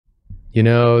You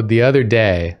know, the other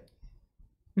day,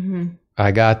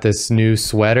 I got this new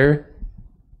sweater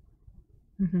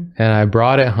and I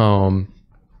brought it home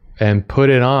and put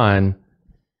it on.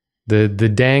 The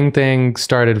dang thing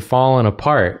started falling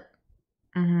apart.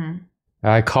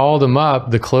 I called them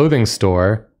up, the clothing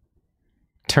store.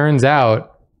 Turns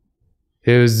out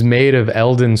it was made of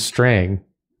Elden string.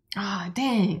 Ah,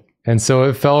 dang. And so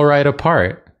it fell right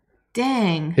apart.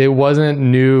 Dang. It wasn't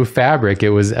new fabric. It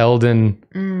was Elden.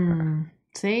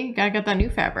 See, you gotta get that new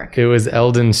fabric. It was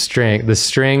Elden string. The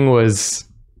string was.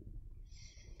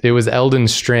 It was Elden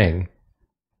string.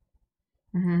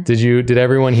 Did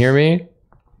everyone hear me?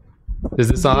 Is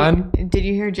this on? Did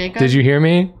you hear Jacob? Did you hear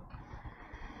me?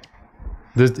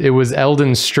 It was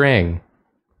Elden string.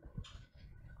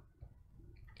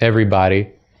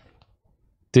 Everybody.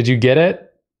 Did you get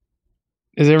it?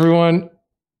 Is everyone?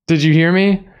 Did you hear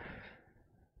me?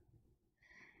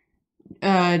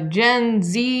 Gen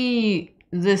Z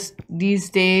these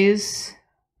days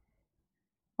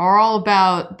are all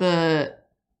about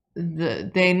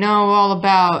they know all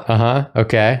about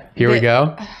okay, here we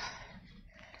go.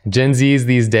 Gen Z's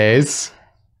these days.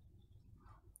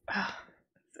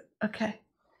 Okay.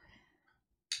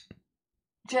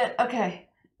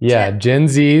 Gen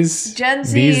Z's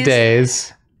these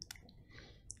days.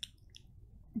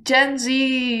 Gen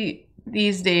Z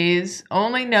these days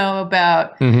only know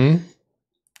about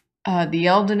the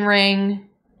Elden Ring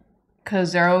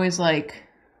because they're always like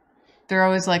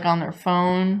on their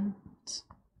phone.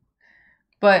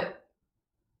 But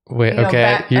wait,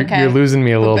 okay, you're losing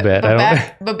me a little bit.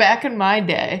 But back in my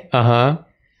day,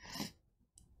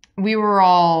 we were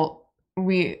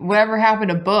whatever happened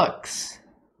to books?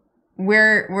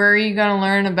 Where are you gonna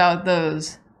learn about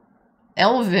those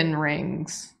Elven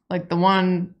rings? Like the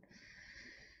one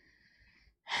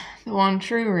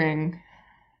true ring.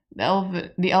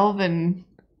 The Elven.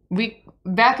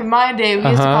 Back in my day, we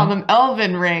used to call them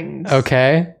Elven rings.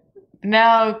 Okay.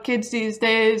 Now kids these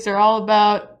days are all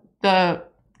about the.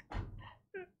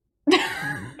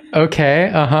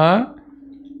 Okay.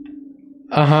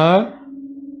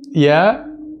 Yeah.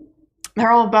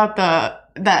 They're all about the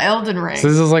Elden Ring. So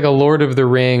this is like a Lord of the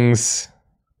Rings.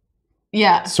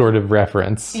 Yeah. Sort of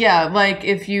reference. Yeah, like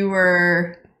if you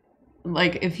were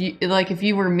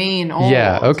me and old.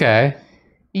 Yeah. Okay.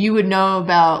 You would know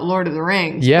about Lord of the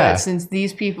Rings. Yeah. But since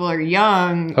these people are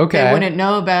young, they wouldn't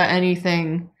know about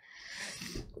anything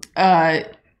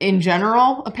in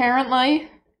general, apparently,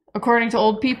 according to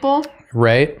old people.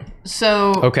 Right.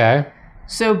 So okay.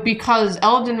 So because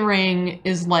Elden Ring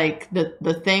is like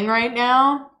the thing right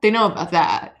now, they know about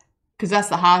that. Because that's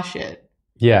the hot shit.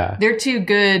 Yeah. They're too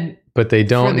good. But they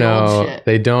don't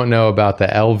know about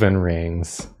the Elven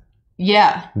rings.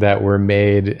 Yeah. That were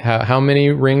made. How many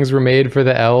rings were made for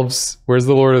the elves? Where's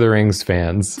the Lord of the Rings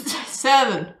fans?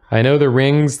 7. I know the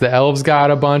rings. The elves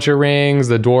got a bunch of rings.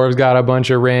 The dwarves got a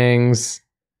bunch of rings.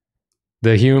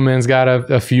 The humans got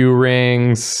a few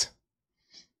rings.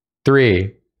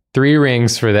 3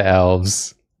 rings for the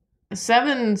elves.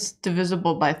 7's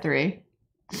divisible by 3.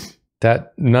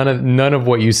 That none of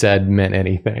what you said meant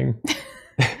anything.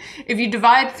 If you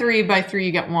divide 3 by 3,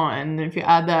 you get 1. And if you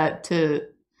add that to...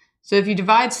 So if you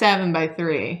divide 7 by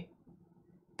 3,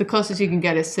 the closest you can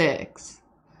get is 6.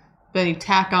 Then you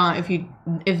tack on...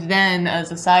 If then,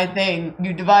 as a side thing,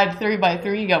 you divide 3 by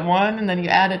 3, you get 1. And then you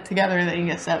add it together, and then you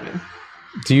get 7.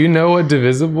 Do you know what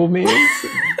divisible means?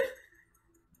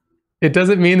 It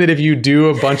doesn't mean that if you do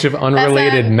a bunch of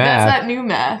unrelated math... That's that new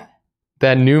math.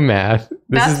 That new math.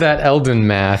 This is that Elden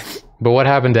math. But what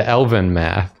happened to Elven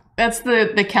math? That's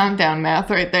the countdown math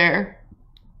right there.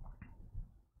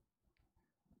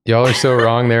 Y'all are so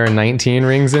wrong. There are 19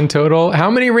 rings in total.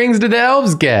 How many rings did the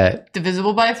elves get?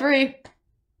 Divisible by 3.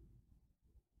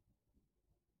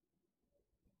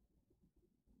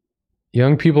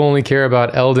 Young people only care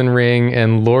about Elden Ring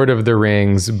and Lord of the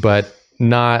Rings, but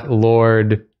not the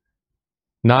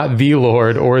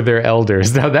Lord or their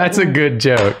elders. Now that's a good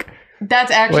joke.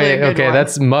 That's actually a good one.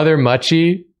 That's Mother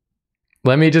Muchie.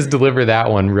 Let me just deliver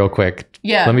that one real quick.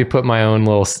 Yeah. Let me put my own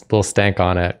little stank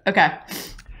on it. Okay.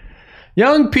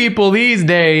 Young people these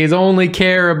days only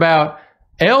care about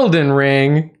Elden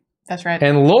Ring. That's right.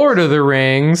 And Lord of the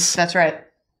Rings. That's right.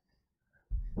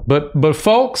 But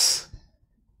folks,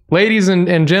 ladies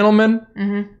and gentlemen,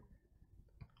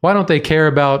 why don't they care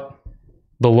about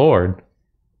the Lord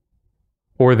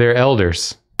or their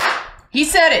elders? He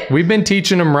said it. We've been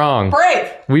teaching them wrong.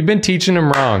 Brave. We've been teaching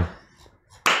them wrong.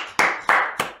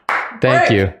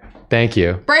 Thank you. Thank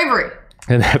you. Bravery.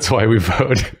 And that's why we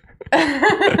vote.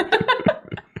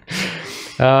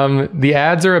 The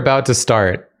ads are about to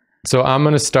start. So I'm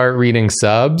going to start reading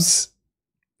subs.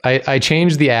 I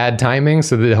changed the ad timing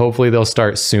so that hopefully they'll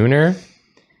start sooner.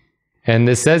 And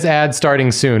this says ad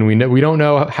starting soon. We don't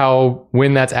know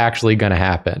when that's actually going to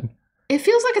happen. It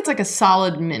feels like it's like a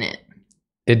solid minute.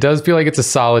 It does feel like it's a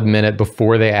solid minute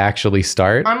before they actually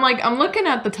start. I'm looking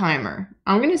at the timer.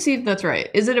 I'm going to see if that's right.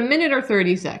 Is it a minute or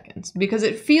 30 seconds? Because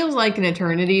it feels like an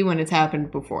eternity when it's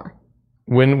happened before.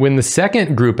 When the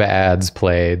second group of ads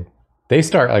played, they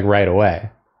start like right away.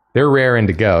 They're raring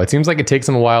to go. It seems like it takes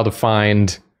them a while to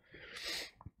find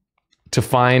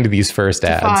these first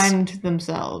ads. To find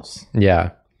themselves. Yeah.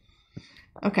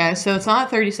 Okay, so it's not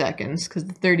 30 seconds because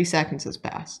the 30 seconds has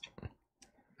passed.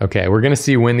 Okay, we're going to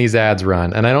see when these ads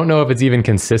run. And I don't know if it's even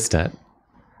consistent.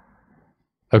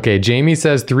 Okay, Jamie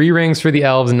says 3 rings for the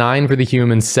elves, 9 for the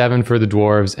humans, 7 for the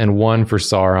dwarves, and 1 for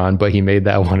Sauron, but he made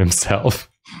that one himself.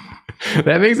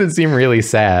 That makes it seem really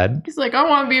sad. He's like, I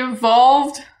want to be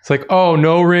involved. It's like, oh,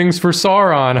 no rings for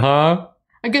Sauron, huh?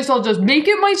 I guess I'll just make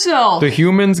it myself. The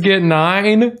humans get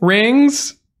 9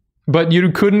 rings, but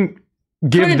you couldn't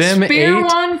give them 8. Spare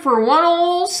one for one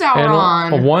old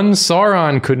Sauron. And one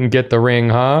Sauron couldn't get the ring,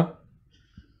 huh?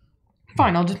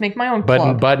 Fine, I'll just make my own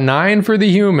club. But 9 for the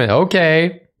human.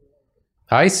 Okay.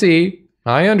 I see.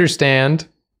 I understand.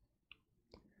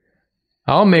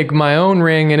 I'll make my own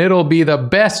ring and it'll be the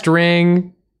best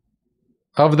ring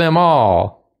of them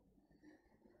all.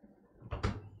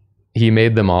 He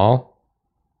made them all.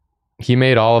 He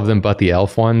made all of them but the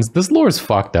elf ones. This lore's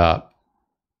fucked up.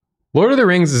 Lord of the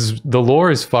Rings the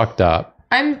lore is fucked up.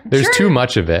 There's too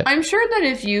much of it. I'm sure that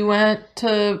if you went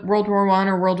to World War I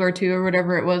or World War II or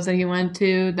whatever it was that he went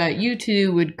to, that you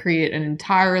too would create an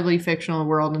entirely fictional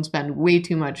world and spend way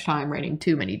too much time writing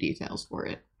too many details for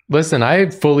it. Listen, I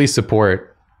fully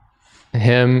support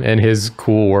him and his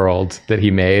cool world that he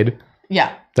made.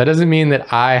 Yeah. That doesn't mean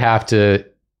that I have to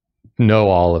know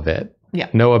all of it. Yeah.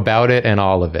 Know about it and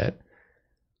all of it.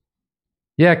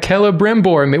 Yeah,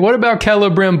 Celebrimbor. What about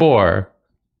Celebrimbor?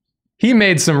 He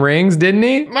made some rings, didn't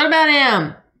he? What about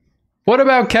him? What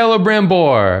about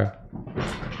Celebrimbor?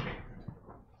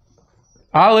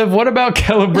 Olive, what about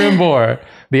Celebrimbor?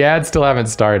 The ads still haven't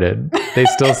started. They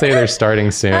still say they're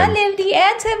starting soon. Olive, the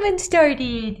ads haven't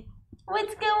started.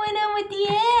 What's going on with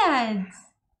the ads?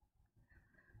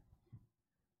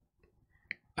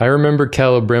 I remember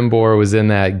Celebrimbor was in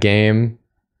that game,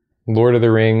 Lord of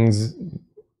the Rings,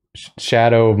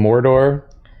 Shadow of Mordor,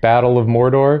 Battle of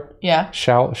Mordor. Yeah.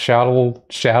 Shadow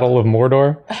of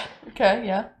Mordor. Okay,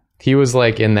 yeah. He was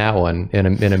like in that one in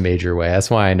a major way. That's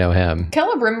why I know him.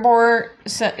 Celebrimbor,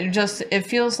 it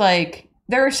feels like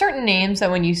there are certain names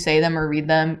that when you say them or read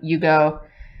them, you go,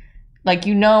 like,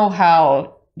 you know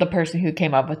how the person who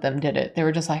came up with them did it. They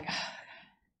were just like,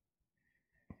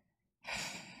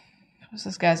 what's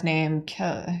this guy's name?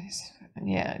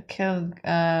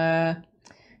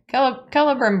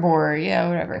 Celebrimbor, yeah,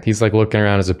 whatever. He's like looking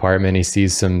around his apartment. He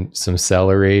sees some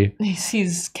celery. He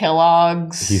sees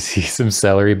Kellogg's. He sees some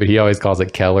celery, but he always calls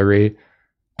it Kellery.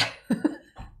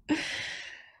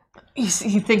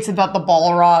 He thinks about the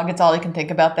Balrog. It's all he can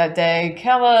think about that day.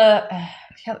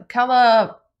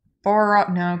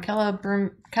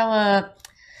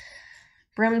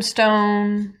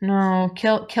 Brimstone. No.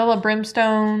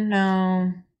 Brimstone.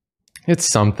 No.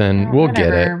 It's something. We'll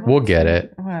get it. We'll get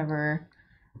it. Whatever.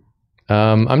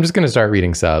 I'm just going to start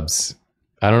reading subs.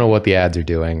 I don't know what the ads are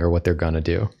doing or what they're going to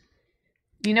do.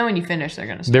 You know when you finish, they're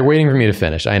going to start. They're waiting for me to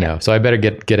finish. I know. So I better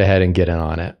get ahead and get in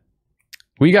on it.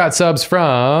 We got subs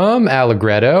from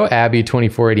Allegretto,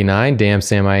 Abby2489, Damn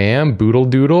Sam I Am, Boodle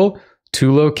Doodle,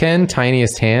 Tuloken,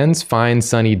 Tiniest Hands, Fine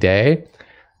Sunny Day,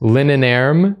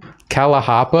 Linanerm,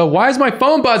 Kalahapa. Why is my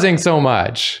phone buzzing so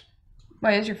much?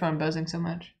 Why is your phone buzzing so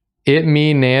much? It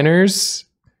Me Nanners,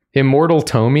 Immortal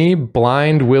Tommy,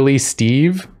 Blind Willie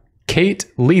Steve, Kate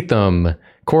Leatham,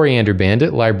 Coriander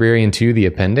Bandit, Librarian 2, The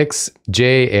Appendix,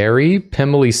 Jay Airy,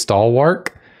 Pemily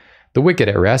Stalwark, The Wicked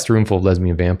at Rest, Roomful of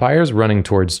Lesbian Vampires, Running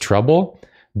Towards Trouble,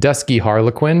 Dusky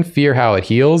Harlequin, Fear How It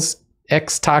Heals,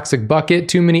 X Toxic Bucket,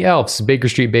 Too Many Elves, Baker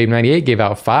Street Babe 98 gave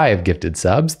out 5 gifted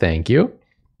subs. Thank you.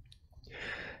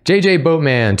 JJ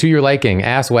Boatman, To Your Liking,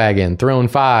 Ass Wagon, Throne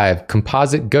 5,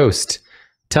 Composite Ghost,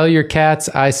 Tell Your Cats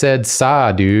I Said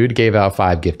Saw Dude gave out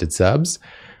 5 gifted subs.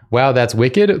 Wow, That's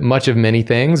Wicked, Much of Many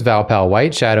Things, Valpal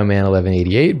White, Shadowman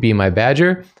 1188, Be My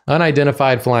Badger,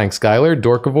 Unidentified Flying Skylar,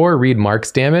 Dorkivore, Read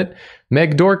Marks Dammit,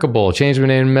 Meg Dorkable, Changed My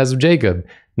Name to Mez of Jacob.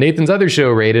 Nathan's Other Show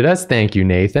rated us. Thank you,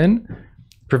 Nathan.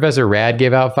 Professor Rad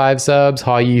gave out 5 subs.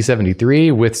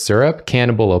 Hayi73, With Syrup,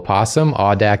 Cannibal Opossum,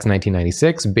 Audax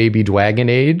 1996, Baby Dwagon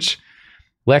Age,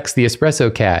 Lex the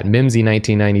Espresso Cat, Mimsy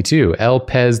 1992, El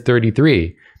Pez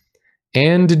 33,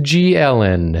 and G.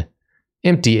 Ellen.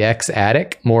 Empty X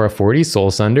Attic, Mora 40,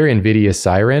 Soul Sunder, Nvidia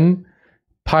Siren,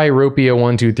 Pyropia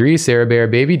 123, Sarah Bear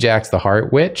Baby, Jax the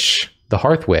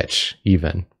Hearth Witch,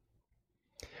 even.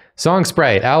 Song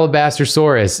Sprite,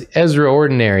 Alabastersaurus, Ezra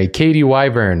Ordinary, Katie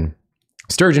Wyvern,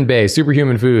 Sturgeon Bay,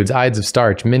 Superhuman Foods, Ides of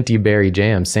Starch, Minty Berry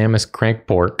Jam, Samus Crank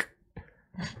Pork,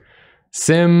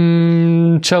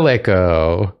 Sim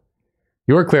Chaleco,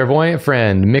 Your Clairvoyant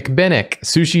Friend, Mick Bennick,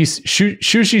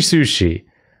 Sushi,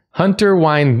 Hunter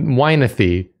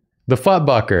Winathy, The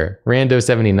Futbucker,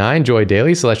 Rando79, Joy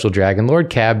Daily, Celestial Dragon Lord,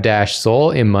 Cab Dash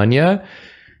Soul, Imunya,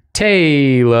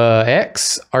 Taylor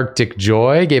X, Arctic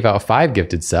Joy, gave out 5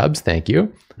 gifted subs, thank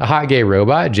you. A Hot Gay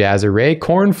Robot, Jazzer Ray,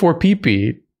 Corn for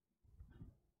Pee-Pee.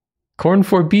 Corn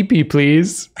for Pee-Pee,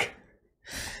 please.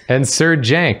 And Sir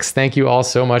Jenks, thank you all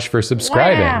so much for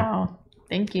subscribing. Wow.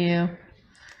 Thank you.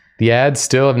 The ads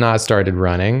still have not started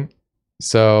running.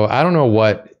 So I don't know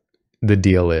what the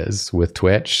deal is with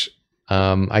Twitch.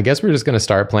 I guess we're just going to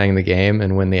start playing the game,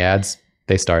 and when the ads,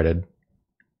 they started.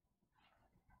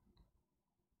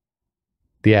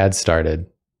 The ads started.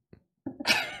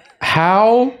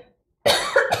 How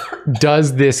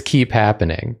does this keep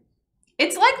happening?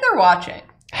 It's like they're watching.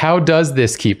 How does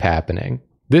this keep happening?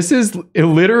 This is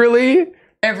literally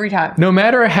every time. No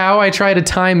matter how I try to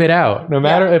time it out, no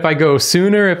matter if I go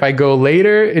sooner, if I go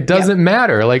later, it doesn't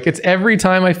matter. Like, it's every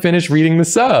time I finish reading the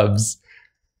subs.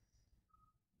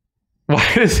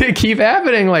 Why does it keep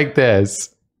happening like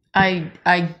this? I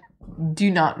do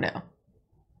not know.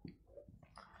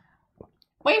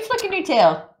 Why are you flicking your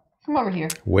tail? Come over here.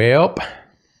 Welp.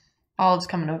 Olive's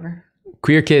coming over.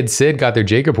 Queer Kid Sid got their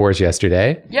Jacob horse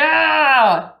yesterday.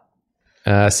 Yeah!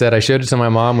 Said I showed it to my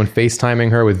mom when FaceTiming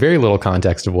her with very little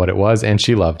context of what it was, and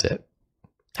she loved it.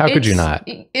 How could you not?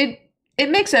 It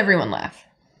makes everyone laugh,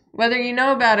 whether you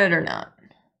know about it or not.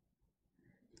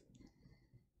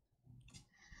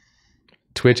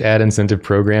 Twitch ad incentive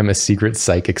program, a secret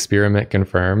psych experiment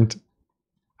confirmed.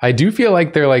 I do feel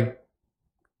like they're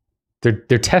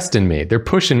testing me. They're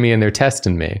pushing me and they're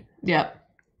testing me. Yep.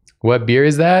 What beer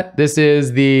is that? This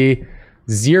is the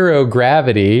Zero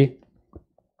Gravity.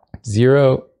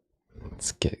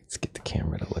 Let's get the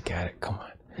camera to look at it. Come on.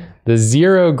 The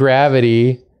Zero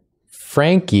Gravity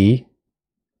Frankie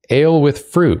Ale with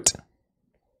Fruit.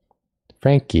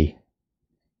 Frankie.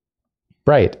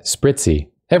 Bright, spritzy.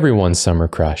 Everyone's summer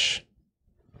crush.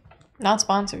 Not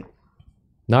sponsored.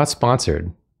 Not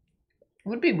sponsored. It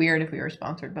would be weird if we were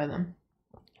sponsored by them.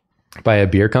 By a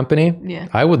beer company? Yeah.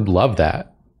 I would love that.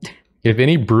 If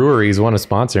any breweries want to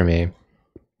sponsor me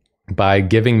by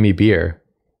giving me beer,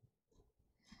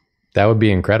 that would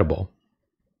be incredible.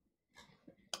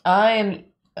 I am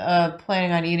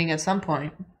planning on eating at some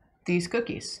point these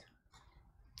cookies.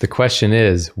 The question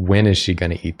is, when is she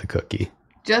going to eat the cookie?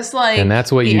 Just like and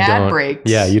that's what the you ad don't. breaks.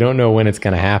 Yeah, you don't know when it's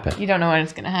going to happen. You don't know when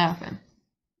it's going to happen.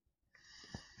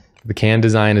 The can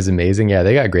design is amazing. Yeah,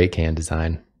 they got great can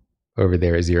design over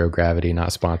there at Zero Gravity,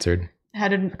 not sponsored. How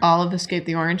did Olive escape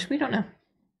the orange? We don't know.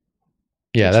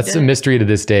 Yeah, that's a mystery to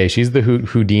this day. She's the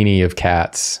Houdini of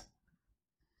cats.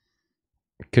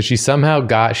 Because she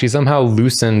somehow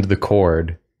loosened the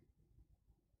cord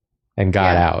and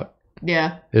got out.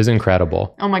 Yeah. It was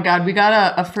incredible. Oh my God. We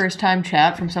got a first time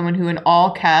chat from someone who in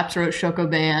all caps wrote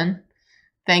Chocoban.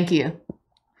 Thank you.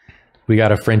 We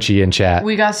got a Frenchie in chat.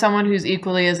 We got someone who's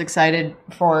equally as excited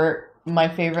for my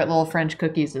favorite little French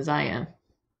cookies as I am.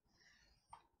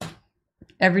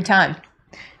 Every time.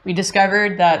 We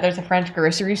discovered that there's a French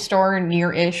grocery store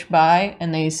near-ish by,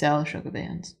 and they sell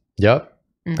Chocobans. Yep.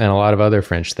 Mm-hmm. And a lot of other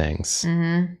French things.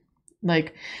 Mm-hmm.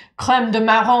 Like crème de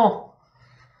marron,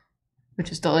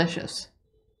 which is delicious.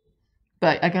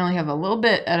 But I can only have a little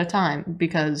bit at a time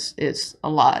because it's a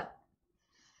lot.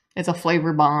 It's a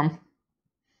flavor bomb.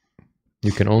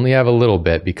 You can only have a little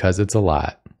bit because it's a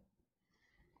lot.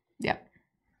 Yeah.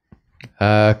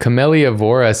 Camellia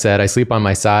Vora said, I sleep on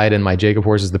my side and my Jacob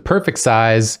horse is the perfect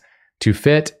size to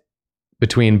fit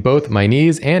between both my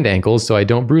knees and ankles so I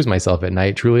don't bruise myself at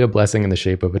night. Truly a blessing in the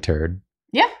shape of a turd.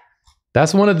 Yeah.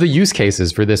 That's one of the use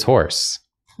cases for this horse.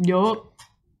 Yup.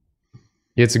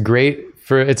 It's a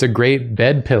great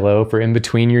bed pillow for in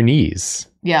between your knees.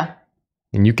 Yeah.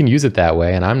 And you can use it that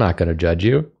way, and I'm not going to judge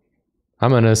you. I'm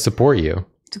going to support you.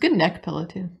 It's a good neck pillow,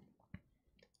 too.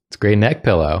 It's a great neck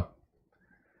pillow.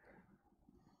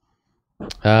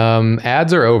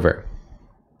 Ads are over.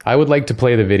 I would like to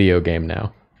play the video game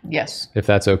now. Yes. If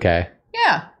that's okay.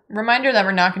 Yeah. Reminder that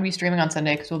we're not going to be streaming on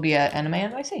Sunday because we'll be at Anime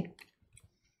NYC.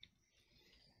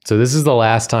 So this is the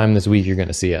last time this week you're going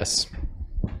to see us.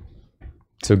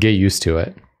 So get used to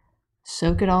it.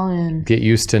 Soak it all in. Get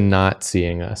used to not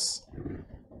seeing us.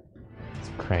 Let's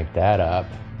crank that up.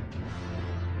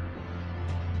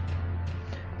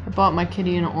 bought my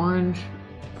kitty an orange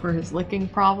for his licking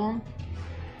problem.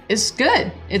 It's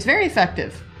good. It's very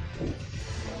effective.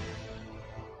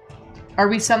 Are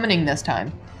we summoning this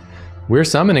time? We're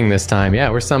summoning this time. Yeah,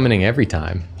 we're summoning every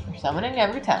time. We're summoning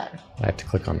every time. I have to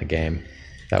click on the game.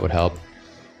 That would help.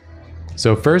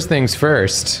 So first things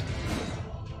first,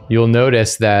 you'll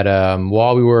notice that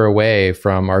while we were away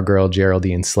from our girl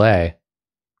Geraldine Slay,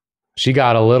 she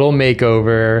got a little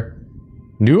makeover.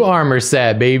 New armor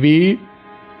set, baby.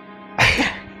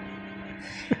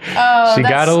 She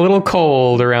got a little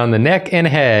cold around the neck and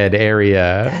head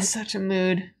area. That's such a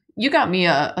mood. You got me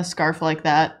a scarf like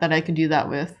that I could do that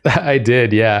with. I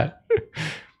did, yeah.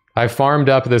 I farmed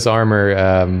up this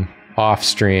armor off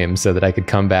stream so that I could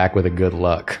come back with a good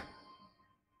look.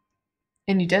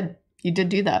 And you did. You did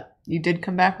do that. You did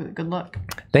come back with a good look.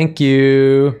 Thank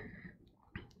you.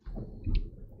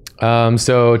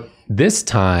 So this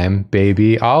time,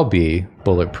 baby, I'll be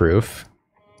bulletproof.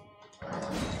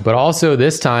 But also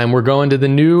this time we're going to the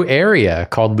new area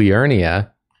called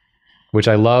Liurnia, which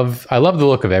I love. I love the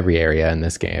look of every area in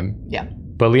this game. Yeah.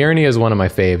 But Liurnia is one of my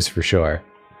faves for sure.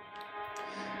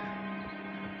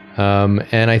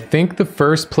 And I think the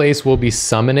first place we'll be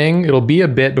summoning, it'll be a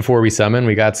bit before we summon.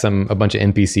 We got a bunch of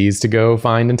NPCs to go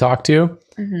find and talk to.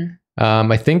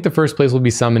 I think the first place we'll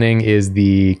be summoning is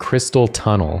the Crystal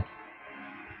Tunnel.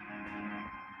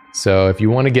 So if you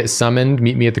want to get summoned,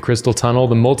 meet me at the Crystal Tunnel.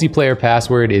 The multiplayer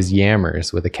password is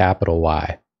Yammers with a capital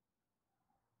Y.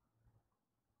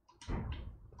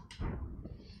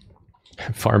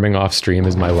 Farming off stream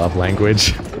is my love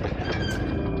language.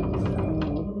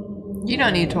 You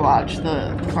don't need to watch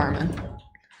the farming.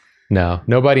 No,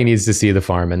 nobody needs to see the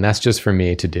farming. That's just for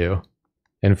me to do.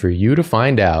 And for you to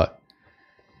find out.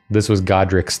 This was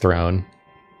Godric's throne,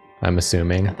 I'm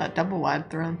assuming. Got that double wide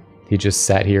throne. He just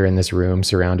sat here in this room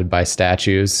surrounded by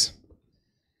statues.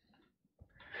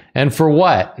 And for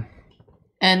what?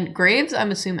 And graves,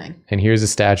 I'm assuming. And here's a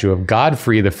statue of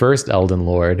Godfrey, the first Elden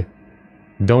Lord.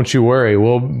 Don't you worry,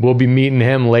 we'll be meeting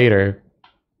him later.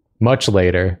 Much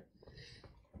later.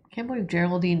 Can't believe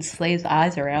Geraldine Slay's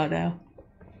eyes are out now.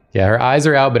 Yeah, her eyes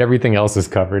are out, but everything else is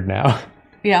covered now.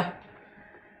 Yeah.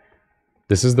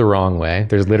 This is the wrong way.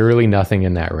 There's literally nothing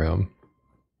in that room.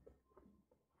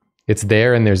 It's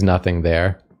there and there's nothing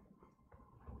there.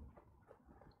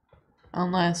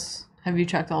 Unless, have you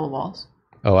checked all the walls?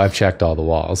 Oh, I've checked all the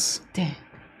walls. Dang.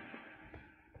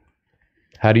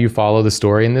 How do you follow the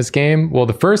story in this game? Well,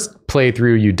 the first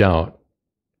playthrough, you don't.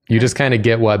 You just kind of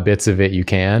get what bits of it you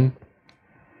can.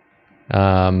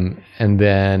 And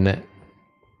then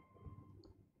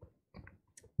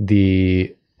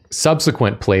the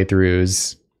subsequent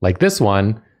playthroughs, like this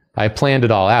one, I planned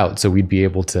it all out so we'd be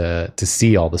able to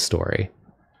see all the story,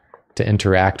 to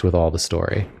interact with all the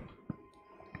story.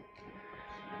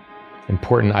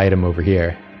 Important item over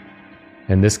here.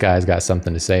 And this guy's got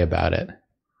something to say about it.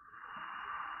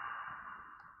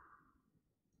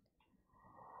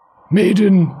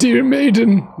 Maiden, dear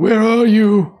maiden, where are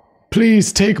you?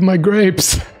 Please take my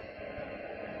grapes.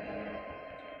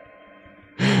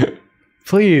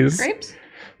 Please. Grapes?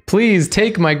 Please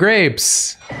take my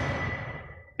grapes.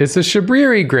 It's a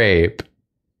shabriri grape.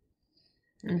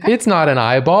 Okay. It's not an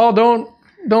eyeball. Don't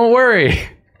worry.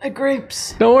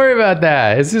 Grapes. Don't worry about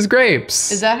that. It's just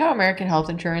grapes. Is that how American health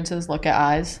insurances look at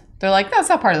eyes? They're like, that's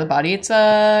not part of the body. It's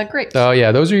grapes. Oh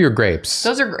yeah, those are your grapes.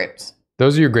 Those are grapes.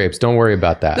 Those are your grapes. Don't worry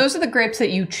about that. Those are the grapes that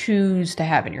you choose to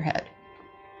have in your head.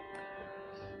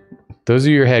 Those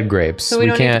are your head grapes. So we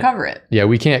don't need to cover it. Yeah,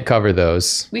 we can't cover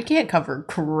those. We can't cover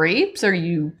grapes? Are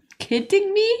you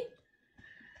kidding me?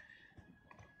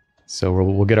 So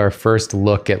we'll get our first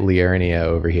look at Liurnia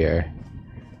over here.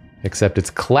 Except it's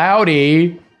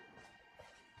cloudy.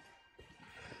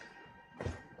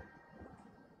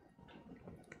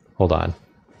 Hold on.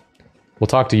 We'll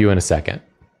talk to you in a second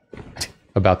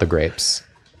about the grapes.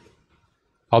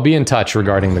 I'll be in touch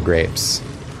regarding the grapes.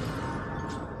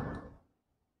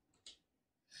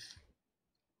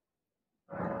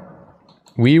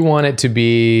 We want it to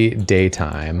be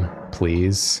daytime,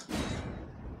 please.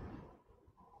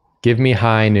 Give me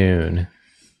high noon.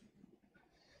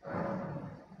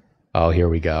 Oh, here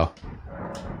we go.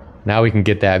 Now we can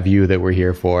get that view that we're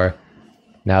here for.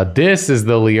 Now this is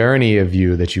the Liurnia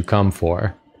view that you come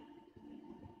for.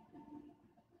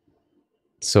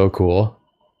 So cool.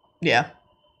 Yeah.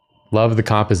 Love the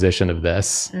composition of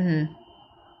this. Mm-hmm.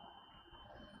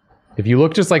 If you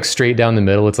look just like straight down the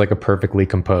middle, it's like a perfectly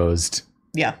composed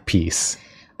piece.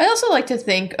 I also like to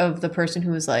think of the person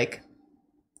who was like,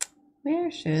 where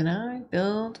should I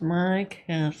build my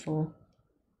castle?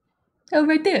 Oh,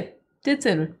 right there. Dead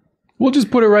center. We'll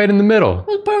just put it right in the middle.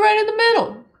 We'll put it right in the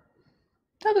middle.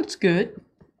 That looks good.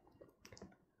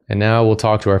 And now we'll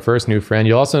talk to our first new friend.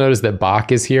 You'll also notice that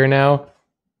Bach is here now.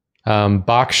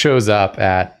 Bach shows up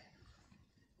at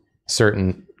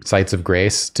certain sites of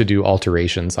grace to do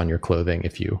alterations on your clothing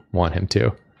if you want him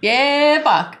to. Yeah,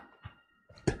 Bach.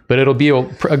 But it'll be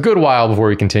a good while before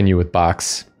we continue with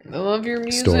Bach's I love your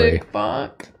music, story.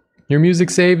 Bach. Your music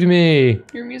saved me.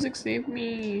 Your music saved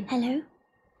me. Hello?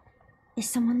 Is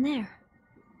someone there?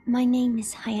 My name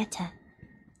is Hayata,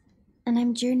 and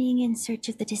I'm journeying in search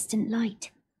of the distant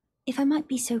light. If I might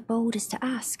be so bold as to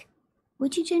ask,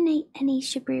 would you donate any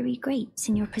Shabriri grapes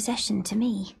in your possession to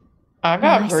me? I My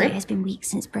got eyesight grape. has been weak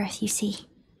since birth, you see.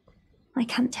 I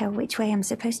can't tell which way I'm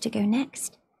supposed to go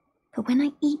next, but when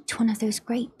I eat one of those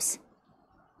grapes,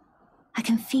 I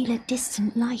can feel a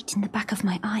distant light in the back of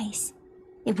my eyes.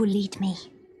 It will lead me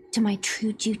to my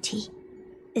true duty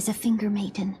as a finger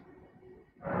maiden.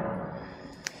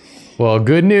 Well,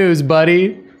 good news,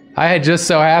 buddy. I had just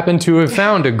so happened to have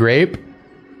found a grape,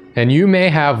 and you may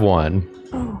have one.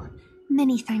 Oh,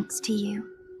 many thanks to you.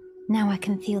 Now I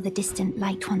can feel the distant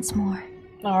light once more.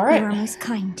 All right. You are most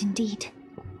kind indeed.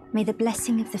 May the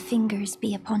blessing of the fingers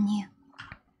be upon you.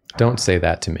 Don't say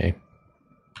that to me.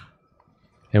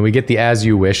 And we get the as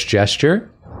you wish gesture,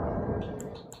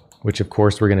 which of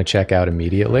course we're going to check out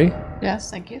immediately. Yes,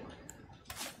 thank you.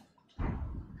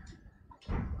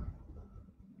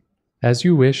 As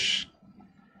you wish.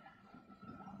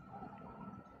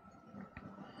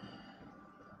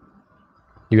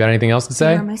 You got anything else to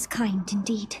say? You are most kind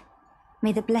indeed.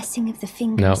 May the blessing of the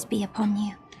fingers be upon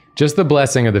you. Just the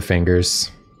blessing of the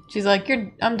fingers. She's like,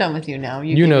 I'm done with you now.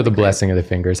 You know the blessing of the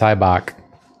fingers. Hi, Bach.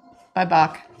 Bye,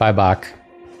 Bach. Bye, Bach.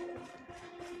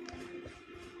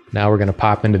 Now we're going to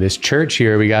pop into this church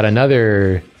here. We got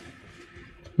another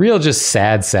real just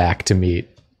sad sack to meet.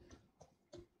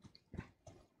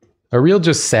 A real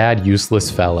just sad,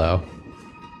 useless fellow.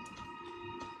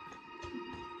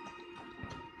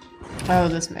 Oh,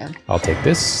 this man. I'll take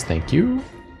this. Thank you.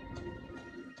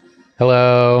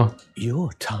 Hello.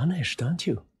 You're tarnished, aren't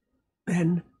you?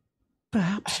 Then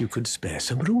perhaps you could spare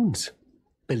some runes.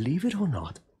 Believe it or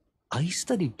not, I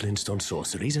studied glintstone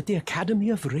sorceries at the Academy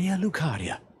of Rea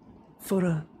Lucaria. For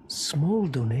a small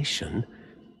donation,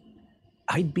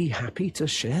 I'd be happy to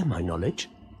share my knowledge.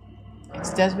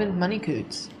 It's Desmond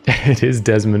Moneykoots. It is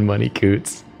Desmond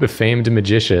Moneykoots, the famed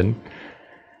magician.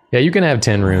 Yeah, you can have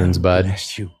 10 runes, bud.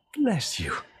 Bless you, bless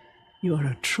you. You're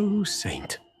a true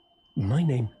saint. My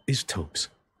name is Topes.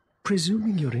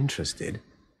 Presuming you're interested,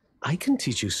 I can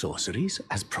teach you sorceries,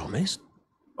 as promised.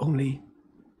 Only,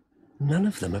 none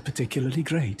of them are particularly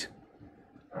great.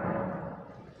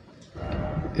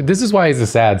 This is why he's a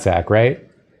sad sack, right?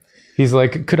 He's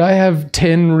like, could I have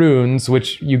 10 runes,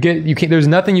 which you can't, there's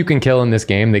nothing you can kill in this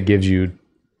game that gives you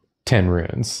 10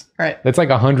 runes. Right. That's like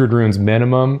 100 runes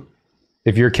minimum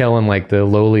if you're killing like the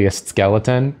lowliest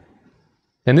skeleton.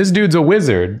 And this dude's a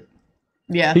wizard.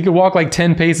 Yeah. He could walk like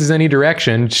 10 paces any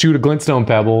direction, shoot a glintstone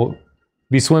pebble,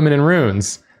 be swimming in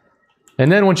runes.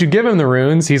 And then once you give him the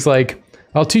runes, he's like,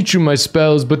 I'll teach you my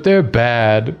spells, but they're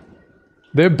bad.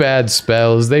 They're bad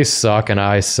spells. They suck and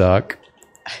I suck.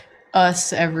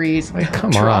 Us every Like,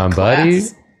 come on, buddy.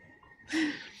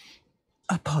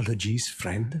 Apologies,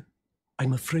 friend.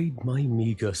 I'm afraid my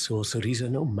meager sorceries are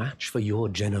no match for your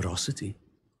generosity.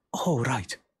 All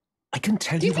right. I can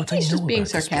tell Do you you think what I know he's just being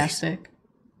about this place. sarcastic?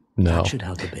 No. That should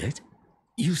help a bit.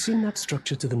 You've seen that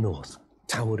structure to the north,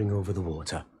 towering over the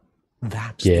water.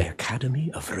 That's the Academy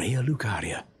of Rea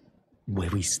Lucaria, where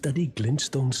we study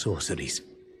glintstone sorceries.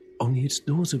 Only its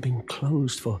doors have been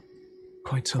closed for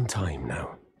quite some time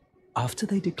now. After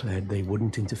they declared they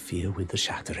wouldn't interfere with the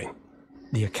shattering,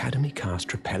 the Academy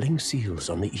cast repelling seals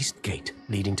on the east gate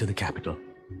leading to the capital,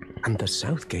 and the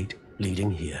south gate leading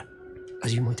here.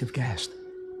 As you might have guessed,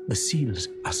 the seals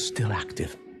are still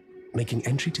active, making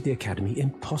entry to the Academy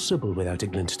impossible without a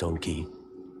glintstone key.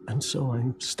 And so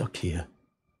I'm stuck here.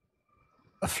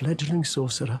 A fledgling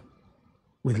sorcerer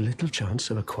with little chance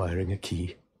of acquiring a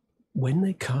key. When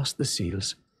they cast the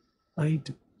seals,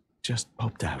 I'd just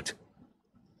popped out.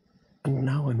 And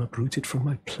now I'm uprooted from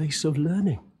my place of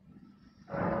learning.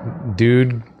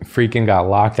 Dude freaking got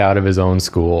locked out of his own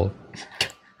school.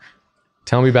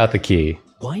 Tell me about the key.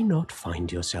 Why not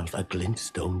find yourself a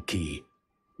glintstone key?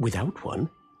 Without one,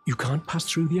 you can't pass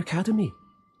through the Academy,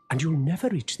 and you'll never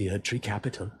reach the Erdtree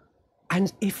capital.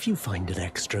 And if you find an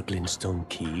extra glintstone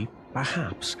key,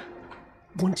 perhaps,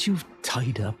 once you've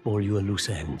tied up all your loose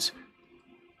ends,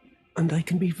 and I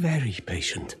can be very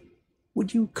patient,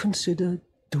 would you consider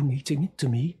donating it to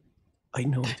me? I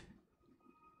know it.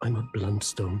 I'm a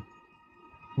bluntstone.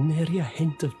 Nary a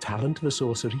hint of talent for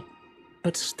sorcery.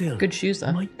 But still, good shoes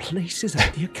though. My place is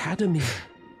at the academy.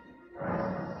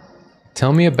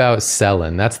 Tell me about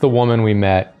Selin. That's the woman we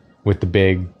met with the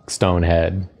big stone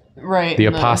head. Right. The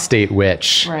apostate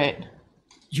witch. Right.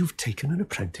 You've taken an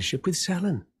apprenticeship with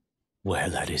Selin. Well,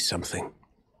 that is something.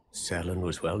 Selin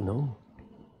was well known.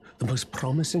 The most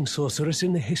promising sorceress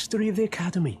in the history of the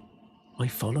academy. I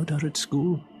followed her at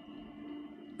school.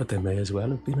 But there may as well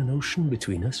have been an ocean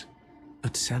between us.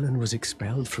 But Selin was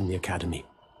expelled from the academy,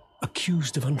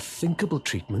 accused of unthinkable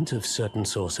treatment of certain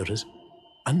sorcerers,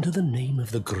 under the name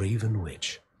of the Graven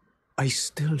Witch. I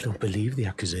still don't believe the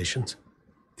accusations.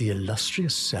 The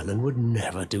illustrious Selin would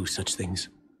never do such things.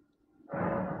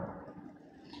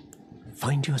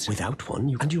 Find yourself without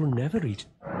one, and you'll never eat.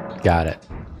 Got it.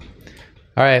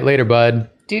 All right, later, bud.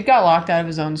 Dude got locked out of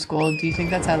his own school. Do you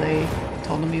think that's how they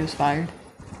told him he was fired?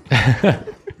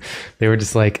 They were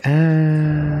just like,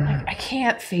 I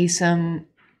can't face him.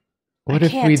 What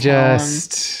if we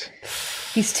just...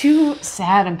 He's too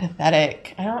sad and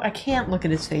pathetic. I can't look at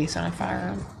his face when I fire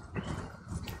him.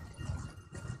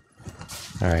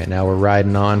 All right, now we're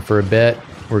riding on for a bit.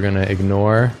 We're gonna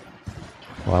ignore...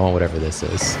 Well, I want whatever this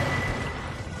is.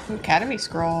 Academy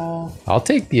scroll. I'll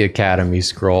take the Academy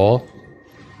scroll.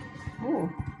 Ooh,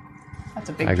 that's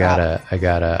a big drop.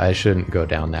 I shouldn't go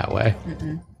down that way.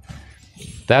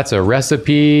 That's a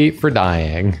recipe for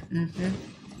dying.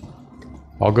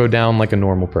 I'll go down like a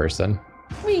normal person.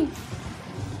 Whee.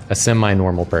 A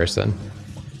semi-normal person.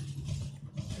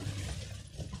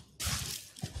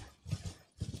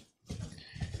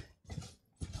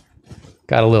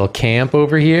 Got a little camp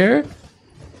over here.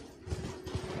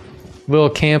 Little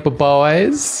camp of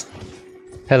boys.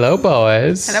 Hello,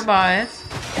 boys. Hello, boys.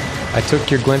 I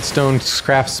took your Glintstone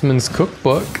Craftsman's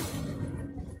cookbook.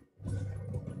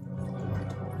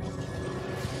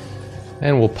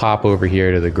 And we'll pop over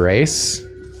here to the Grace.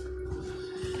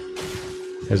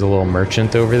 There's a little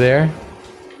merchant over there.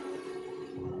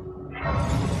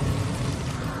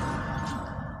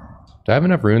 Do I have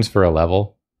enough runes for a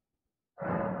level?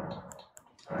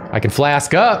 I can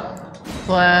flask up.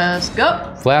 Flask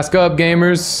up. Flask up,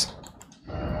 gamers.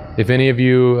 If any of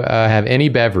you have any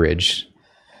beverage,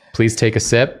 please take a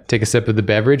sip. Take a sip of the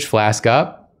beverage. Flask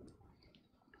up.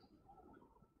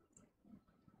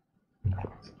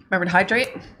 Remember to hydrate.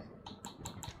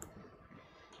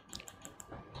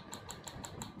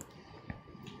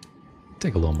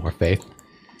 Take a little more faith.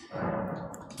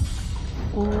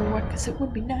 Oh, I guess it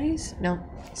would be nice. No,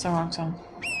 it's the wrong song.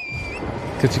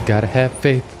 Cause you gotta have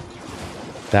faith.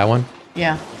 That one?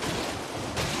 Yeah.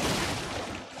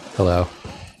 Hello.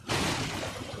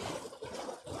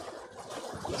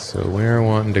 So we're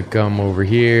wanting to come over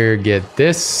here, get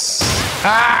this.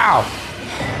 Ow!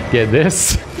 Get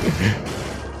this.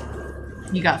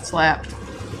 You got slapped.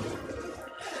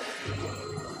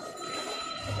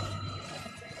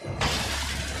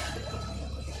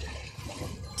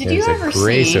 Did you ever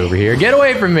Grace see over here? Get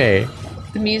away from me!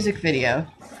 the music video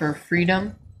for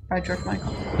Freedom by George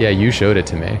Michael? Yeah, you showed it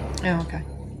to me. Oh, okay.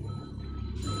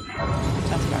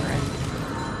 Sounds about right.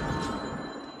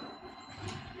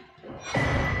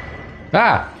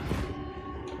 Ah!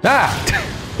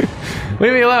 Ah!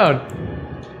 Leave me alone!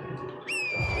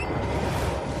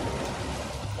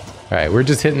 Alright, we're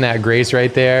just hitting that Grace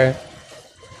right there.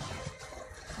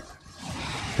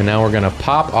 And now we're gonna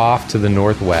pop off to the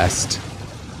northwest.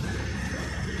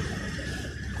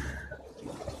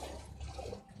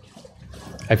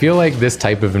 I feel like this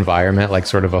type of environment, like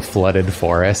sort of a flooded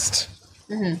forest,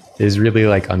 is really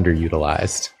like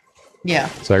underutilized. Yeah.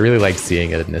 So I really like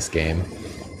seeing it in this game.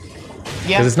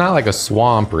 Yeah. Because it's not like a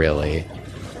swamp, really.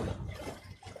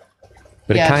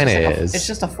 But Yeah, it kind of it's just is. It's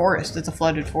just a forest. It's a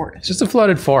flooded forest. It's just a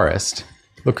flooded forest.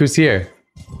 Look who's here.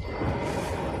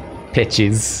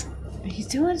 Pitches. He's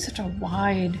doing such a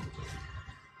wide...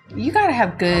 You gotta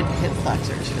have good hip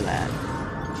flexors for that.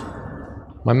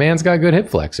 My man's got good hip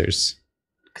flexors.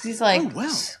 Because he's like... Oh,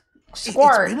 well.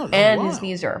 Squat, It's been a long and while. his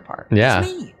knees are apart. Yeah.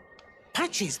 It's me,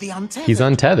 Patches the Untethered. He's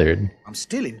untethered. I'm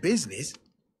still in business,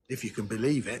 if you can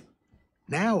believe it.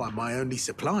 Now I'm my only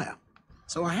supplier,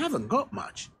 so I haven't got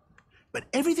much. But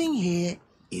everything here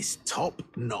is top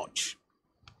notch.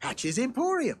 Patches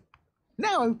Emporium,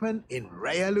 now open in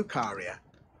Raya Lucaria.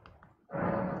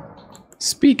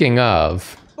 Speaking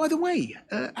of... By the way,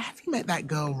 have you met that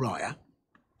girl Raya?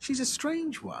 She's a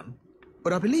strange one,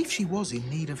 but I believe she was in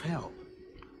need of help.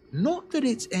 Not that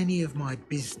it's any of my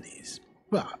business,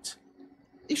 but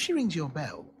if she rings your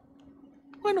bell,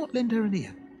 why not lend her an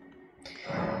ear?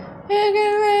 You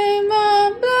can ring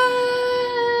my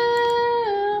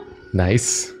bell.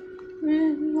 Nice.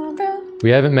 Ring my bell. We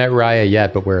haven't met Raya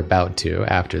yet, but we're about to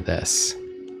after this.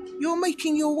 you're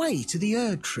making your way to the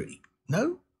Erd Tree,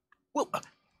 no? Well,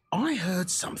 I heard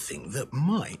something that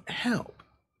might help.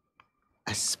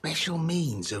 A special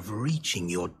means of reaching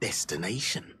your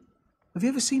destination. Have you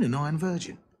ever seen an Iron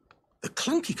Virgin? The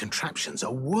clunky contraptions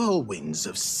are whirlwinds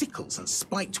of sickles and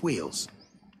spiked wheels.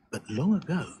 But long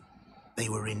ago, they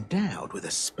were endowed with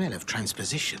a spell of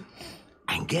transposition.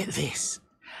 And get this,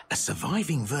 a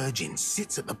surviving virgin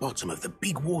sits at the bottom of the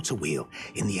big water wheel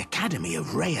in the Academy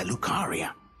of Rea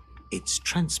Lucaria. Its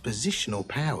transpositional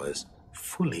powers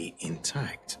fully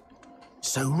intact.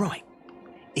 So right,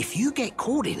 if you get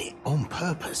caught in it on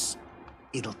purpose,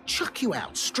 it'll chuck you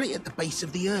out straight at the base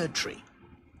of the Erd Tree.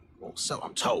 Or so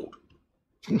I'm told.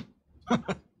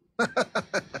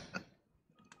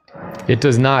 It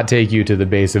does not take you to the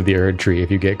base of the Erd Tree if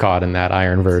you get caught in that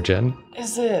Iron Virgin.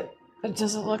 Is it?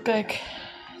 Does it look like?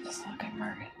 Does it look like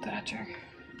Margaret Thatcher?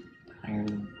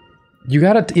 You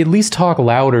gotta at least talk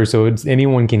louder so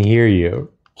anyone can hear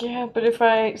you. Yeah, but if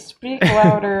I speak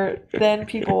louder, then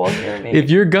people will hear me. If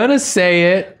you're gonna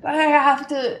say it, I have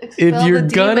to expel if you're the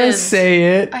demons. gonna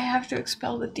say it, I have to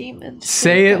expel the demons.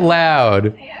 say it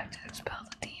loud. I have to expel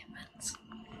the demons.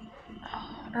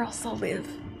 Oh, or else they'll live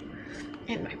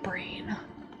in my brain.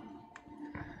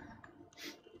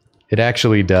 It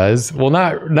actually does. Well,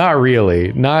 not really.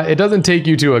 It doesn't take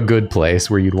you to a good place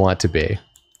where you'd want to be.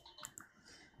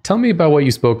 Tell me about what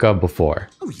you spoke of before.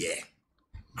 Oh yeah.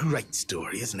 Great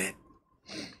story, isn't it?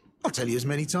 I'll tell you as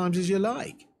many times as you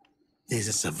like. There's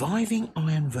a surviving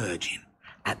Iron Virgin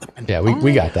at the... Yeah,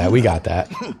 we got that. We got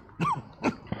that.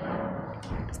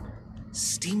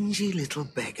 Stingy little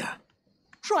beggar.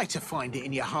 Try to find it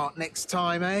in your heart next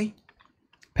time, eh?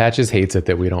 Patches hates it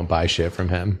that we don't buy shit from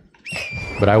him.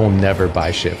 But I will never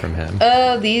buy shit from him.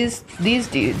 Oh, these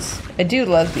dudes. I do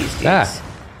love these dudes. Ah.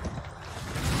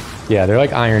 Yeah, they're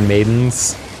like Iron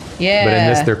Maidens. Yeah. But in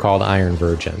this, they're called Iron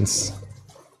Virgins.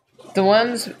 The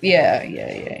ones, yeah.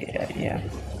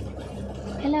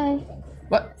 Hello.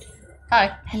 What?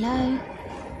 Hi. Hello.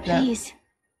 Yeah. Please.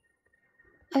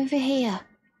 Over here.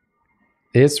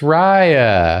 It's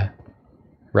Raya.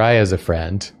 Raya's a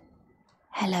friend.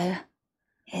 Hello.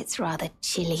 It's rather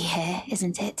chilly here,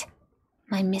 isn't it?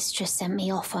 My mistress sent me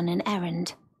off on an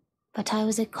errand, but I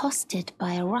was accosted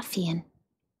by a ruffian.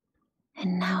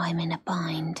 And now I'm in a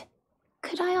bind.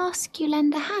 Could I ask you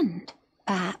lend a hand?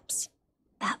 Perhaps.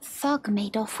 That thug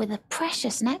made off with a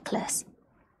precious necklace.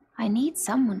 I need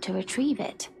someone to retrieve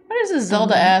it. What is a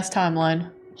Zelda-ass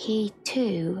timeline? He,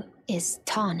 too, is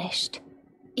tarnished.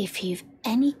 If you've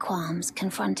any qualms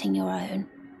confronting your own,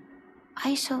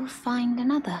 I shall find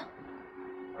another.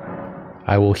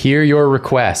 I will hear your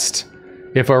request.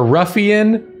 If a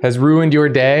ruffian has ruined your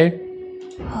day,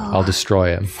 I'll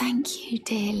destroy him. Thank you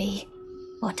dearly.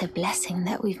 What a blessing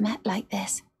that we've met like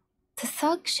this. The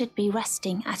thug should be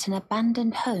resting at an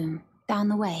abandoned home down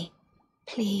the way.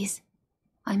 Please,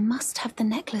 I must have the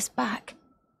necklace back.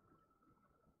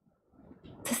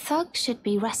 The thug should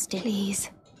be resting,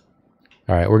 please.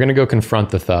 All right, we're gonna go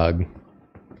confront the thug.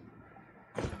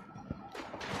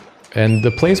 And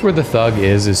the place where the thug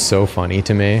is so funny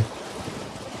to me.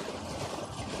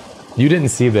 You didn't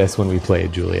see this when we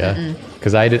played, Julia.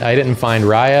 Because I didn't find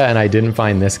Raya and I didn't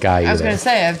find this guy either. I was going to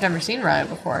say, I've never seen Raya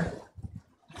before.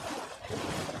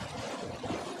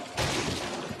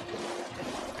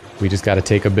 We just got to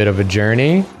take a bit of a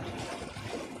journey.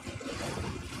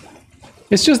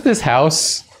 It's just this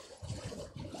house.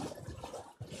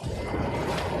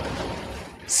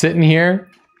 Sitting here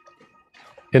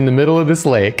in the middle of this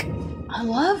lake. I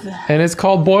love that. And it's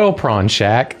called Boil Prawn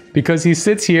Shack because he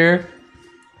sits here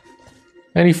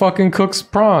and he fucking cooks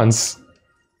prawns.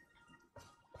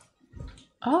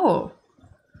 Oh.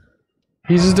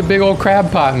 He's just a big old crab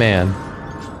pot man.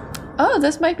 Oh,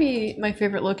 this might be my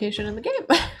favorite location in the game.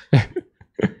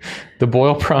 The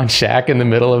Boil Prawn Shack in the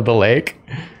middle of the lake.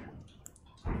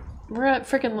 We're at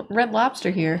freaking Red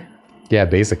Lobster here. Yeah,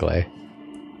 basically.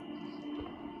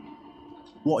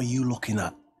 What are you looking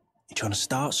at? You trying to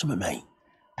start something, mate?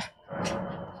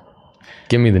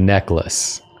 Give me the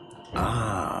necklace.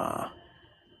 Ah,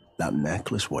 that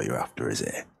necklace what you're after, is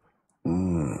it?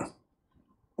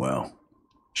 Well,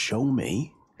 show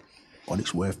me what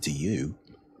it's worth to you,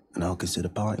 and I'll consider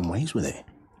parting ways with it.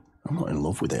 I'm not in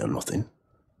love with it or nothing.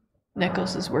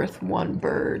 Necklace is worth one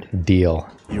bird. Deal.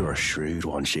 You're a shrewd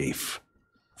one, Chief.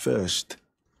 First,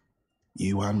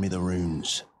 you hand me the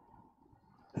runes.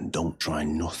 And don't try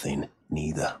nothing,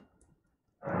 neither.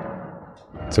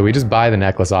 So we just buy the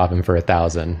necklace off him for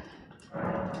 1,000.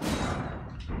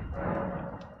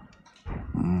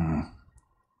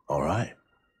 All right.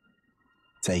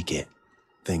 Take it.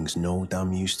 Thing's no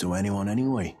damn use to anyone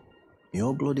anyway.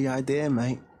 Your bloody idea,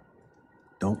 mate.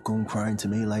 Don't come crying to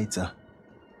me later.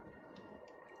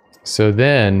 So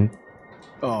then...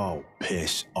 Oh,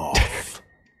 piss off.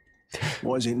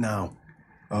 What is it now?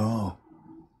 Oh,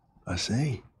 I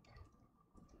see.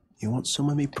 You want some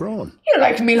of me prawn? You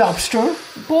like me lobster,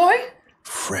 boy?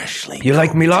 Freshly You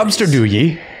like me lobster, do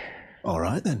ye? All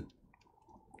right, then.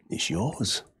 It's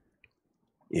yours.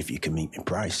 If you can meet my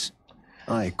price.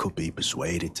 I could be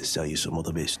persuaded to sell you some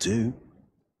other bits too.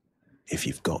 If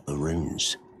you've got the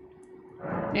runes.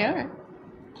 Yeah, all right.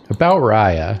 About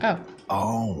Raya. Oh.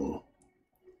 Oh.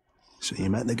 So you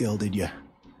met the girl, did you?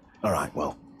 All right,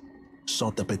 well,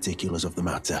 sod the particulars of the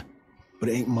matter. But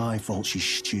it ain't my fault she's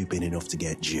stupid enough to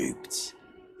get duped,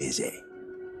 is it?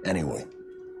 Anyway,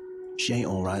 she ain't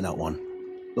all right, that one.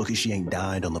 Lucky she ain't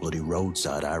died on the bloody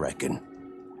roadside, I reckon.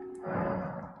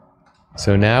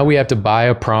 So now we have to buy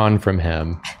a prawn from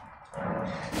him.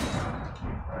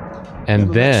 And Never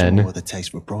met then... someone with a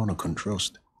taste for prawn I couldn't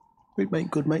trust. We'd make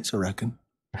good mates, I reckon.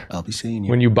 I'll be seeing you.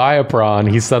 When you buy a prawn,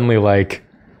 he's suddenly like,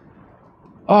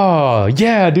 oh,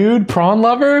 yeah, dude, prawn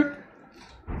lover?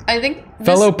 I think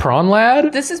Fellow prawn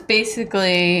lad? this is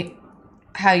basically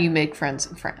how you make friends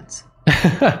in France.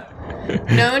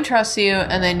 No one trusts you,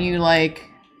 and then you, like,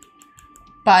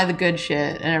 buy the good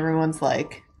shit, and everyone's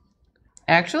like,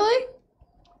 actually?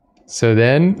 So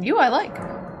then You I like.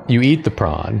 you eat the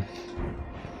prawn.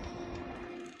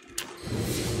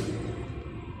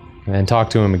 And then talk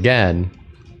to him again.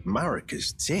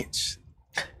 Marika's tits.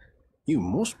 You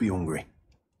must be hungry.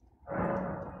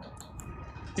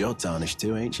 You're tarnished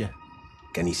too, ain't you?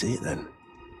 Can you see it then?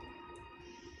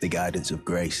 The guidance of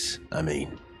grace, I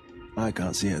mean. I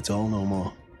can't see it at all no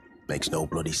more. Makes no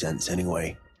bloody sense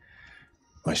anyway.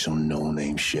 Why some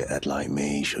no-name shithead like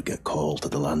me should get called to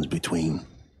the lands between.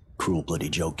 Cruel bloody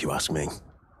joke, you ask me.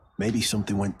 Maybe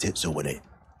something went tits up with it.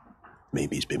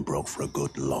 Maybe it's been broke for a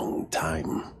good long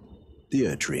time. The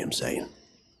Erd Tree, I'm saying.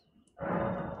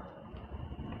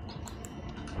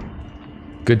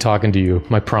 Good talking to you,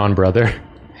 my prawn brother.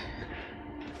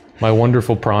 My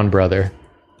wonderful prawn brother.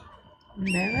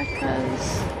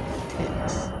 America's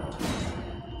tits.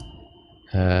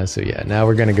 So yeah, now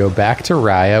we're gonna go back to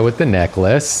Raya with the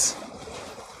necklace.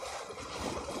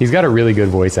 He's got a really good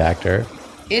voice actor.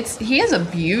 He has a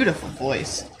beautiful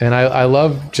voice. And I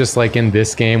love just like in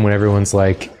this game when everyone's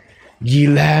like, ye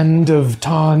land of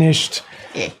tarnished.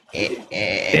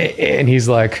 And he's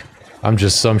like, I'm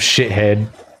just some shithead.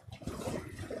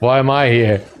 Why am I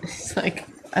here? It's like,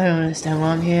 I don't understand why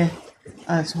I'm here.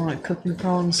 I just want to cook me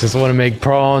prawns. Just want to make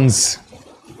prawns.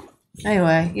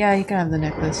 Anyway, yeah, you can have the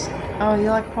necklace. Oh, you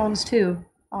like prawns too?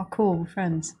 Oh, cool, we're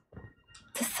friends.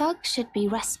 The thug should be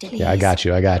rested. Yeah, I got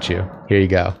you. Here you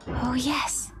go. Oh,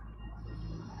 yes.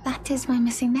 That is my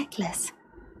missing necklace.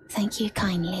 Thank you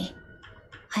kindly.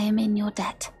 I am in your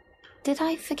debt. Did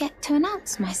I forget to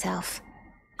announce myself?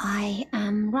 I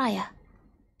am Raya,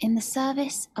 in the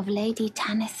service of Lady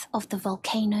Tanith of the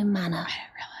Volcano Manor.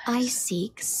 I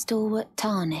seek stalwart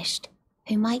tarnished,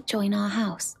 who might join our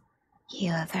house.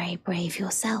 You are very brave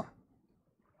yourself.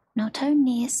 Not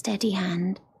only a steady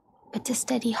hand, but a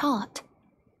steady heart.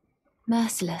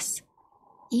 Merciless,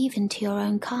 even to your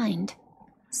own kind.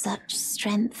 Such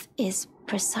strength is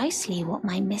precisely what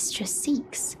my mistress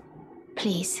seeks.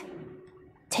 Please,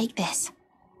 take this.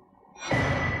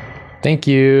 Thank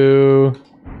you.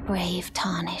 Brave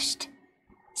tarnished.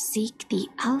 Seek the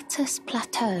Altus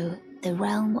Plateau, the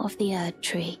realm of the Erd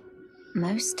Tree.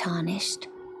 Most tarnished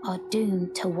are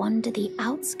doomed to wander the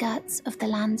outskirts of the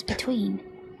lands between,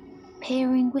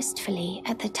 peering wistfully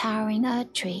at the towering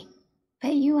Erd Tree.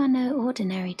 But you are no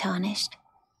ordinary tarnished.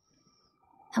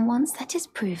 And once that is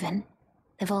proven,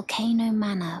 the Volcano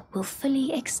Manor will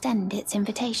fully extend its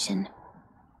invitation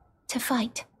to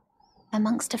fight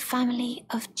amongst a family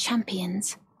of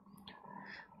champions.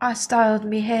 I styled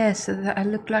me hair so that I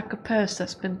look like a purse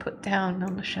that's been put down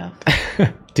on the shelf.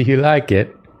 Do you like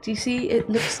it? Do you see? It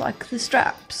looks like the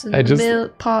straps, and the middle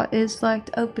part is like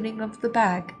the opening of the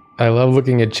bag. I love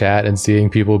looking at chat and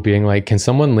seeing people being like, can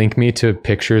someone link me to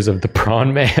pictures of the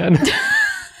Prawn Man?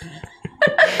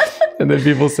 And then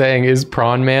people saying, is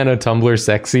Prawn Man a Tumblr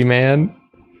sexy man?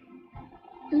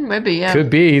 Maybe, yeah. Could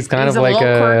be. He's kind of like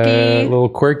a little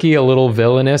quirky, a little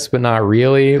villainous, but not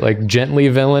really. Like gently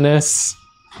villainous.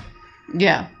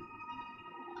 Yeah.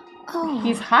 Oh,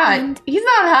 he's hot. and He's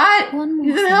not hot. one more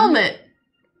He's in a thing. helmet.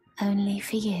 Only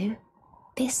for you,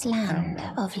 this land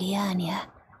of Liurnia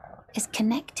is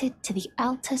connected to the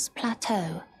Altus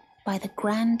Plateau by the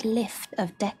Grand Lift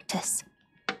of Dectus,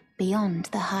 beyond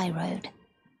the high road.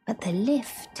 But the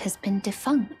lift has been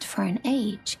defunct for an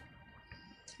age,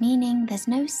 meaning there's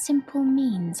no simple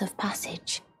means of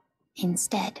passage.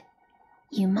 Instead,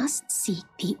 You must seek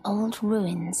the old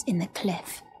ruins in the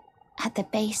cliff. At the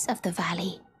base of the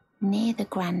valley, near the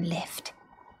Grand Lift,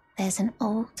 there's an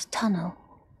old tunnel.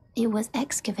 It was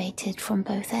excavated from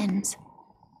both ends,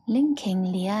 linking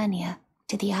Liurnia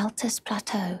to the Altus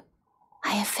Plateau. I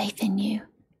have faith in you.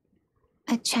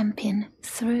 A champion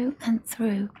through and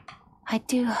through. I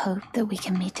do hope that we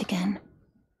can meet again.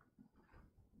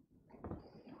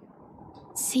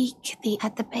 Seek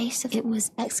at the base of it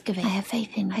was excavated. I have faith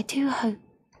in you. I do hope.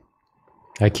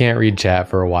 I can't read chat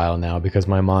for a while now because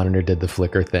my monitor did the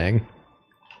flicker thing.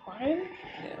 What are you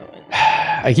doing?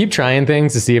 I keep trying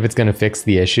things to see if it's going to fix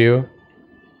the issue.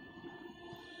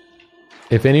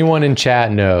 If anyone in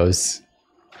chat knows,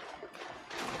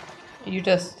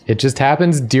 it just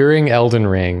happens during Elden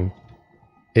Ring.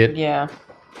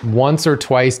 Once or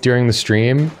twice during the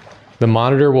stream, the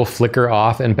monitor will flicker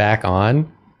off and back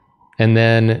on, and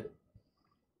then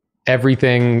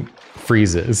everything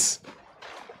freezes.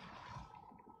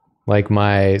 Like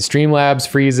my Streamlabs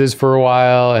freezes for a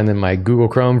while, and then my Google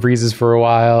Chrome freezes for a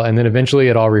while, and then eventually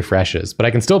it all refreshes. But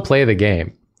I can still play the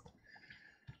game.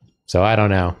 So I don't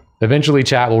know. Eventually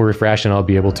chat will refresh and I'll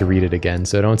be able to read it again.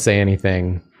 So don't say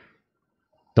anything.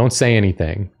 Don't say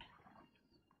anything.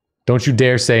 Don't you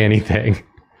dare say anything.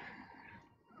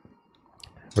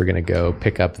 We're gonna go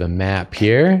pick up the map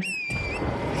here.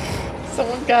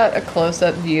 Someone got a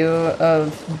close-up view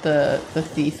of the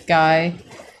thief guy,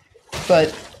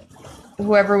 but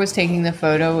whoever was taking the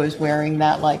photo was wearing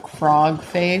that like frog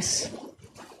face.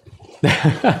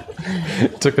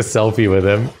 Took a selfie with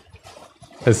him,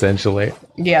 essentially.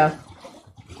 Yeah.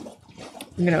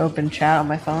 I'm gonna open chat on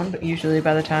my phone, but usually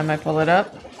by the time I pull it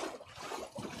up,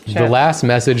 the last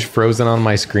message frozen on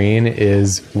my screen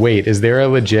is, wait, is there a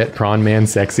legit Prawn Man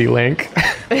sexy link?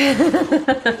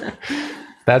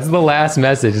 That's the last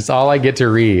message. It's all I get to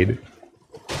read.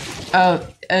 Oh,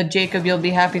 Jacob, you'll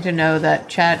be happy to know that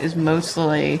chat is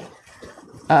mostly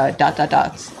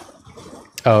dots.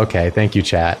 Oh, okay. Thank you,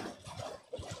 chat.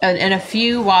 And a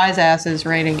few wise asses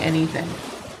rating anything.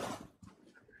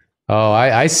 Oh,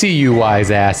 I see you wise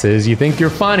asses. You think you're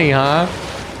funny, huh?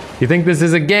 You think this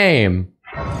is a game?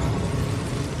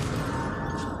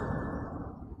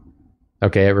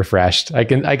 Okay, it refreshed. I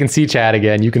can see chat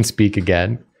again. You can speak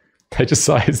again. I just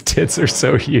saw his tits are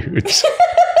so huge.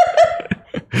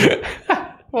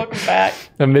 Welcome back.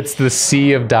 Amidst the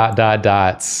sea of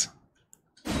dots.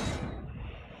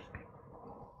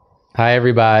 Hi,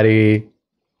 everybody.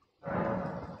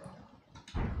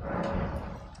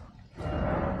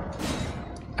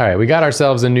 All right, we got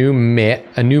ourselves a new map.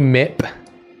 A new map.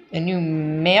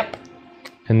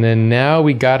 And then now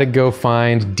we gotta go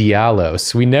find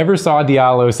Dialos. We never saw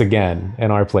Dialos again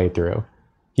in our playthrough.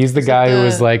 He's the guy who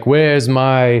was like, where's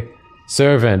my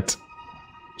servant?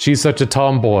 She's such a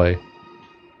tomboy.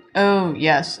 Oh,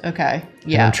 yes. Okay.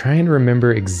 Yeah. And I'm trying to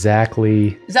remember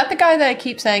exactly. Is that the guy that I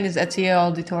keep saying is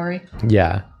Ezio Auditore?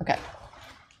 Yeah. Okay.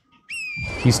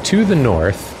 He's to the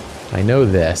north. I know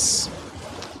this.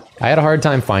 I had a hard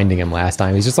time finding him last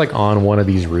time. He's just like on one of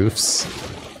these roofs.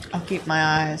 I'll keep my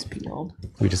eyes peeled.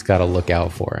 We just gotta look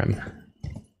out for him.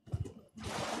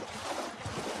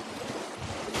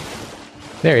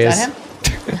 There he is. Him?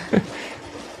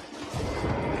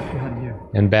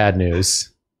 And bad news.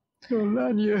 Oh,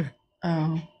 Lanya.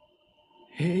 Oh.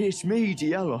 It's me,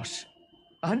 Dialos.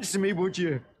 Answer me, would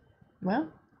you? Well,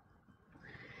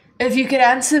 if you could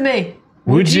answer me.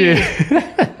 Would you?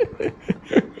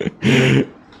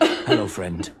 Hello,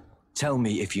 friend. Tell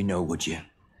me if you know, would you?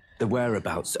 The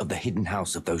whereabouts of the hidden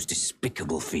house of those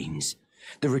despicable fiends.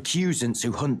 The recusants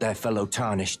who hunt their fellow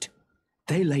tarnished.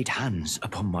 They laid hands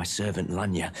upon my servant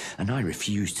Lanya, and I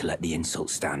refused to let the insult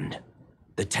stand.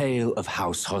 The tale of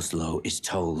House Hoslow is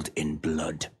told in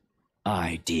blood.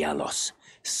 I, Dialos,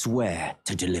 swear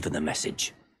to deliver the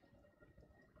message.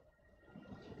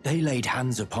 They laid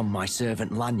hands upon my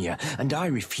servant Lanya, and I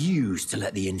refused to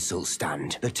let the insult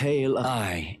stand. The tale of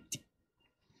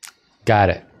Got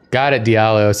it. Got it,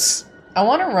 Dialos. I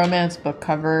want a romance book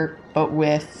cover, but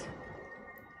with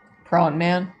Prawn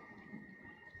Man.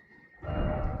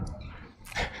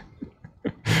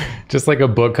 Just like a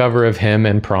book cover of him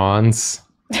and prawns.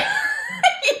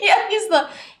 Yeah, he's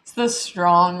the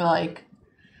strong, like,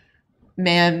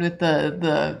 man with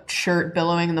the shirt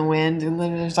billowing in the wind, and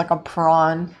then there's like a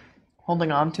prawn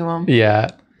holding on to him. Yeah.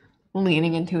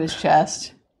 Leaning into his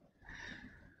chest.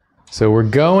 So we're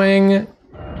going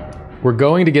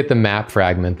to get the map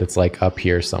fragment that's like up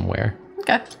here somewhere.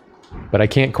 Okay. But I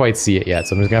can't quite see it yet,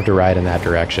 so I'm just gonna have to ride in that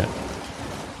direction.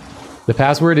 The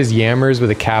password is Yammers with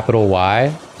a capital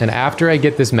Y, and after I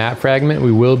get this map fragment,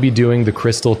 we will be doing the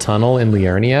Crystal Tunnel in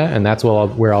Liurnia, and that's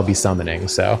where I'll be summoning,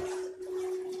 so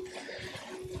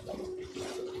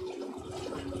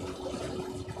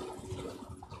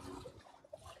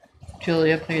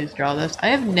Julia, please draw this. I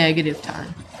have negative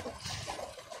time.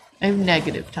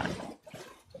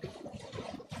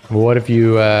 Well, what if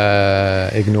you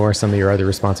ignore some of your other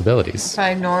responsibilities? If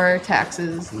I ignore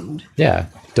taxes and... Yeah.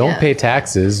 Don't pay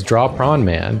taxes. Draw Prawn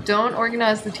Man. Don't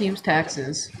organize the team's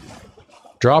taxes.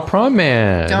 Draw Prawn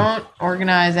Man. Don't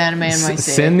organize anime in my city.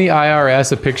 Send the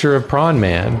IRS a picture of Prawn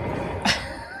Man.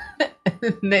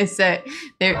 They say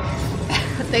they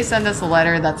send us a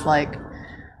letter that's like,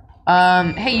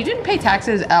 hey, you didn't pay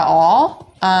taxes at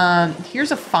all.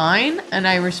 Here's a fine, and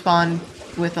I respond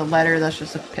with a letter that's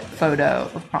just a photo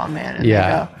of Prawn Man, and they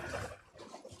go,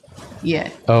 yeah.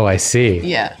 Oh, I see.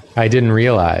 Yeah. I didn't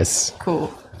realize.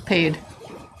 Cool. Paid.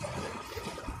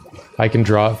 I can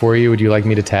draw it for you. Would you like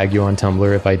me to tag you on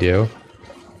Tumblr if I do?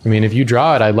 I mean, if you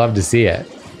draw it, I'd love to see it.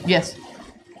 Yes.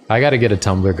 I got to get a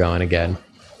Tumblr going again.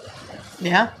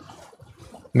 Yeah?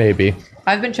 Maybe.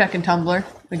 I've been checking Tumblr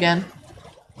again.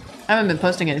 I haven't been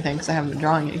posting anything because I haven't been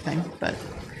drawing anything, but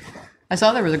I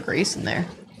saw there was a Grace in there.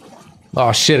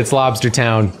 Oh shit, it's Lobster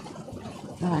Town.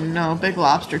 Oh no, Big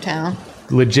Lobster Town.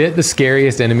 Legit, the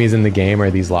scariest enemies in the game are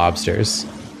these lobsters.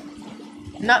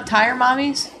 Not tire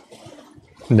mommies?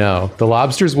 No, the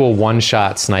lobsters will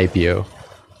one-shot snipe you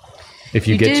if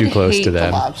you get too close to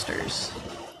them. The lobsters.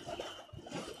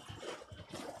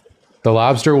 The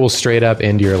lobster will straight up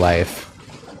end your life.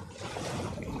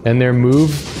 And their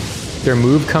move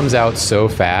comes out so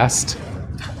fast.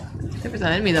 There was an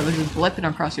enemy that was just blipping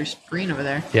across your screen over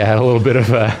there. Yeah, I had a little bit of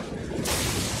a...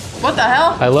 What the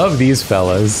hell? I love these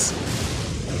fellas.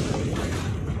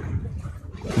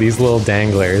 These little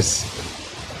danglers.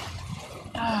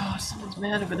 Oh, someone's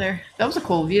mad over there. That was a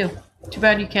cool view. Too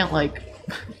bad you can't, like,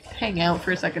 hang out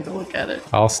for a second to look at it.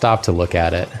 I'll stop to look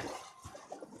at it.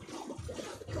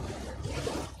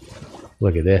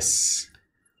 Look at this.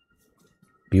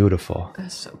 Beautiful.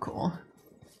 That's so cool.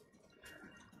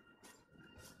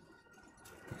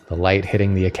 The light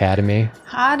hitting the academy.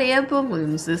 Hot air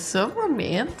balloons. This is so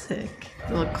romantic.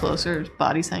 You look closer, his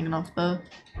body's hanging off the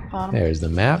bottom. There's the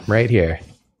map right here.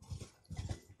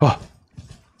 Oh.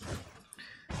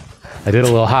 I did a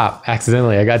little hop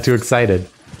accidentally. I got too excited.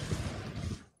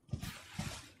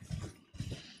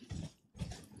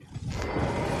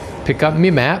 Pick up me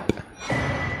map.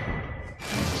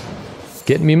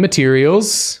 Get me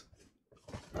materials.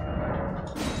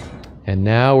 And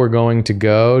now we're going to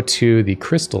go to the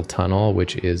crystal tunnel,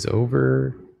 which is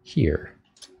over here.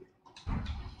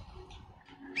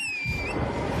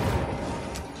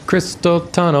 Crystal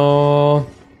tunnel.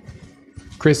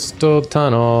 Crystal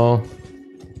tunnel.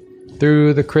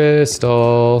 Through the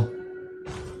crystal.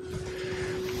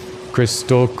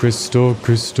 Crystal, crystal,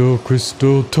 crystal,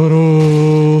 crystal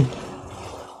tunnel.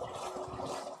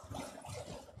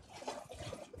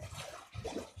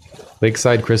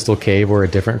 Lakeside Crystal Cave or a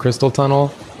different crystal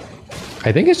tunnel?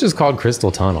 I think it's just called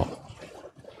Crystal Tunnel.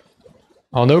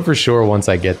 I'll know for sure once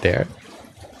I get there.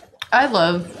 I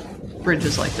love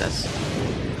bridges like this.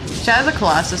 Shadow of the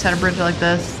Colossus had a bridge like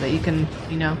this that you can,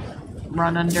 you know,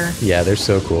 run under. Yeah, they're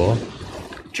so cool.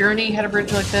 Journey had a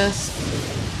bridge like this.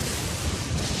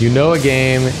 You know a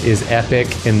game is epic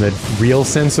in the real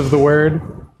sense of the word,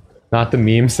 not the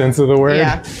meme sense of the word.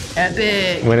 Yeah,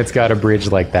 epic. When it's got a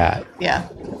bridge like that. Yeah.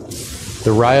 The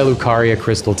Raya Lucaria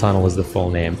Crystal Tunnel is the full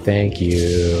name. Thank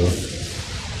you.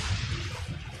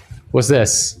 What's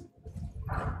this?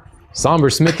 Somber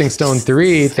Smithing Stone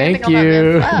 3. Thank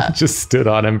you. Just stood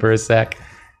on him for a sec.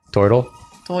 Toidle.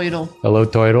 Toidle. Hello,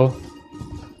 Toidle.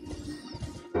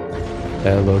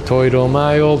 Hello, Toidle,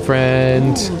 my old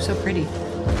friend. Ooh, so pretty.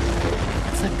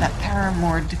 It's like that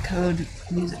Paramore Decode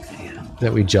music video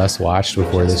that we just watched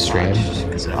before this stream.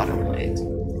 Because it auto-plays.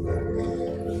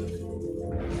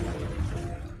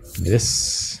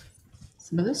 This.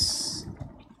 Some of this.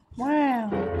 Wow.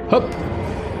 Hup.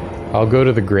 I'll go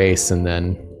to the Grace and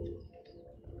then.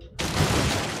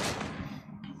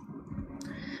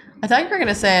 I thought you were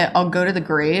gonna say, I'll go to the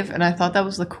grave, and I thought that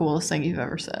was the coolest thing you've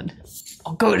ever said.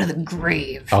 I'll go to the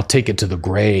grave. I'll take it to the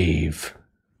grave.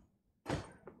 I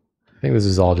think this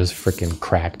is all just freaking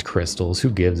cracked crystals. Who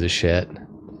gives a shit?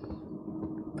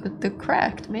 But they're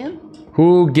cracked, man.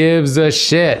 Who gives a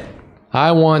shit?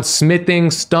 I want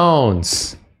smithing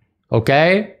stones.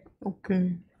 Okay?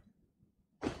 Okay.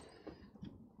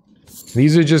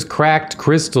 These are just cracked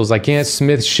crystals. I can't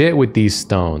smith shit with these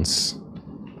stones.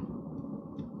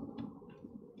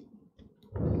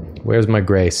 Where's my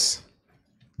Grace?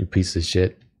 You piece of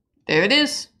shit. There it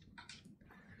is.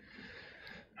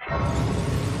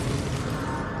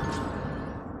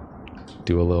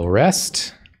 Do a little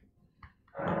rest.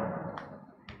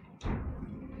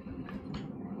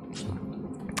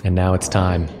 And now it's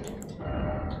time.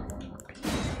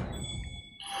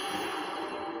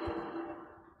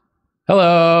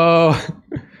 Hello.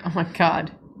 Oh my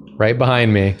god. Right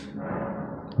behind me.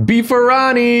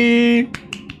 Beefarani.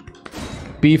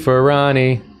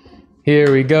 Beefarani.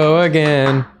 Here we go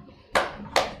again.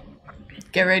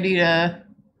 Get ready to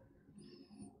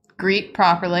greet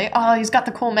properly. Oh, he's got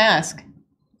the cool mask.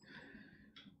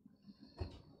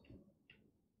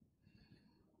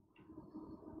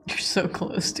 You're so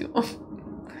close to him.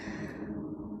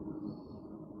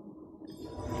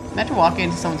 Imagine walking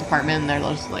into someone's apartment and they're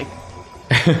just like,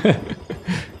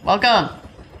 welcome.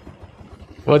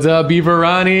 What's up,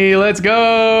 Beefarani? Let's go!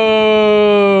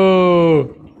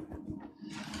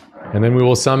 And then we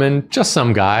will summon just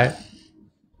some guy.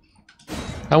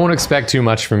 I won't expect too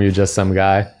much from you, just some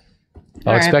guy.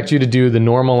 I'll expect you to do the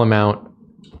normal amount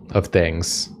of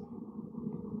things.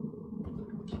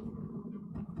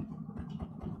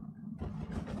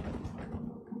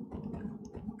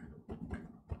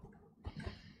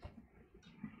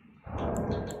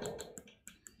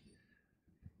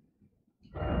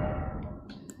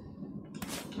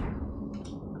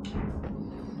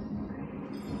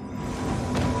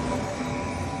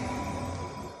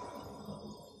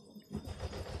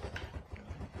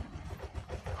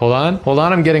 Hold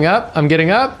on, I'm getting up,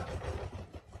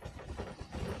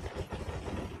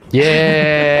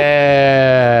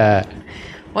 Yeah!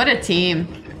 What a team.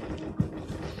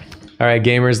 All right,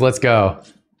 gamers, let's go.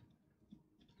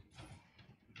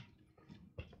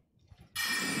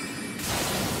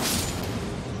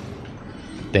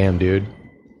 Damn, dude.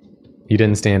 You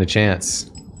didn't stand a chance.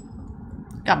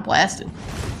 Got blasted.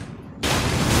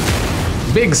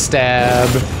 Big stab.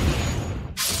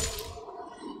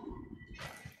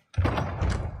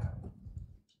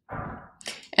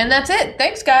 And that's it.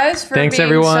 Thanks, guys, for Thanks, being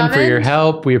everyone, summoned. for your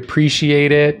help. We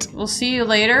appreciate it. We'll see you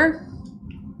later.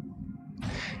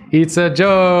 It's a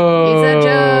joke. It's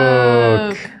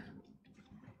a joke.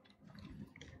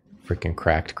 Freaking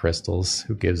cracked crystals.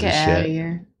 Who gives Get a out shit? of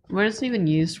here. What is it even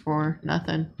used for?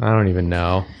 Nothing. I don't even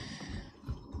know.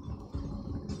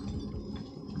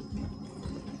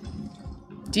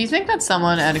 Do you think that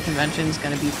someone at a convention is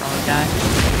going to be Prawn Guy?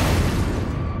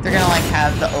 They're going to, like,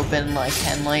 have the open, like,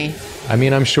 Henley. I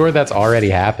mean, I'm sure that's already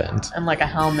happened. And, like, a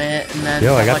helmet, and then...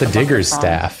 Yo, I got like, the digger's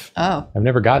staff. Oh. I've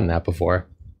never gotten that before.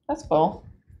 That's cool.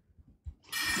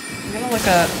 I'm going to look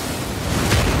up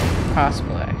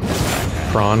cosplay.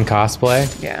 Prawn cosplay?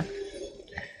 Yeah.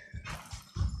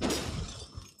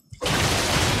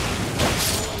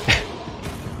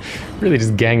 Really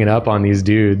just ganging up on these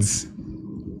dudes.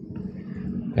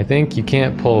 I think you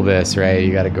can't pull this, right?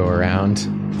 You gotta go around.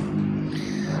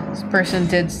 This person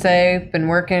did say, been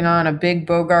working on a big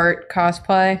Bogart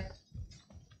cosplay.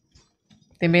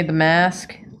 They made the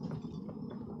mask.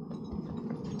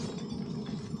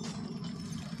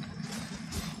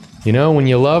 You know, when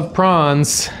you love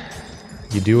prawns,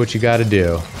 you do what you gotta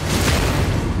do.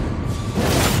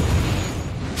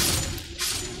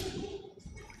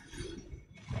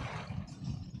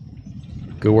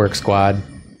 Good work, squad.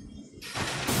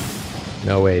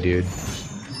 No way, dude.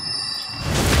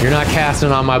 You're not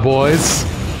casting on my boys.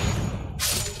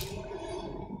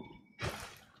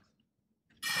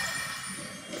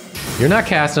 You're not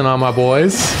casting on my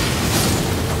boys.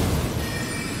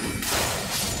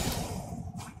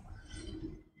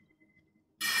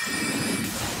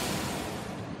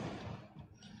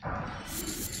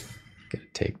 Gonna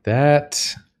take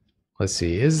that. Let's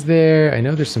see, is there... I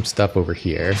know there's some stuff over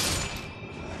here.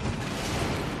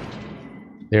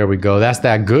 There we go. That's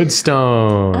that good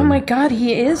stone. Oh my god,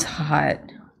 he is hot.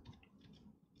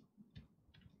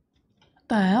 What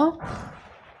the hell?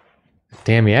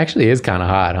 Damn, he actually is kind of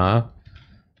hot, huh?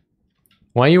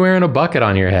 Why are you wearing a bucket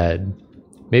on your head?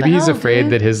 Maybe he's afraid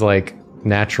that his, like,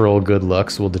 natural good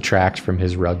looks will detract from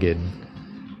his rugged,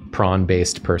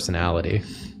 prawn-based personality.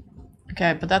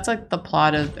 Okay, but that's like the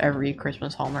plot of every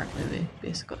Christmas Hallmark movie,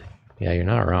 basically. Yeah, you're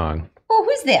not wrong. Oh,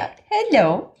 who's that?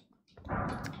 Hello.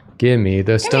 Give me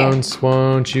the stones,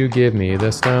 won't you give me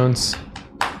the stones?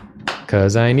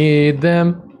 'Cause I need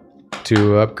them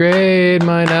to upgrade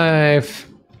my knife.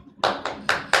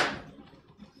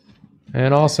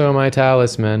 And also my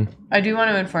talisman. I do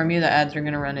want to inform you that ads are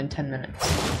going to run in 10 minutes.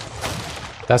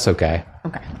 That's okay.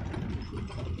 Okay.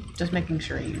 Just making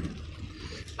sure you...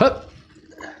 Hup!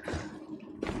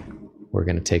 We're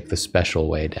gonna take the special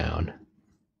way down.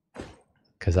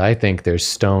 'Cause I think there's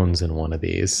stones in one of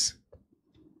these.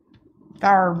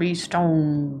 There be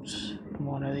stones in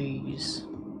one of these.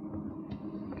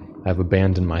 I've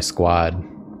abandoned my squad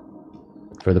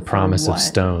for the promise of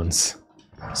stones.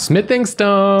 Smithing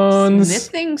stones!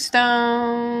 Smithing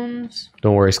stones!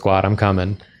 Don't worry, squad, I'm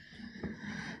coming.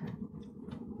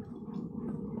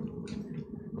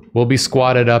 We'll be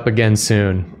squatted up again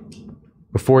soon.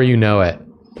 Before you know it.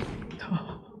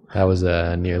 That was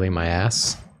nearly my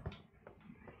ass.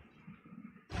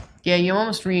 Yeah, you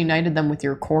almost reunited them with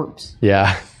your corpse.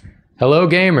 Yeah. Hello,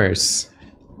 gamers.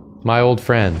 My old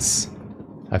friends.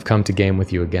 I've come to game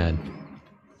with you again.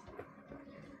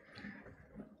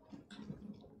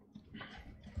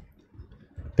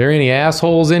 There any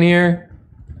assholes in here?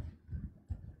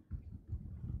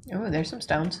 Oh, there's some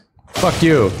stones. Fuck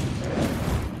you.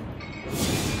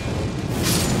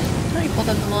 Oh, you pulled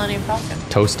up the Millennium Falcon.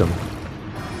 Toast them.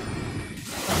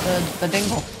 The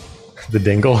dingle. The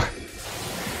dingle?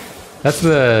 That's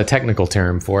the technical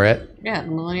term for it. Yeah,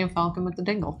 the Millennium Falcon with the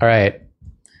dingle. All right.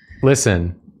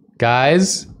 Listen,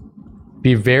 guys,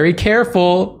 be very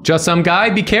careful. Just some guy,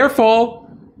 be careful.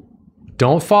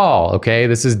 Don't fall, okay?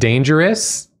 This is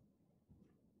dangerous.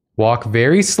 Walk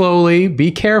very slowly.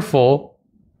 Be careful.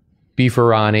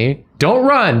 Beefarani. Don't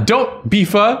run. Don't,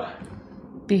 Beefa.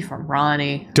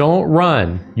 Beefarani. Don't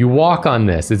run. You walk on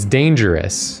this. It's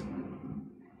dangerous.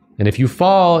 And if you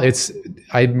fall,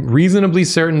 I'm reasonably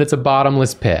certain it's a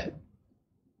bottomless pit.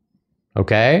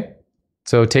 Okay?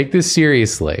 So take this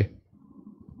seriously.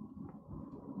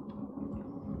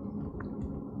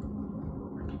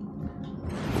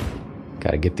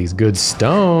 Gotta get these good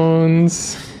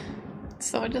stones.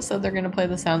 Someone just said they're gonna play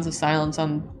the Sounds of Silence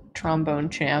on Trombone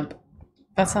Champ.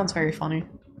 That sounds very funny.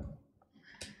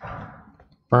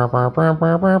 Just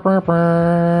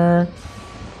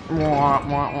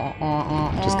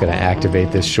gonna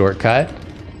activate this shortcut.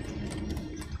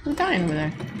 Who's dying over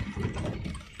there?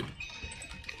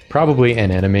 Probably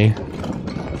an enemy.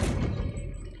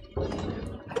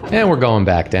 And we're going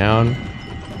back down.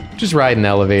 Just riding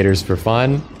elevators for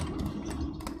fun.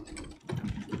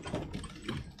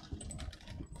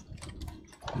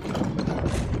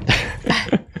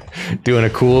 Doing a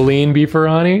cool lean,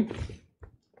 Beefarani.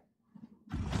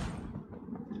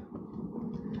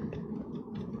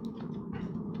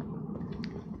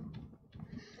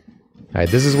 Alright,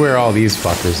 this is where all these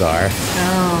fuckers are.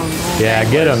 Oh, no. Yeah,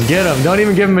 get them, get them. Don't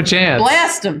even give them a chance.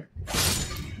 Blast them.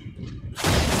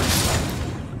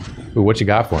 Ooh, what you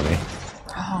got for me?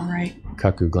 All right.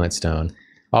 Cuckoo Glintstone.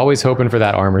 Always hoping for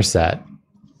that armor set.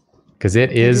 Because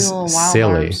it is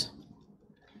silly. Arms.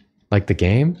 Like the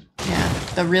game? Yeah,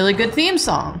 the really good theme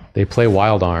song. They play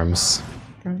Wild Arms.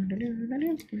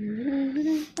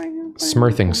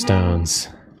 Smurthing Stones.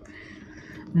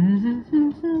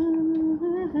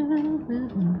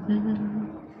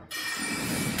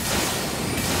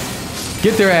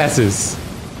 Get their asses.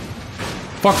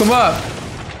 Fuck them up.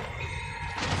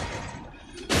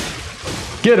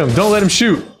 Get them. Don't let them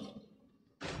shoot.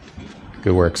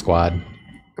 Good work, squad.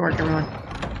 Good work, everyone.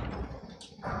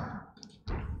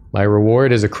 My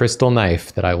reward is a crystal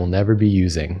knife that I will never be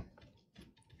using.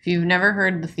 If you've never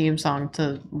heard the theme song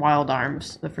to Wild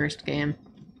Arms, the first game,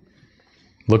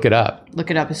 look it up. look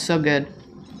it up. It's so good.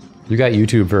 You got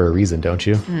YouTube for a reason, don't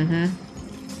you? Mm-hmm.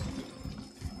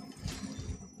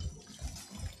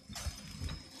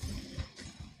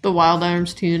 The Wild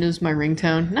Arms tune is my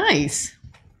ringtone. Nice.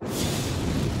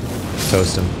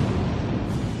 Toast him.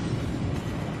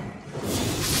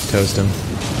 Toast him.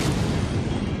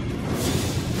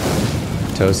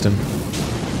 Toast him.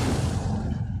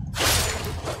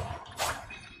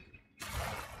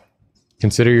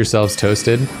 Consider yourselves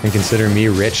toasted, and consider me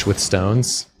rich with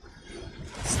stones.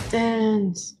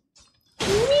 Stones.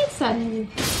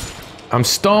 I'm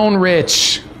stone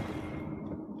rich.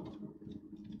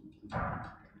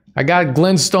 I got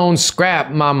glintstone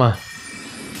scrap, mama. I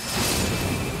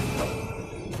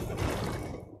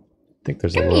think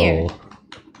there's a little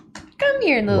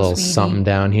little sweetie. Something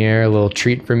down here, a little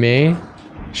treat for me.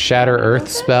 Shatter Earth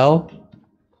spell.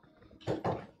 There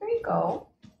you go.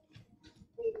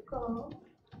 There you go.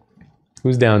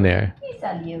 Who's down there? Is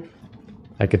that you?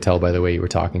 I could tell by the way you were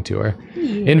talking to her.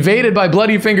 Yeah. Invaded by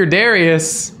Bloody Finger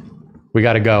Darius. We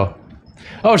gotta go.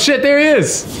 Oh shit, there he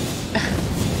is!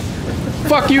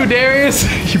 Fuck you, Darius!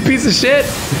 You piece of shit!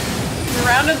 We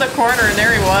rounded the corner and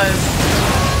there he was.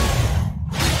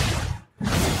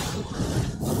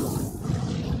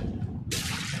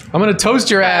 I'm gonna toast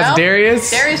your ass,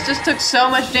 Darius! Darius just took so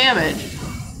much damage.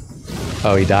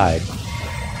 Oh, he died.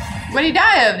 What did he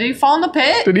die of? Did he fall in the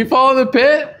pit? Did he fall in the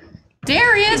pit?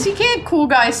 Darius, you can't cool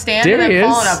guy stand and then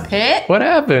fall in a pit. What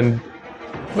happened?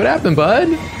 What happened, bud?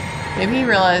 Maybe he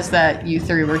realized that you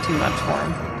three were too much for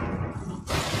him.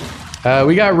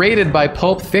 We got raided by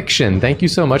Pulp Fiction. Thank you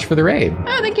so much for the raid.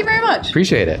 Oh, thank you very much.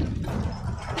 Appreciate it.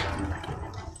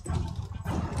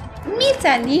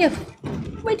 Mitsa,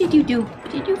 what did you do?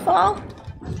 Did you fall?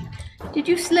 Did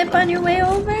you slip on your way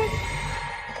over?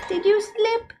 Did you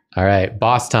slip? All right,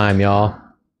 boss time, y'all.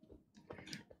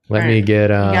 Let me get.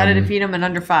 You gotta defeat him in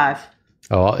under 5.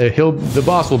 Oh, the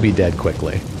boss will be dead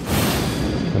quickly.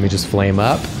 Let me just flame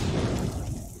up.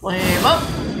 Flame up.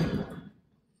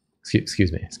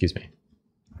 Excuse me.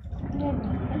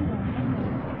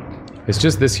 It's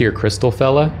just this here crystal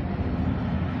fella.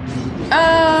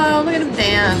 Oh, look at him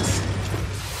dance.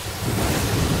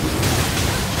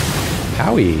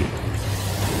 Howie.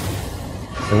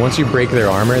 And once you break their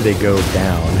armor, they go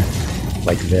down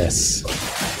like this.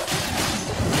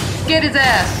 Get his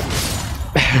ass.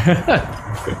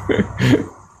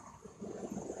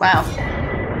 Wow.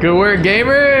 Good work,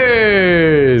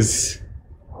 gamers!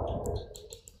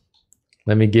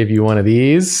 Let me give you one of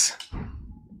these.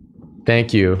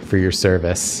 Thank you for your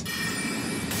service.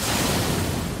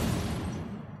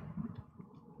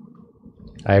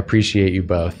 I appreciate you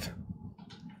both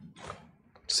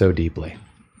so deeply.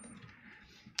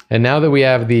 And now that we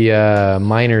have the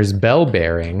miner's bell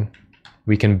bearing,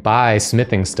 we can buy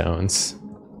smithing stones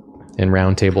in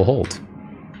Round Table Hold.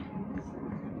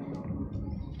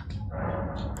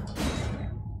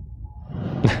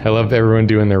 I love everyone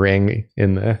doing the ring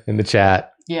in the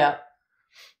chat. Yeah.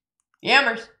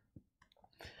 Yammers.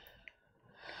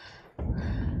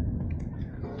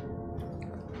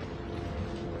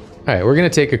 All right, we're gonna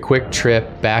take a quick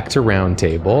trip back to Round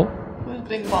Table. Who's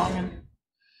big bongin'?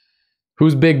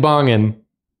 Who's big bongin'?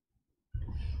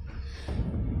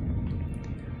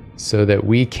 So that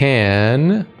we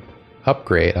can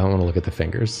upgrade. I don't want to look at the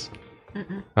fingers. I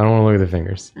don't want to look at the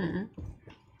fingers.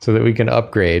 So that we can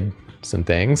upgrade some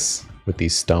things with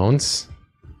these stones.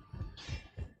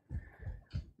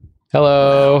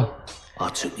 Hello.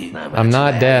 I'm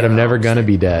not dead. I'm never gonna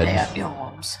be dead.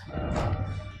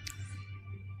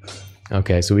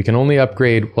 Okay, so we can only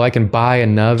upgrade. Well, I can buy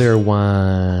another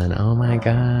one. Oh my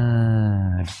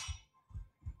god.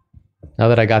 Now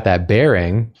that I got that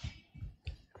bearing.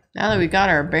 Now that we got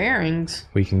our bearings.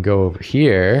 We can go over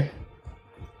here.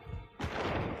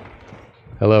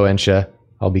 Hello, Ensha.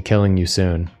 I'll be killing you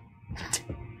soon.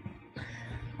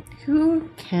 Who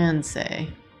can say?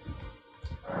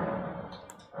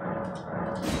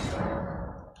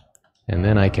 And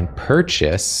then I can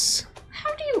purchase.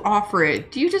 How do you offer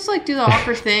it? Do you just like do the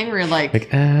offer thing where you're like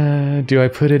do I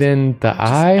put it in the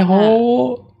eye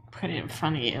hole? Put it in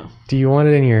front of you. Do you want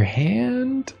it in your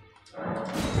hand?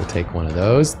 We'll take one of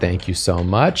those. Thank you so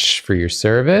much for your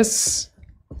service.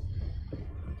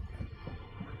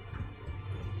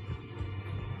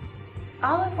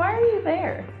 Olive, why are you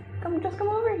there? Just come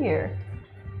over here.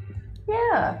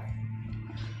 Yeah.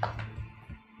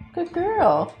 Good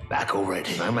girl. Back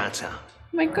already, no matter.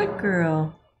 My good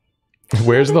girl.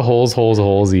 Where's the holes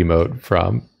emote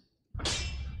from?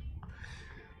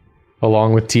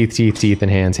 Along with teeth, and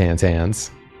hands. You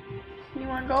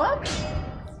want to go up?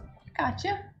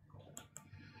 Gotcha.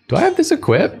 Do I have this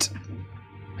equipped?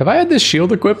 Have I had this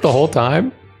shield equipped the whole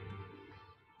time?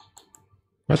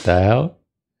 What the hell?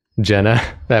 Jenna,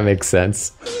 that makes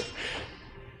sense.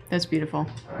 That's beautiful.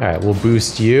 All right, we'll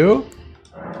boost you.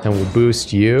 And we'll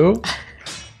boost you.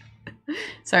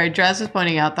 Sorry, Draz is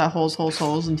pointing out that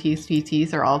holes, and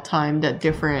teeth are all timed at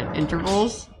different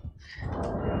intervals.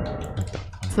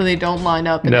 So they don't line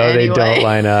up in any way. No, they don't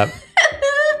line up.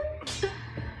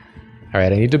 All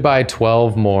right, I need to buy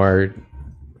 12 more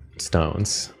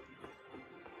stones.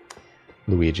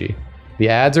 Luigi. The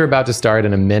ads are about to start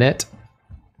in a minute.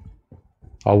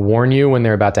 I'll warn you when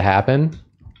they're about to happen.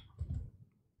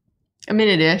 A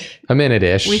minute-ish. A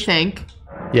minute-ish. We think.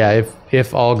 Yeah,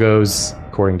 if all goes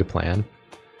according to plan.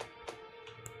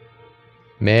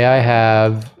 May I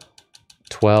have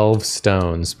 12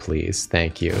 stones, please?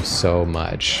 Thank you so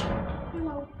much.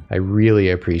 I really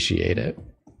appreciate it.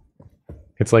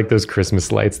 It's like those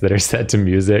Christmas lights that are set to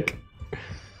music.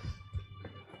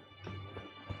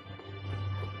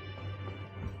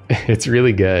 It's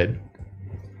really good.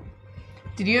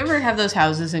 Did you ever have those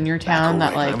houses in your town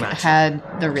that like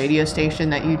had the radio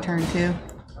station that you turn to?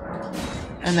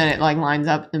 And then it like lines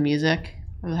up the music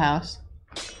of the house?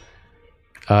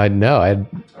 No,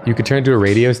 you could turn to a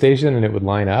radio station and it would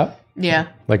line up? Yeah.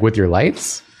 Like with your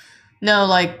lights? No,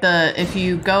 like if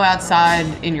you go outside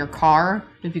in your car,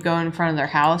 if you go in front of their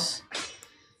house,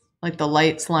 like the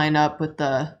lights line up with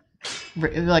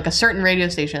like a certain radio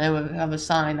station. They would have a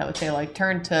sign that would say like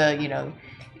turn to,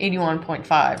 81.5 or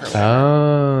whatever.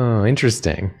 Oh,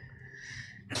 interesting.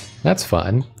 That's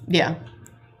fun. Yeah.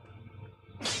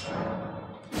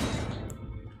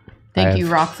 Thank you,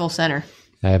 Rockville Center.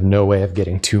 I have no way of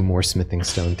getting 2 more smithing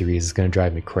stone 3s. It's going to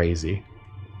drive me crazy.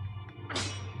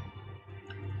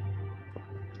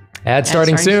 Ad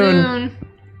starting soon.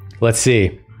 Let's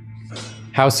see.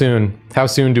 How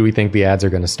soon do we think the ads are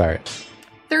going to start?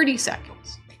 30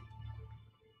 seconds.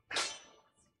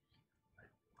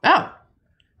 Oh.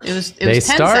 It was 10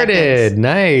 started. Seconds.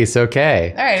 Nice.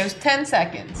 Okay. All right, it was 10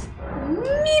 seconds.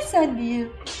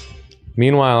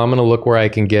 Meanwhile, I'm going to look where I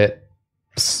can get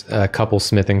a couple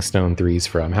smithing stone 3s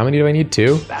from. How many do I need?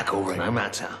 2? Back over no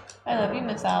matter. I love you,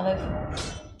 Miss Olive.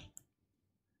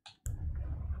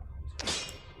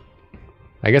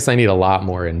 I guess I need a lot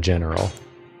more in general,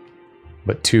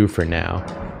 but 2 for now.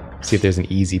 See if there's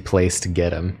an easy place to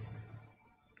get them.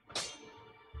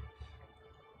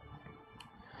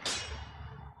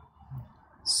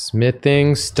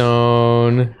 Smithing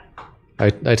stone. I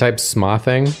typed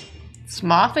smothing.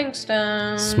 Smothing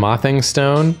stone. Smothing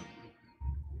stone.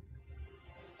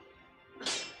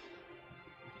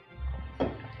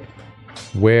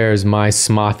 Where's my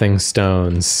smothing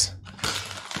stones?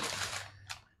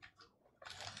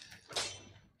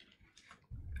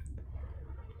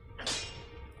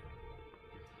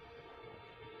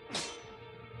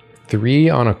 Three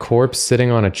on a corpse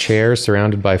sitting on a chair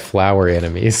surrounded by flower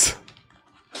enemies.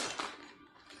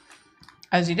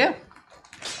 As you do.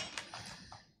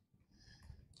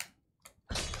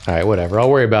 All right, whatever. I'll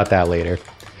worry about that later.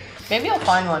 Maybe you'll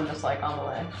find one just like on the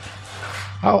way.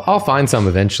 I'll find some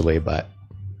eventually, but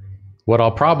what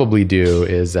I'll probably do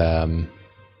is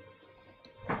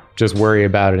just worry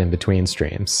about it in between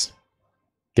streams.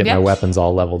 Get my weapons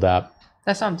all leveled up.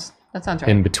 That sounds right.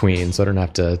 In between, so I don't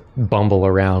have to bumble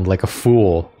around like a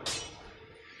fool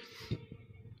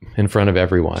in front of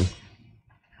everyone.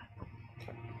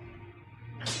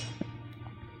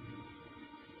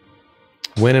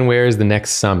 When and where is the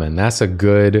next summon? That's a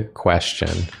good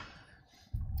question.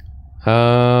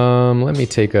 Let me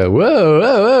take a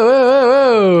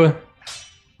whoa.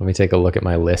 Let me take a look at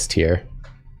my list here.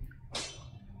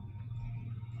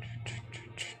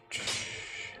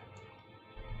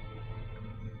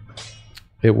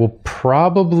 It will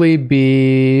probably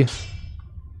be...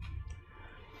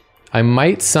 I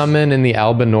might summon in the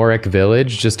Albinoric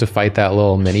village just to fight that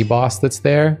little mini-boss that's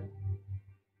there.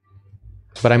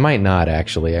 But I might not,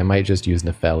 actually. I might just use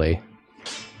Nepheli.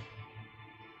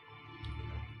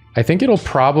 I think it'll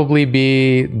probably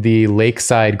be the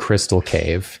Lakeside Crystal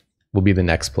Cave will be the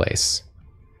next place.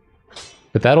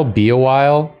 But that'll be a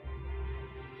while.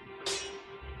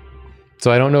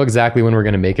 So I don't know exactly when we're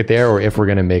going to make it there or if we're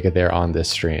going to make it there on this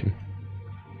stream.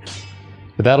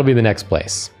 But that'll be the next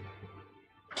place.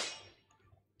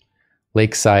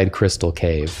 Lakeside Crystal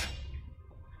Cave.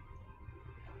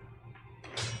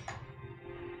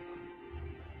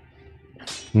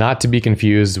 Not to be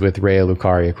confused with Raya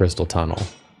Lucaria Crystal Tunnel.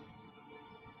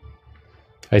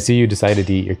 I see you decided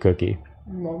to eat your cookie.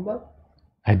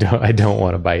 I don't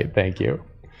want to bite, thank you.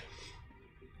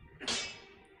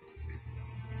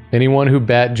 Anyone who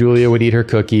bet Julia would eat her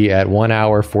cookie at 1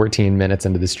 hour, 14 minutes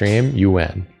into the stream, you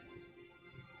win.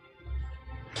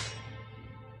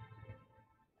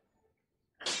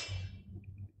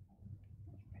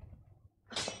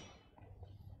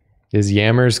 Is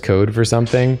Yammers code for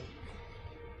something?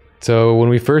 So when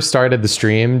we first started the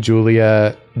stream,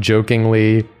 Julia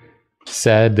jokingly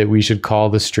said that we should call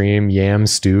the stream Yam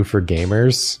Stew for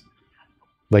Gamers.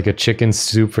 Like a chicken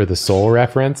soup for the soul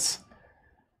reference.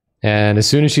 And as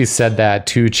soon as she said that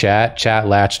to chat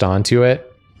latched onto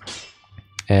it.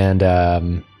 And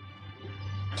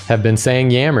have been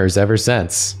saying Yammers ever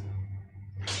since.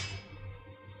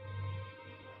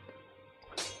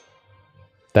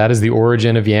 That is the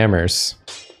origin of Yammers.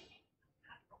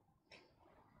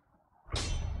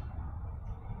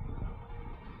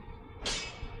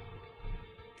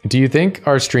 Do you think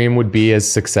our stream would be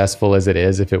as successful as it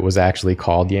is if it was actually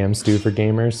called Yam Stew for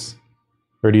Gamers?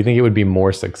 Or do you think it would be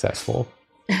more successful?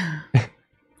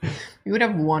 You would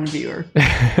have one viewer.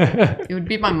 It would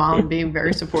be my mom being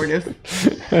very supportive.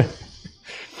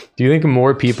 Do you think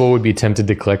more people would be tempted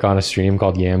to click on a stream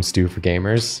called Yam Stew for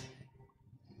Gamers?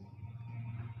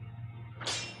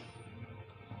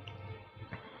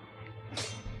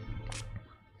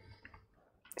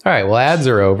 All right, well, ads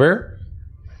are over.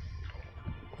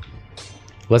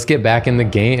 Let's get back in the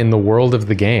game, in the world of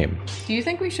the game. Do you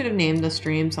think we should have named the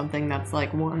stream something that's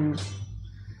like one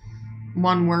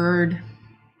word?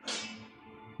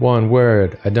 One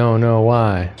word. I don't know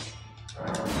why.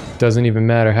 Doesn't even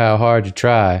matter how hard you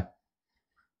try.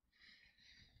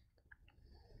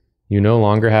 You no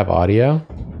longer have audio?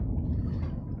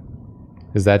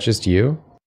 Is that just you?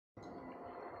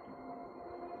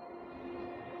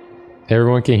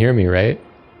 Everyone can hear me, right?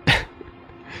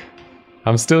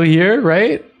 I'm still here,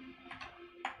 right?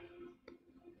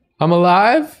 I'm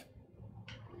alive?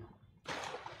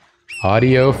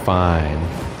 Audio fine.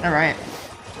 All right.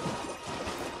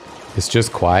 It's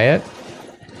just quiet.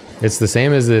 It's the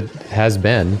same as it has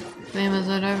been. Same as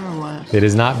it ever was. It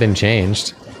has not been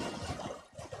changed.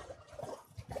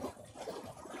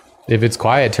 If it's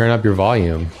quiet, turn up your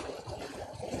volume.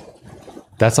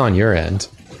 That's on your end.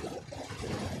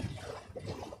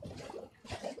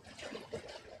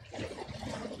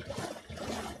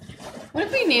 What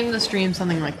if we name the stream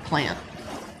something like Plant?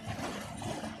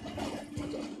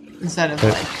 Instead of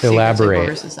like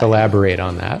elaborate. Society. Elaborate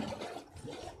on that.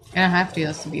 You don't have to,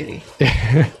 that's the beauty.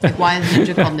 Like, why is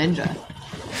Ninja called Ninja?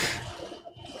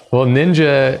 Well,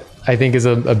 Ninja, I think, is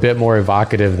a bit more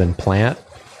evocative than Plant.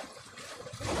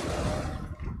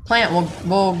 Plant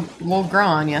will grow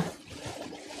on you.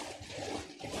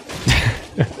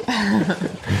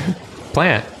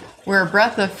 Plant. We're a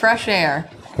breath of fresh air.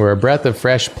 We're a breath of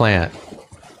fresh plant.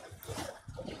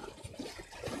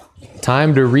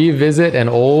 Time to revisit an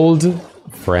old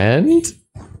friend?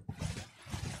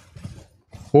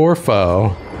 Or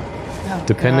foe,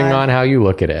 depending on how you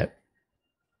look at it.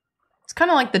 It's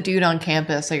kind of like the dude on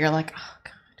campus that you're like, oh,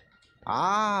 God.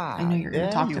 Ah, I know you're going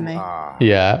to talk to me.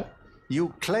 Yeah.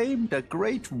 You claimed a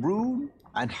great room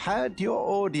and had your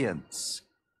audience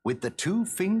with the two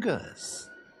fingers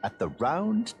at the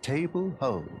round table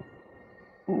home.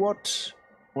 What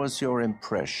was your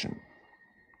impression?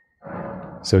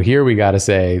 So here we gotta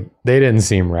say, they didn't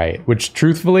seem right, which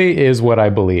truthfully is what I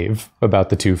believe about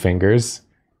the two fingers.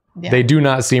 Yeah. They do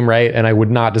not seem right, and I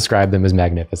would not describe them as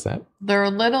magnificent. They're a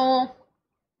little...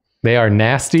 They are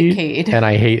nasty, decayed. And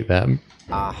I hate them.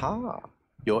 Aha.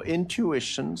 Your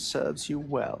intuition serves you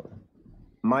well.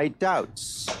 My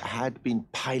doubts had been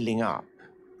piling up,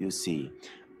 you see.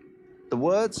 The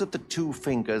words of the two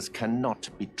fingers cannot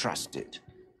be trusted.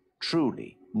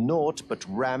 Truly, naught but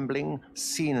rambling,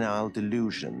 senile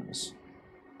delusions.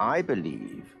 I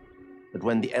believe that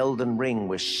when the Elden Ring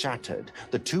was shattered,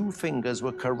 the two fingers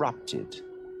were corrupted,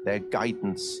 their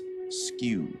guidance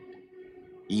skewed.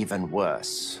 Even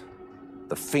worse,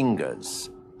 the fingers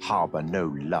harbor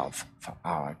no love for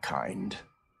our kind.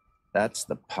 That's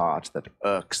the part that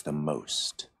irks the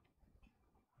most.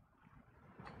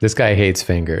 This guy hates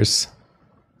fingers.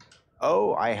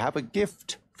 Oh, I have a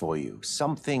gift for you.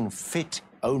 Something fit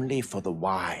only for the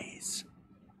wise.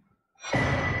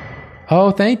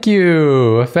 Oh, thank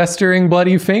you. A festering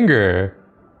bloody finger.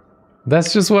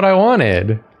 That's just what I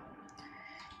wanted.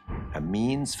 A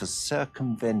means for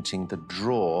circumventing the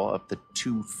draw of the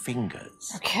two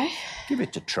fingers. Okay. Give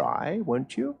it a try,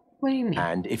 won't you? What do you mean?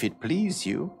 And if it please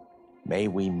you, may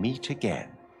we meet again.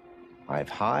 I've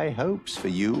high hopes for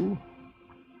you,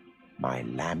 my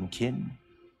lambkin.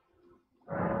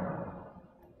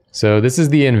 So this is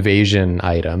the invasion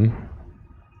item.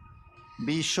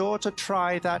 Be sure to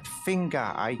try that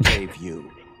finger I gave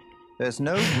you. There's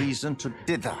no reason to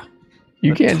dither.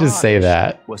 You can't just say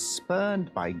that. Was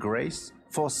spurned by grace,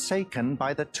 forsaken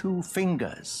by the two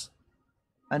fingers.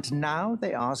 And now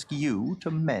they ask you to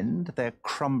mend their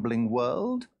crumbling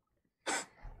world?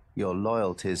 Your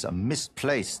loyalties are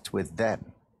misplaced with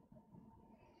them.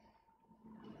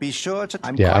 Be sure to...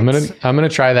 I'm gonna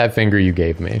try that finger you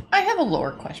gave me. I have a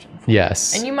lore question for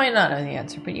Yes. you. And you might not know the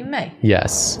answer, but you may.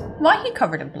 Yes. Why he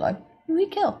covered in blood? Who he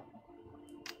kill?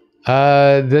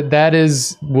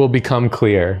 That will become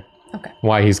clear. Okay.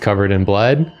 Why he's covered in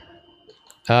blood.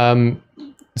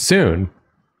 Soon.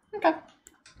 Okay.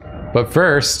 But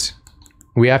first,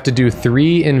 we have to do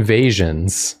 3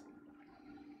 invasions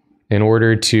in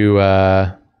order to,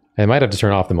 I might have to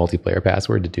turn off the multiplayer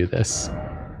password to do this.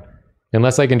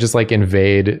 Unless I can just like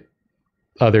invade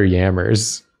other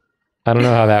Yammers. I don't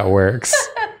know how that works.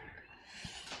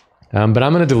 But I'm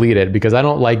going to delete it because I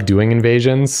don't like doing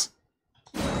invasions.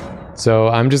 So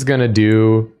I'm just going to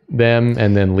do them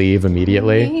and then leave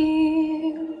immediately.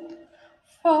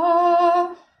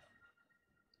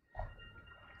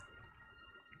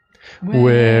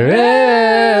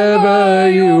 Wherever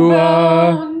you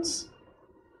are.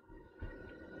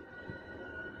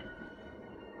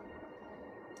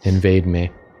 Invade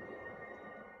me.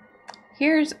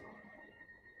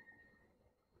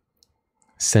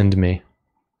 Send me.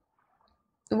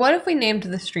 What if we named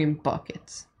the stream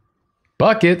Buckets?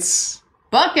 Buckets?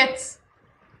 Buckets!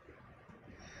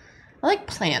 I like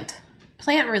Plant.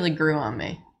 Plant really grew on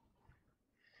me.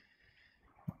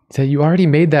 So you already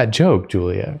made that joke,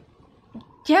 Julia.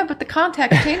 Yeah, but the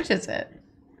context changes it.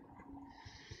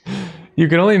 You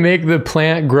can only make the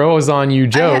plant grows on you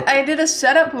joke. I did a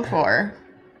setup before,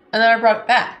 and then I brought it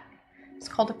back. It's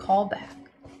called a callback.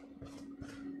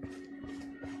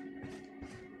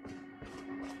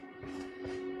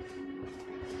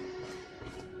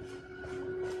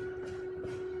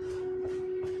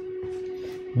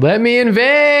 Let me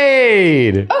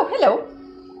invade! Oh, Hello.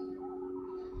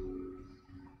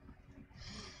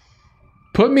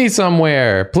 Put me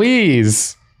somewhere,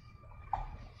 please.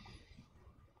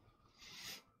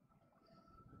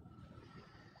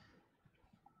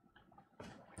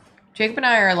 Jacob and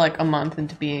I are like a month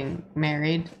into being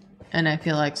married, and I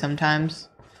feel like sometimes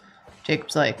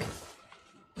Jacob's like,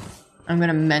 I'm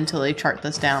gonna mentally chart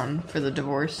this down for the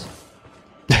divorce.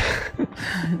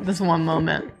 This one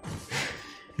moment.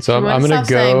 So I'm gonna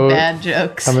go. Bad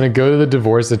jokes. I'm gonna go to the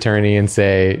divorce attorney and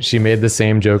say she made the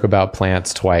same joke about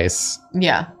plants twice.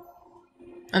 Yeah,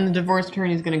 and the divorce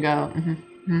attorney's gonna go.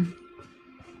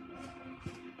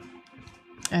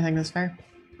 I think that's fair.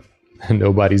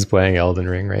 Nobody's playing Elden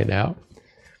Ring right now.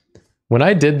 When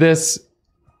I did this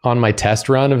on my test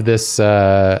run of this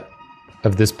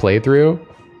playthrough,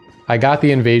 I got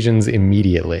the invasions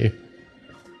immediately.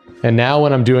 And now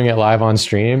when I'm doing it live on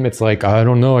stream, it's like, I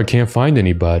don't know, I can't find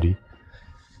anybody.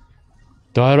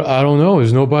 I don't know,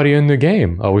 there's nobody in the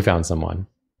game. Oh, we found someone.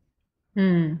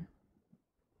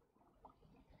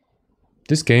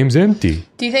 This game's empty.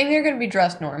 Do you think they're going to be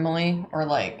dressed normally or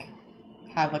like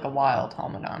have like a wild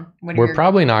helmet on? We're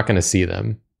probably not going to see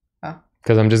them.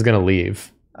 Because I'm just going to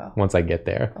leave once I get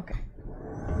there. Okay.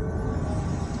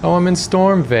 Oh, I'm in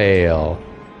Stormvale.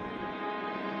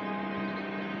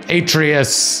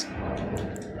 Atreus.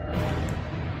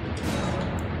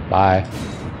 Bye.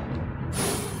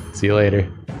 See you later.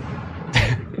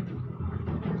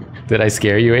 Did I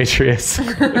scare you, Atreus?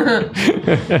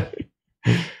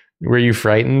 Were you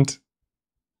frightened?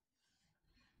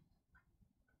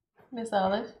 Miss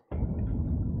Olive.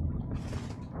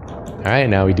 All right,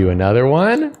 now we do another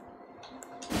one.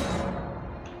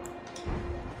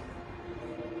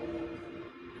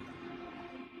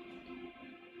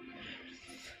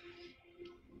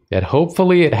 And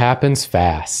hopefully it happens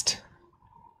fast.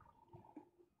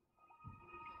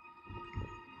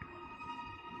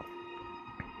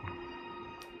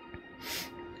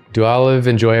 Do Olive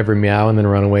enjoy every meow and then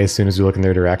run away as soon as we look in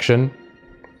their direction?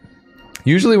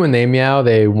 Usually when they meow,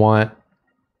 they want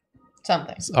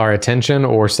something. Our attention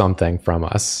or something from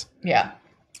us. Yeah.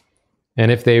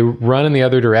 And if they run in the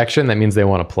other direction, that means they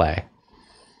want to play.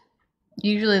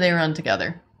 Usually they run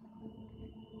together.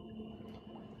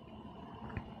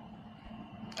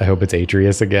 I hope it's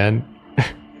Atreus again.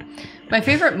 My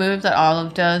favorite move that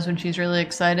Olive does when she's really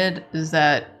excited is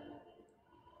that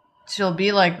she'll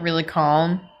be like really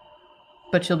calm,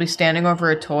 but she'll be standing over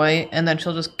a toy and then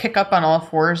she'll just kick up on all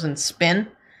fours and spin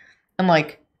and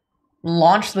like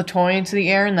launch the toy into the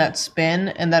air in that spin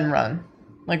and then run.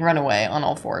 Like run away on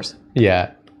all fours.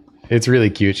 Yeah. It's really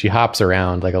cute. She hops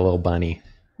around like a little bunny.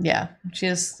 Yeah. She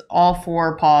has all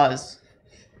four paws.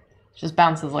 She just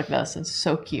bounces like this. It's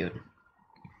so cute.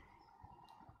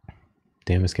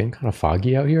 Damn, it's getting kind of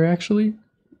foggy out here, actually.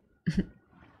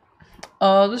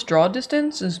 This draw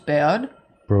distance is bad.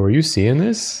 Bro, are you seeing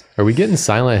this? Are we getting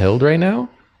Silent Hilled right now?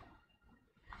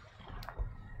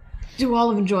 Do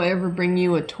Olive and Joy ever bring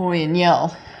you a toy and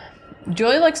yell?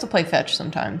 Joy likes to play fetch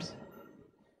sometimes.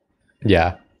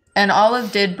 Yeah. And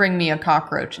Olive did bring me a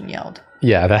cockroach and yelled.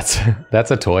 Yeah,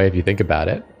 that's a toy if you think about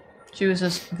it. She was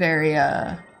just very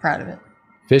proud of it.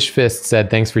 Fish Fist said,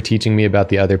 thanks for teaching me about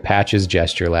the other patches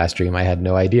gesture last stream. I had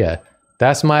no idea.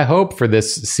 That's my hope for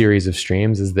this series of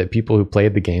streams, is that people who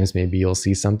played the games, maybe you'll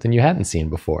see something you hadn't seen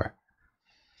before.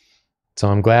 So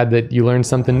I'm glad that you learned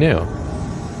something new.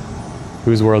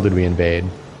 Whose world did we invade?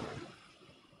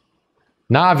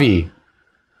 Navi!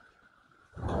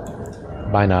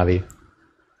 Bye, Navi.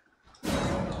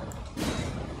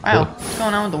 Wow, what's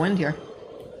going on with the wind here?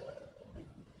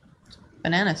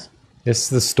 Bananas. It's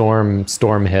the Storm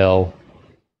Hill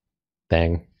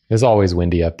thing. It's always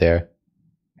windy up there.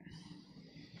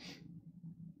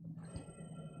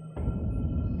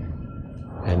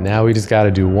 And now we just got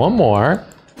to do one more.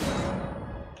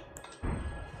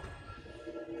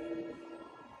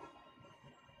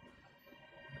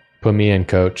 Put me in,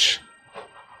 coach.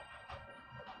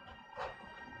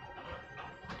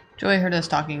 Joy heard us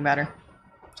talking about her,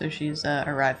 so she's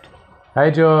arrived. Hi,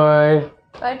 Joy.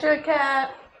 Hi, Joy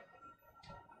Cat.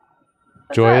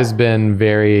 Joy has been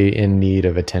very in need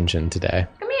of attention today.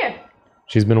 Come here.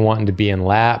 She's been wanting to be in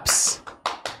laps.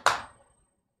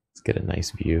 Let's get a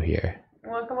nice view here. You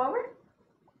want to come over?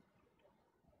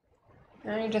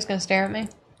 No, you're just going to stare at me?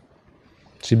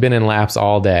 She's been in laps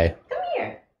all day. Come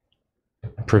here.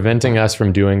 Preventing us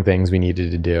from doing things we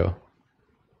needed to do.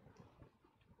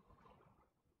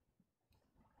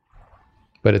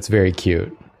 But it's very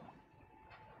cute.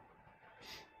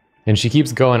 And she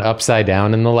keeps going upside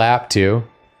down in the lap too.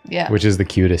 Yeah. Which is the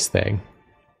cutest thing.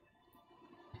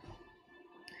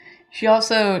 She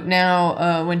also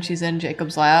now, when she's in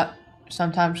Jacob's lap,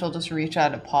 sometimes she'll just reach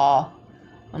out a paw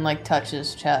and like touch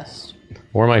his chest.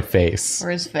 Or my face. Or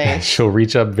his face. She'll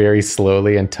reach up very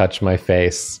slowly and touch my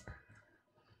face.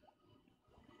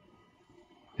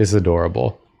 It's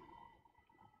adorable.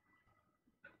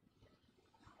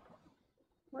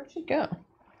 Where'd she go?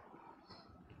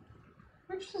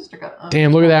 Where'd your sister go? Oh,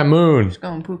 damn, look at that moon. She's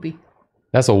going poopy.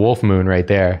 That's a wolf moon right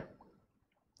there.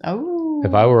 Oh.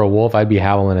 If I were a wolf, I'd be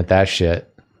howling at that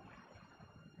shit.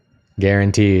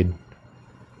 Guaranteed.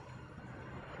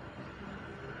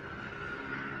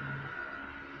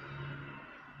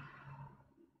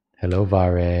 Hello,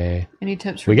 Vare. Any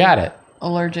tips for we got it.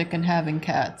 Allergic and having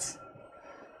cats?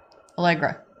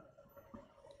 Allegra.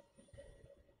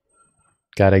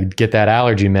 Gotta get that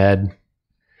allergy med.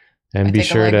 And be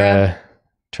sure to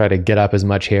try to get up as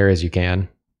much hair as you can.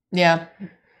 Yeah.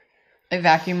 I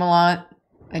vacuum a lot.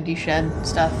 I de-shed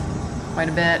stuff quite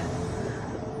a bit.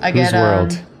 Whose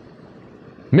world?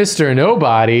 Mr.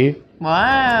 Nobody.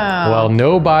 Wow. Well,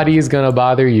 nobody is gonna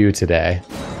bother you today.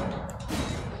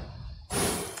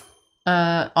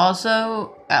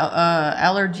 Also,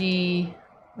 allergy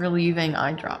relieving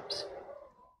eye drops.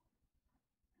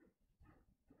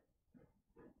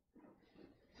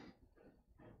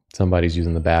 Somebody's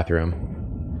using the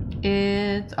bathroom.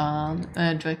 It's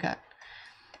Joycat.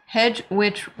 Hedge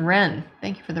Witch Wren.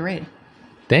 Thank you for the raid.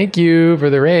 Thank you for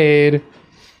the raid.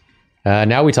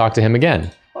 Now we talk to him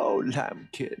again. Oh,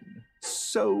 Lambkin,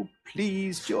 so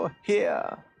pleased you're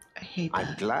here. I hate that.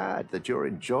 I'm glad that you're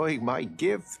enjoying my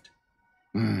gift.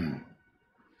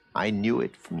 I knew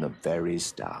it from the very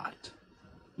start.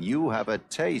 You have a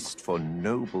taste for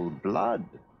noble blood.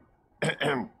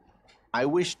 I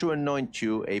wish to anoint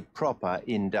you a proper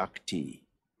inductee,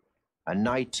 a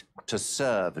knight to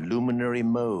serve Luminary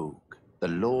Moog, the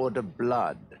Lord of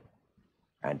Blood,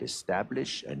 and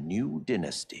establish a new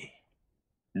dynasty.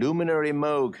 Luminary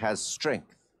Moog has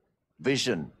strength,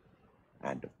 vision,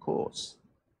 and of course,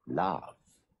 love.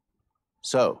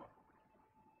 So,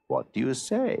 what do you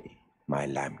say, my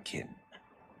lambkin?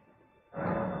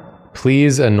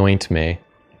 Please anoint me.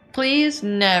 Please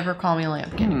never call me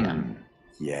Lambkin again.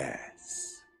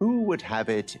 Yes. Who would have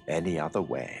it any other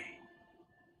way?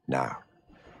 Now,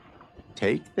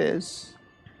 take this.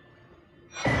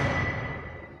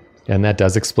 And that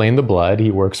does explain the blood.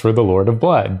 He works for the Lord of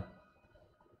Blood.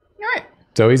 You're right.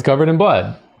 So he's covered in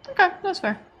blood. Okay, that's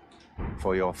fair.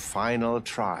 For your final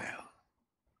trial,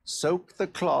 soak the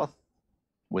cloth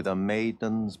with a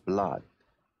maiden's blood.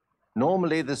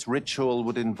 Normally, this ritual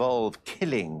would involve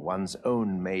killing one's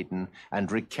own maiden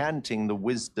and recanting the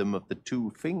wisdom of the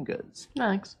two fingers.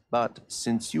 Thanks. But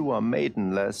since you are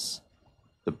maidenless,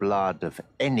 the blood of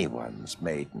anyone's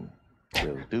maiden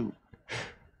will do.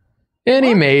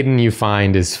 Any maiden you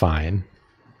find is fine.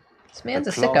 This man's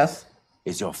The a sicko. cloth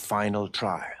is your final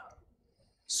trial.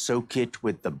 Soak it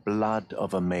with the blood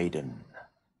of a maiden.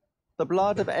 The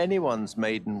blood of anyone's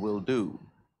maiden will do.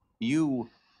 You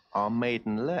are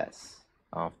maidenless,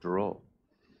 after all.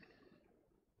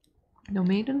 No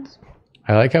maidens?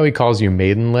 I like how he calls you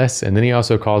maidenless, and then he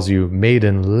also calls you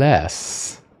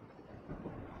maidenless.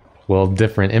 Well,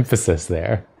 different emphasis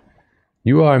there.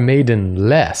 You are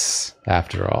maidenless,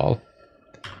 after all.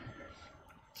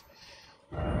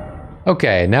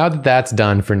 Okay, now that that's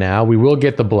done for now, we will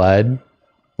get the blood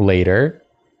later.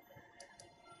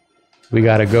 We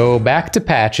gotta go back to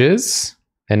Patches,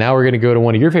 and now we're gonna go to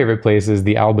one of your favorite places,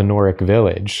 the Albinoric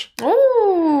Village.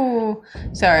 Ooh!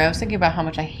 Sorry, I was thinking about how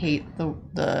much I hate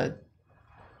the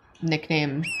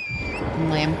nickname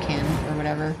Lambkin or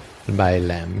whatever. By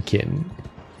Lambkin.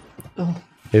 Ugh.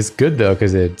 It's good though,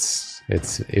 because it's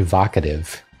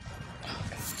evocative.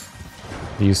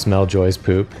 You smell Joy's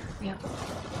poop. Yeah.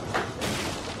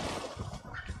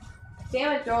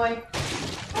 Damn it, Joy.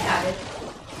 I got it.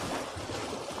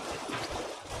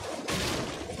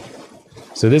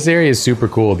 So this area is super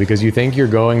cool because you think you're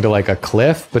going to like a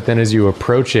cliff, but then as you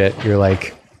approach it, you're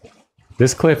like,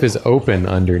 this cliff is open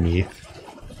underneath,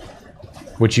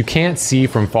 which you can't see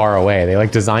from far away. They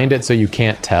like designed it so you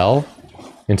can't tell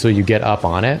until you get up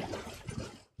on it.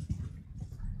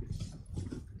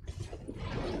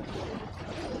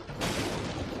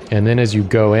 And then as you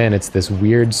go in, it's this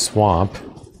weird swamp.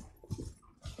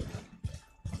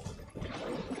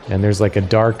 And there's like a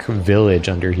dark village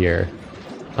under here,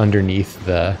 underneath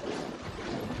the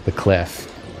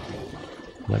cliff.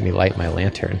 Let me light my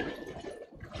lantern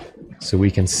so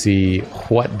we can see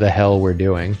what the hell we're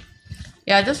doing.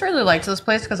 Yeah, I just really liked this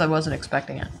place because I wasn't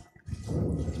expecting it.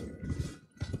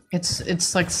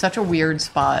 It's like such a weird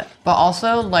spot, but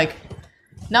also like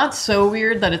not so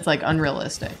weird that it's like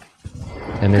unrealistic.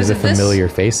 And there's a familiar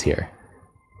face here.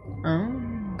 Oh.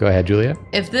 Go ahead, Julia.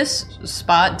 If this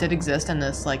spot did exist in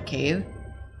this like cave,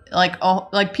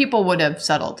 like people would have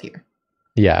settled here.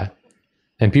 Yeah.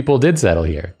 And people did settle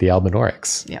here, the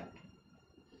Albinorics. Yeah.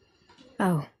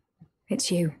 Oh,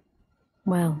 it's you.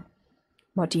 Well,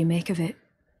 what do you make of it?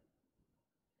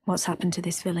 What's happened to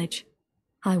this village?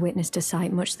 I witnessed a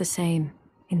sight much the same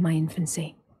in my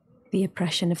infancy. The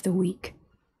oppression of the weak.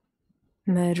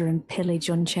 Murder and pillage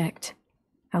unchecked.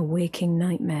 A waking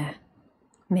nightmare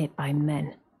made by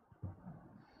men.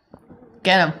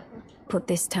 Get him. But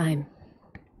this time,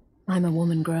 I'm a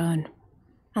woman grown.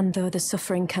 And though the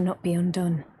suffering cannot be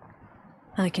undone,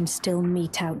 I can still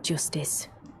mete out justice.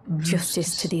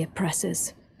 Justice to the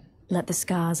oppressors. Let the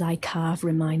scars I carve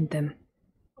remind them.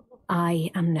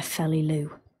 I am Nefeli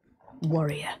Lu,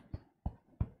 warrior.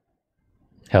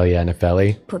 Hell yeah,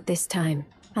 Nefeli. But this time,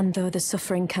 and though the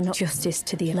suffering cannot justice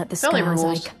to the let the Nefeli scars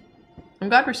rules. I'm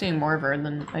glad we're seeing more of her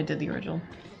than I did the original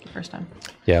the first time.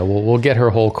 Yeah, we'll get her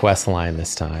whole quest line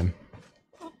this time.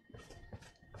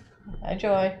 Hi,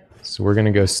 Joy. So we're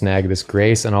gonna go snag this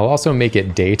Grace, and I'll also make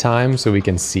it daytime so we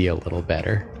can see a little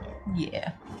better.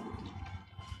 Yeah.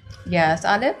 Yes,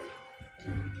 Olive?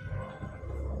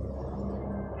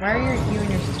 Why are you and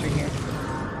your sister here?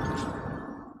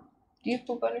 Do you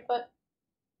poop on your foot?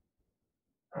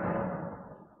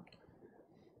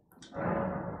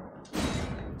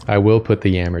 I will put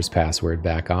the Yammer's password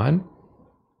back on.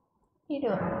 What are you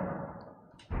doing?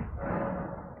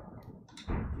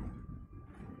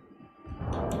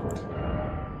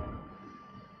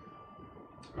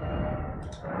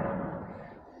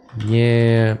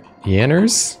 Yeah,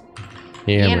 Yanners?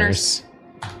 Yammers.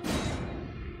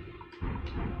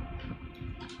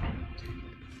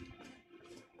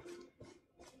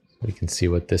 We can see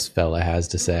what this fella has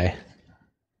to say.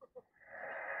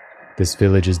 This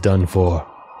village is done for.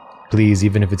 Please,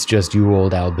 even if it's just you,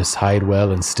 old Albus, hide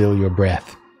well and still your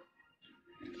breath.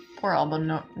 Poor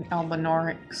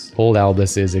Albinorics. Old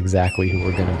Albus is exactly who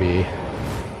we're going to be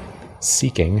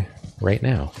seeking right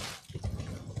now.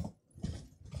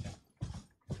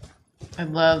 I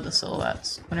love the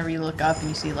silhouettes. Whenever you look up and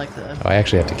you see like the... Oh, I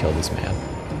actually have to kill this man.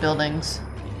 The buildings.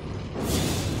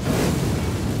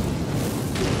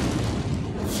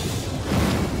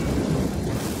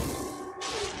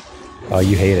 Oh,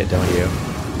 you hate it, don't you?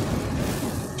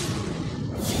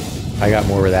 I got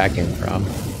more where that came from.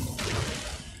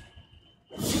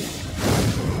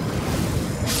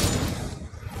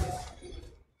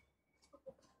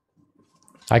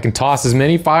 I can toss as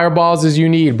many fireballs as you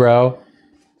need, bro.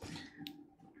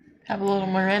 Have a little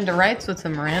Miranda Rights with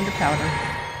some Miranda powder.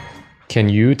 Can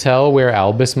you tell where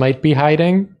Albus might be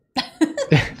hiding?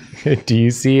 Do you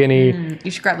see any...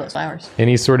 You should grab those flowers.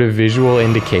 Any sort of visual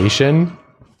indication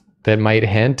that might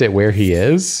hint at where he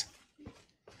is?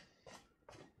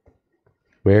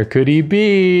 Where could he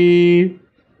be?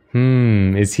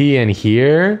 Is he in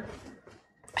here?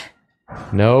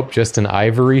 Nope, just an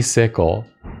ivory sickle.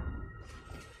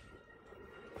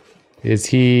 Is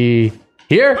he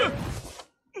here?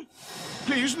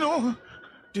 Please, no.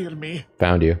 Dear me.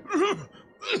 Found you.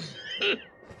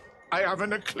 I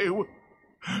haven't a clue.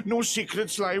 No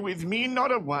secrets lie with me,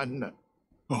 not a one.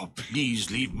 Oh,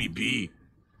 please leave me be.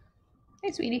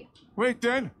 Hey, sweetie. Wait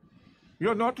then.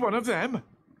 You're not one of them?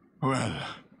 Well,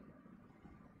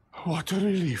 what a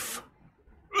relief.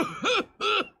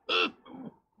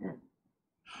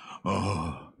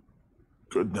 Oh,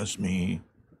 goodness me.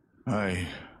 I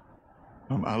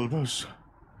am Albus,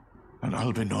 an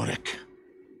Albinoric.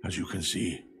 As you can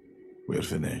see, we're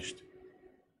finished.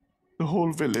 The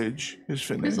whole village is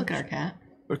finished. Please look at our cat.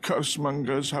 The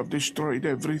cursemongers have destroyed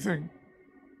everything.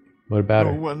 What about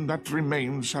No her? one that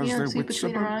remains has their wits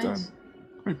about them.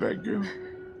 I beg you.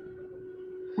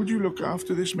 Would you look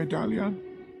after this medallion?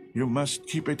 You must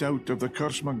keep it out of the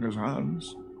cursemonger's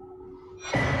hands.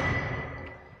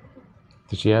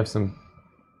 Did she have some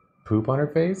poop on her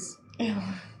face? Ew.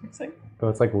 It's like... Oh,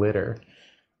 it's like litter.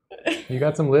 You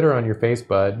got some litter on your face,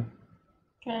 bud.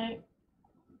 Okay.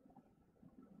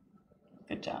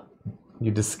 Good job.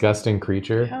 You disgusting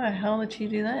creature. How the hell did she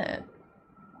do that?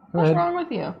 Go What's ahead. wrong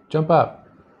with you? Jump up.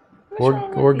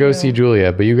 What's Or go see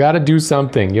Julia, but you gotta do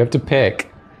something. You have to pick.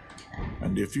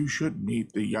 And if you should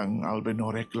meet the young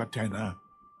Albinoric Latena,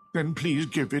 then please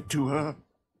give it to her.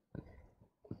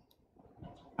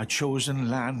 A chosen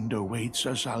land awaits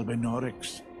us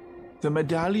Albinorics. The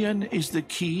medallion is the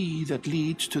key that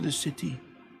leads to the city.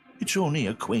 It's only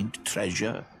a quaint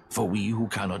treasure for we who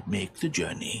cannot make the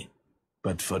journey.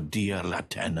 But for dear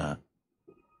Latena,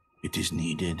 it is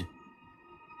needed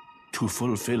to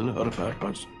fulfill her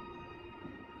purpose.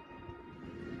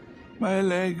 My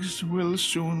legs will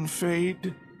soon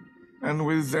fade, and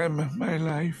with them my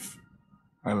life.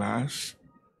 Alas,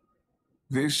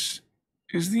 this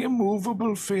is the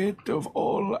immovable fate of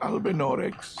all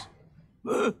Albinorex.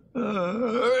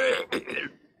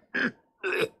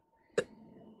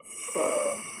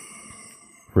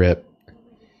 Rip.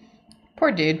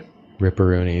 Poor dude.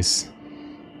 Ripperoonies.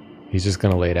 He's just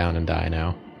gonna lay down and die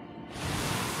now.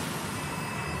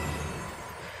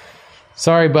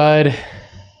 Sorry, bud.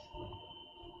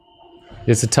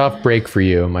 It's a tough break for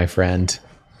you, my friend.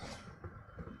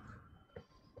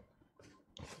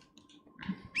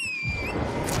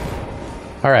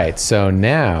 Alright, so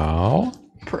now...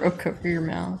 Broke over your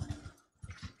mouth.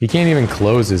 He can't even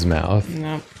close his mouth.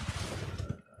 Nope.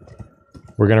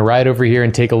 We're gonna ride over here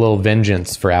and take a little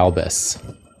vengeance for Albus.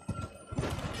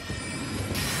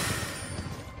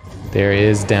 There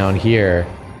is down here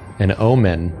an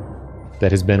omen that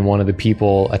has been one of the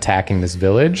people attacking this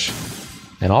village.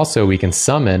 And also we can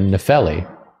summon Nefeli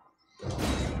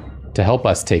to help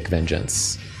us take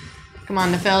vengeance. Come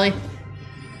on, Nefeli.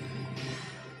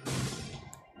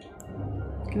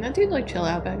 Can that dude like chill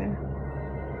out back there?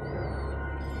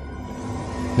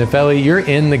 Nefeli, you're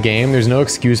in the game. There's no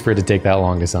excuse for it to take that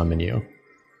long to summon you.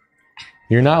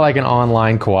 You're not like an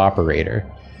online cooperator.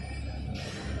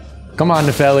 Come on,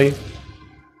 Nefeli.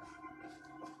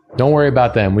 Don't worry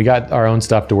about them. We got our own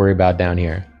stuff to worry about down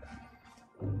here.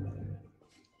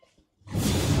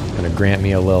 Gonna grant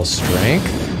me a little strength.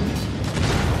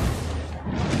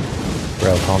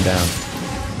 Bro, calm down.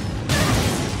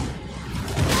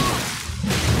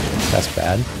 That's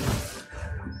bad.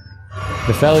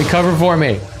 Nefeli, cover for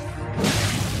me.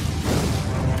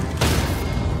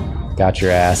 Got your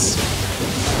ass.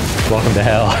 Welcome to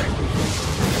hell.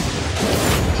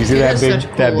 Do you see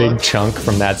that big chunk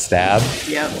from that stab?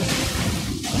 Yep.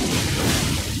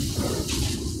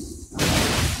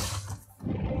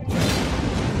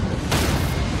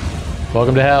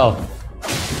 Welcome to hell.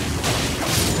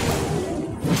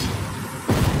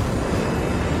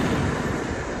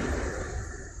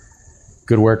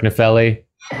 Good work, Nefeli.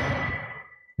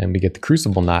 And we get the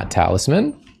Crucible Knot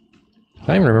Talisman. I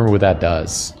don't even remember what that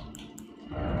does.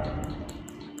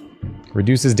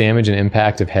 Reduces damage and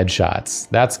impact of headshots.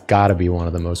 That's gotta be one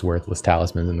of the most worthless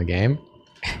talismans in the game.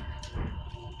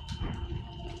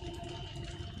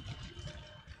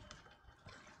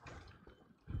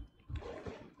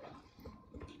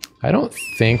 I don't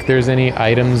think there's any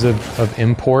items of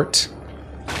import.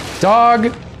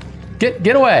 Dog!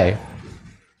 Get away!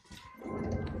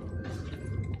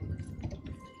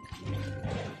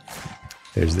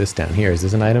 There's this down here. Is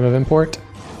this an item of import?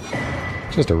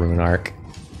 Just a rune arc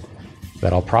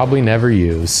that I'll probably never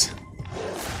use.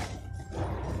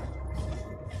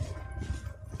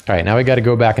 All right, now we got to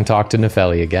go back and talk to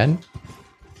Nefeli again.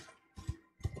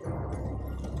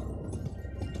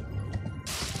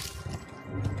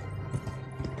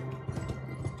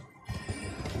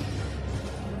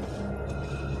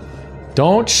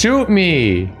 Don't shoot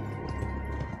me,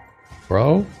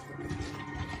 bro.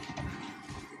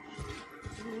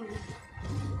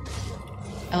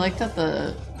 I like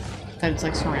that it's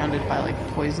like surrounded by like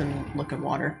poison looking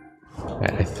water.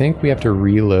 I think we have to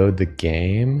reload the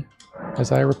game,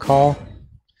 as I recall.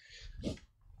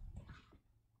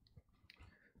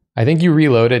 I think you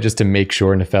reload it just to make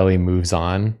sure Nefeli moves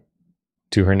on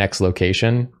to her next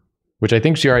location, which I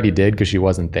think she already did because she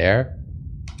wasn't there,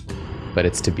 but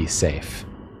it's to be safe.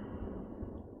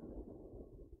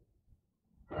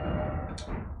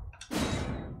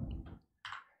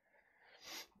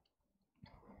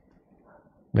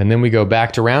 And then we go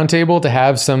back to Roundtable to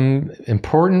have some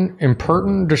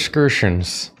important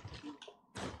discussions.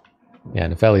 Yeah,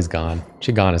 Nefeli's gone.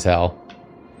 She gone as hell.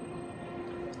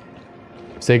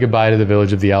 Say goodbye to the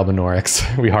village of the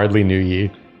Albinorex. We hardly knew ye.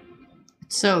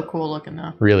 It's so cool looking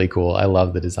though. Really cool. I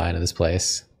love the design of this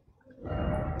place.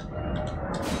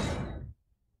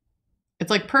 It's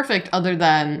like perfect other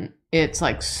than it's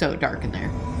like so dark in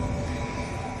there.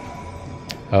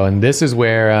 Oh, and this is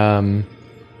where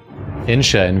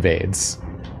Insha invades.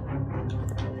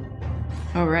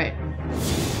 Oh, right.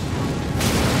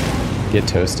 Get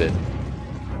toasted.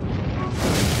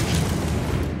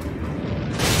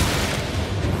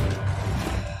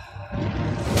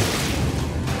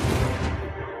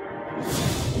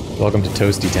 Welcome to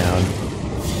Toasty Town.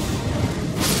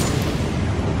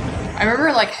 I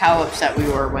remember like how upset we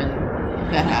were when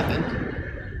that happened.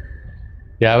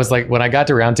 Yeah, I was like, when I got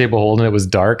to Roundtable Hold and it was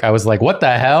dark, I was like, what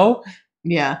the hell?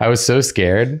 Yeah. I was so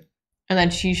scared. And then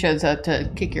she shows up to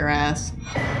kick your ass.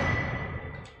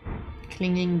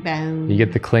 Clinging bone. You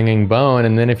get the clinging bone,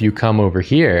 and then if you come over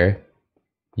here,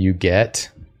 you get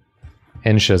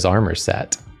Ensha's armor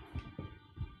set.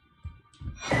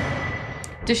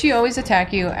 Does she always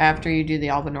attack you after you do the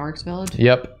Albinorix village?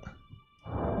 Yep.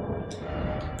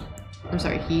 I'm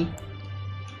sorry, he?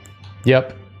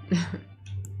 Yep.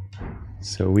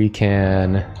 So we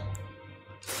can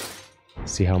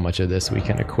see how much of this we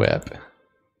can equip.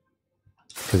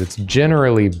 Because it's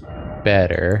generally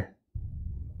better.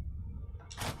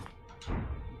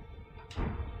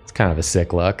 It's kind of a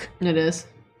sick look. It is.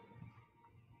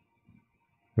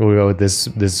 We'll go with this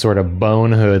sort of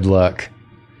bonehood look.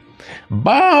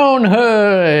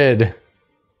 Bonehood!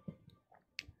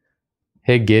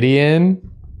 Hey,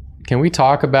 Gideon, can we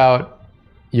talk about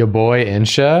your boy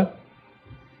Ensha?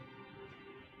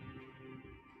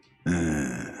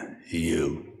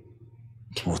 You.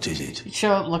 What is it? You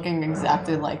show up looking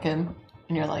exactly like him,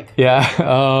 and you're like... Yeah,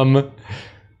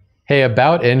 hey,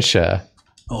 about Ensha.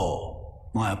 Oh,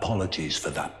 my apologies for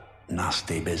that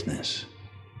nasty business.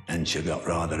 Ensha got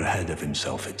rather ahead of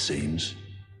himself, it seems.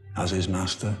 As his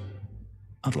master,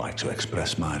 I'd like to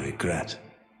express my regret.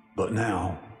 But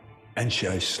now,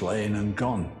 Ensha is slain and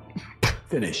gone.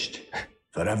 Finished.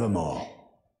 Forevermore.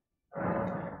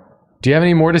 Do you have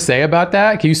any more to say about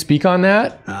that? Can you speak on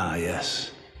that? Ah, yes.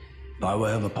 By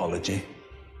way of apology,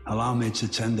 allow me to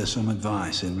tender some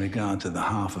advice in regard to the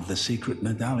half of the secret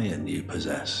medallion you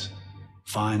possess.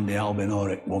 Find the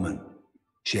Albinoric woman.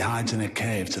 She hides in a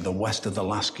cave to the west of the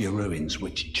Laskia ruins,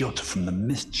 which jut from the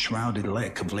mist-shrouded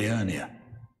lake of Liurnia.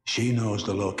 She knows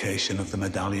the location of the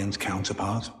medallion's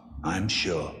counterpart, I'm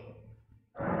sure.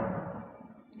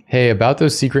 Hey, about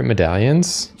those secret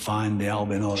medallions? Find the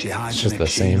Albinoric. She hides it's just the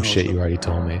same shit you already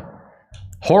told me.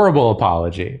 Horrible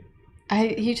apology.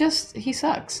 He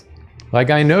sucks. Like,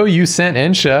 I know you sent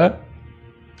Ensha.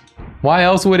 Why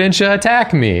else would Ensha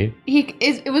attack me?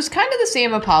 It was kind of the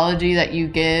same apology that you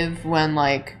give when,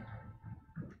 like,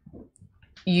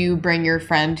 you bring your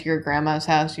friend to your grandma's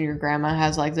house and your grandma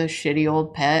has, like, this shitty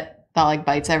old pet that, like,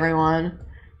 bites everyone.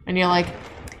 And you're like,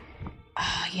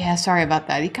 oh, yeah, sorry about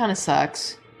that. He kind of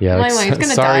sucks. Yeah, like, anyway, he's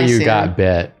gonna sorry die you soon. got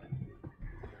bit.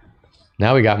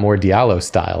 Now we got more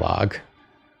Dialos dialogue.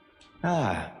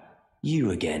 Ah, you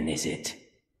again, is it?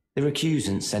 The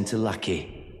recusants sent a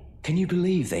lackey. Can you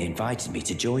believe they invited me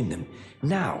to join them?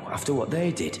 Now, after what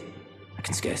they did? I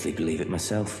can scarcely believe it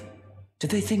myself. Did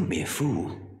they think me a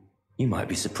fool? You might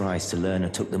be surprised to learn I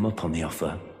took them up on the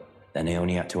offer. Then I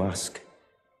only had to ask.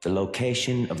 The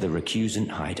location of the recusant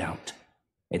hideout.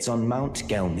 It's on Mount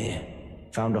Gelmir,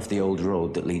 found off the old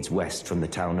road that leads west from the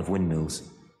town of Windmills.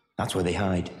 That's where they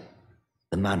hide.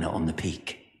 The manor on the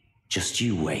peak. Just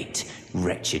you wait,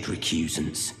 wretched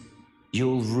recusants.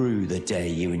 You'll rue the day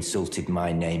you insulted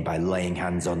my name by laying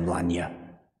hands on Lanya.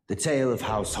 The tale of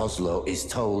House Hoslo is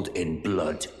told in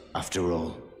blood, after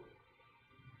all.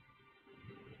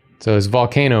 So his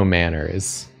Volcano Manor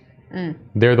is...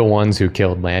 They're the ones who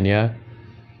killed Lanya.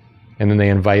 And then they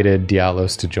invited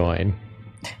Dialos to join.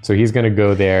 So he's going to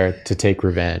go there to take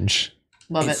revenge.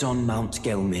 Love it's it. on Mount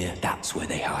Gelmir, that's where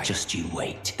they hide. Just you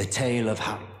wait. The tale of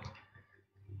how...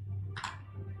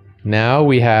 Now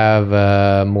we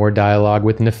have more dialogue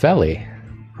with Nefeli,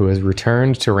 who has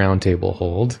returned to Roundtable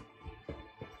Hold.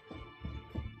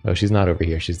 Oh, she's not over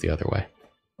here. She's the other way.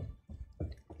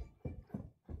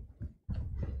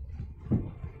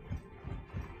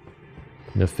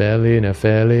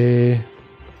 Nefeli.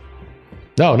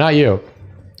 No, not you.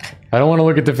 I don't want to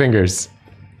look at the fingers.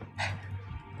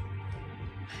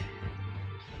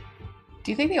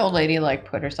 Do you think the old lady, like,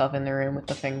 put herself in the room with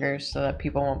the fingers so that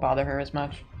people won't bother her as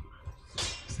much?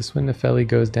 Is this when Nefeli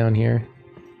goes down here?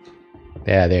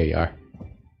 Yeah, there you are.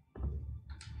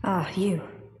 Ah, you.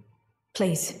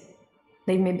 Please,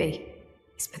 leave me be.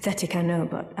 It's pathetic, I know,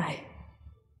 but I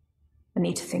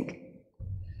need to think.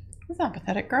 It's not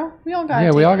pathetic, girl. We all got.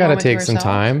 Yeah, we all got to take some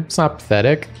time. It's not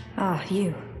pathetic. Ah,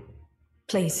 you.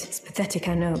 Please, it's pathetic,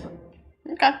 I know,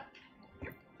 but... Okay.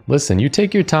 Listen, you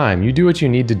take your time. You do what you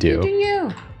need to do. Do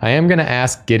you? I am going to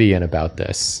ask Gideon about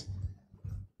this.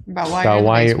 About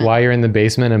why you're in the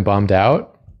basement and bummed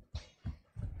out?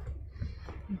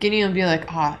 Gideon will be like,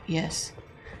 yes.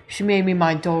 She made me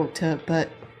my daughter, but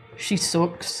she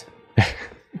sucks.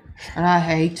 And I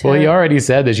hate her. Well, he already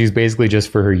said that she's basically just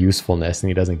for her usefulness and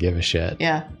he doesn't give a shit.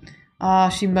 Yeah.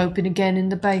 She moping again in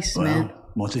the basement. Well,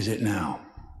 what is it now?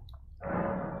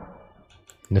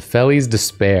 Nefeli's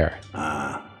despair.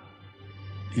 Ah,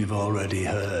 you've already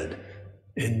heard.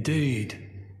 Indeed.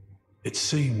 It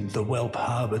seemed the whelp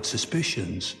harbored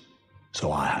suspicions,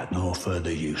 so I had no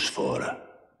further use for her.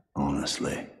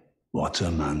 Honestly, what's a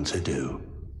man to do?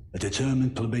 A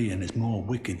determined plebeian is more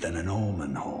wicked than an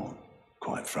omen horn,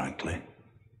 quite frankly.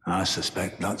 I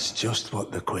suspect that's just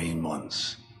what the Queen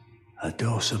wants. A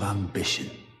dose of ambition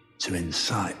to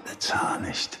incite the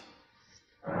tarnished.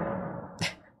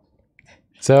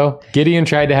 So Gideon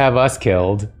tried to have us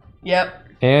killed. Yep.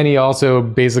 And he also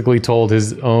basically told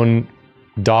his own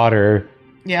daughter,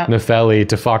 Nefeli,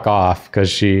 to fuck off because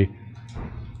she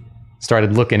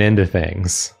started looking into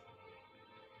things.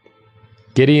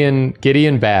 Gideon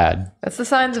bad. That's the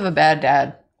signs of a bad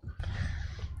dad.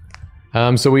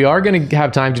 So we are going to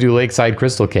have time to do Lakeside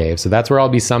Crystal Cave. So that's where I'll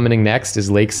be summoning next is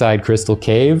Lakeside Crystal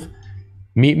Cave.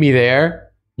 Meet me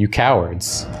there, you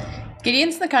cowards.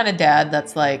 Gideon's the kind of dad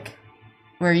that's like,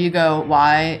 where you go,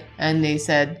 why? And they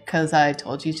said, because I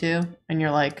told you to. And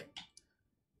you're like,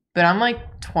 but I'm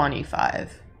like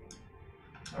 25.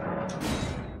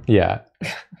 Yeah.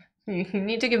 You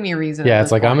need to give me a reason. Yeah,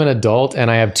 it's like I'm an adult and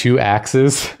I have 2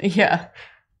 axes. Yeah.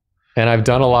 And I've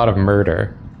done a lot of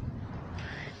murder.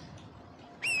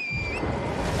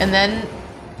 And then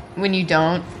when you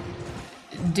don't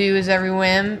do as every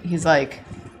whim, he's like,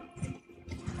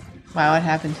 wow, what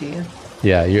happened to you?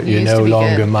 Yeah, you're no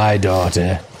longer my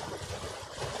daughter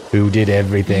who did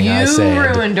everything I said. You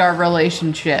ruined our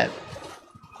relationship.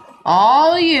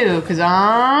 All you, because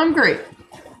I'm great.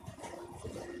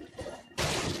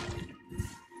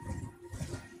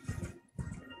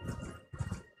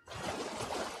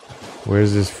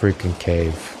 Where's this freaking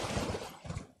cave?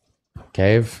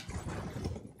 Cave?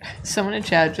 Someone in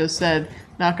chat just said,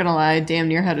 not gonna lie, damn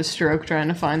near had a stroke trying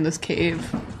to find this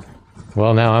cave.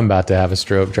 Well, now I'm about to have a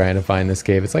stroke trying to find this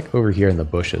cave. It's like over here in the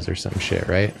bushes or some shit,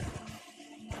 right?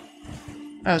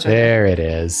 Oh, it's right there it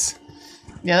is.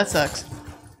 Yeah, that sucks.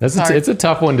 It's a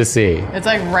tough one to see. It's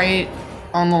like right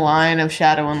on the line of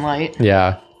shadow and light.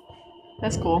 Yeah.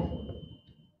 That's cool.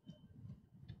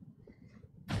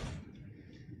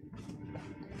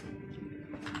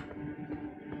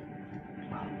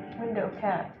 Window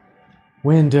cat.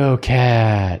 Window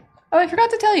cat. Oh, I forgot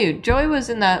to tell you. Joy was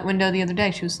in that window the other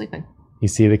day. She was sleeping. You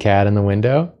see the cat in the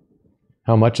window?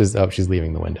 How much is... Oh, she's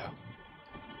leaving the window.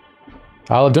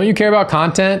 Olive, don't you care about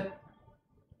content?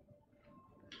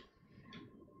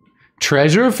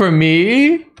 Treasure for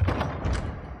me?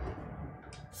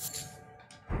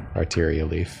 Arteria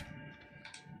leaf.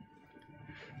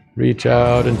 Reach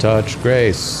out and touch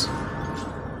grace.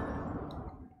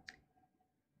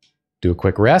 Do a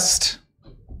quick rest.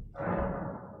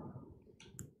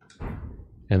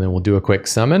 And then we'll do a quick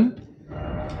summon.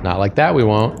 Not like that, we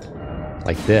won't.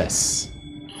 Like this.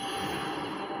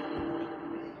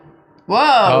 Whoa!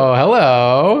 Oh,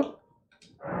 hello.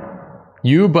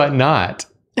 You but not.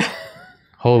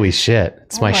 Holy shit.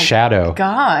 It's my shadow.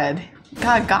 God,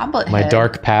 goblet head. My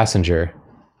dark passenger.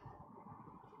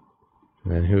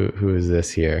 And then who is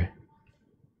this here?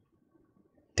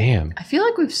 Damn. I feel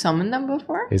like we've summoned them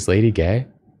before. Is Lady gay?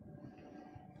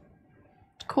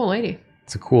 Cool lady.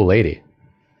 It's a cool lady.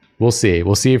 We'll see.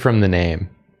 We'll see from the name.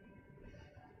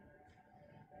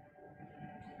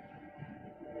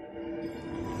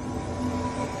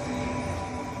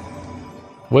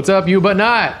 What's up, you but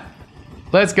not?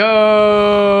 Let's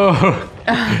go!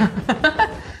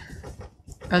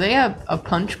 Are they a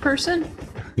punch person?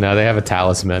 No, they have a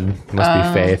talisman.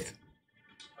 Must be Faith.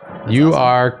 You awesome.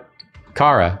 are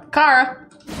Kara. Kara.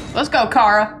 Let's go,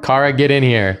 Kara. Kara, get in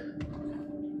here.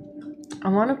 I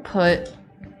want to put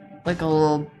like a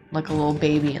little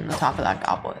baby in the top of that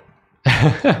goblet.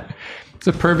 It's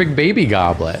a perfect baby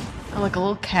goblet. Or like a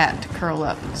little cat to curl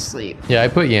up and sleep. Yeah, I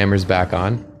put Yammers back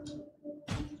on.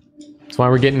 That's why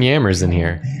we're getting Yammers in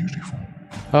here.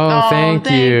 Oh, thank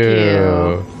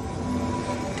you.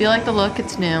 Do you like the look?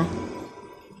 It's new.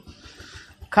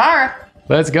 Kara.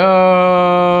 Let's go.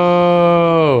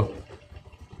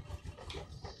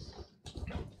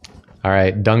 All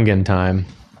right, Dungan time.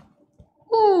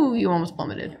 Ooh, you almost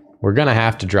plummeted. We're gonna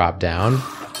have to drop down.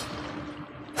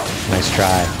 Nice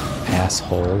try,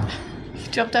 asshole. He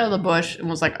jumped out of the bush and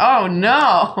was like, oh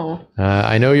no.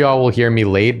 I know y'all will hear me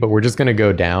late, but we're just gonna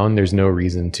go down. There's no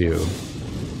reason to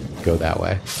go that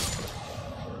way.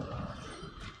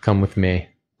 Come with me.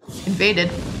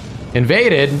 Invaded.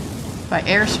 Invaded? By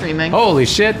airstreaming. Holy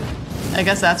shit. I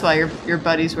guess that's why your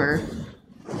buddies were...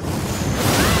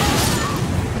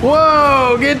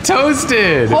 Whoa, get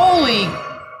toasted. Holy...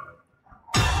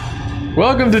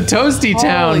 Welcome to Toasty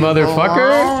Town,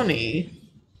 motherfucker. Baloney.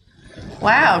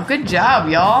 Wow, good job,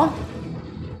 y'all.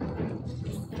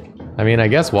 I mean, I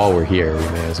guess while we're here, we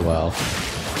may as well.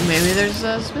 Maybe there's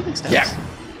smithing stones. Yeah.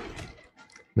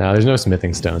 No, there's no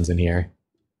smithing stones in here.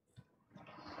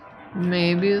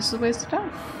 Maybe this is a waste of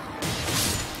time.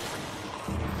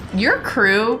 Your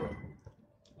crew,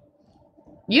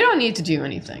 you don't need to do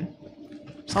anything.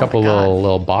 There's a couple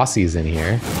little bossies in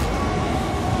here.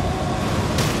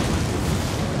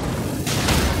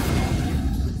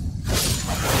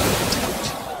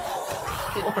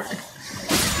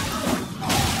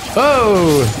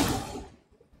 Oh!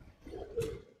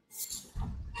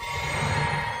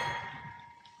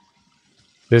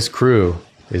 This crew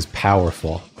is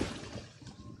powerful.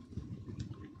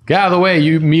 Get out of the way,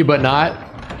 you me but not.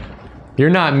 You're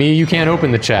not me, you can't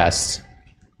open the chest.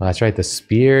 Well, that's right, the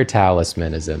spear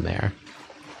talisman is in there.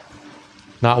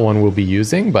 Not one we'll be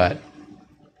using, but...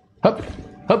 Hup,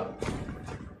 hup.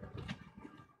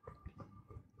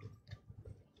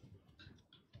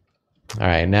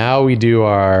 Alright, now we do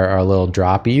our little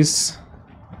droppies.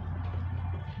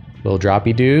 Little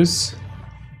droppy doos.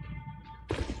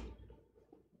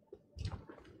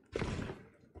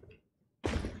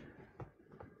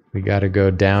 We gotta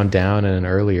go down in an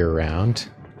earlier round.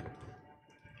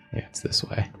 Yeah, it's this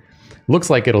way. Looks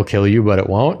like it'll kill you, but it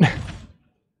won't.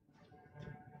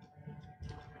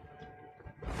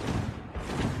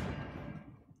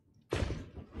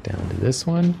 Down to this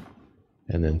one,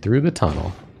 and then through the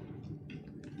tunnel.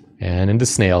 And into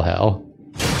snail hell.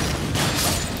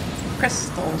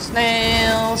 Crystal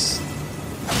snails.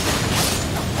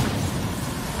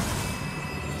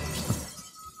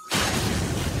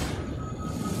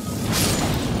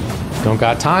 Don't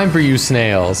got time for you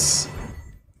snails.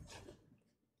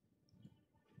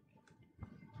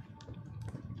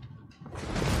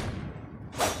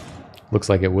 Looks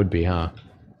like it would be, huh?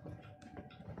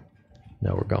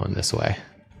 No, we're going this way.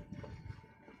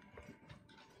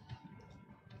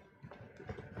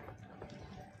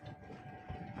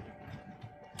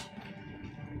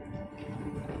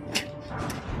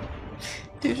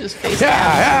 Dude just face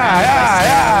Yeah.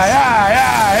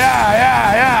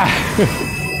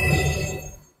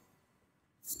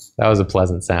 That was a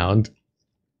pleasant sound.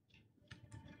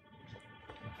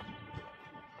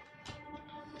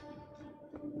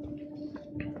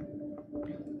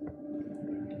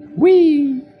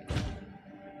 Whee!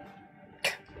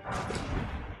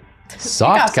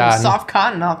 Soft cotton. Soft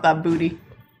cotton off that booty.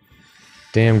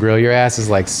 Damn, Grill, your ass is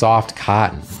like soft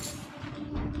cotton.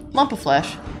 Lump of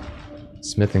flesh.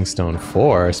 Smithing stone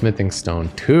 4, smithing stone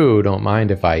 2. Don't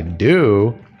mind if I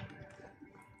do.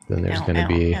 Then there's gonna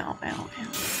be.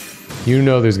 You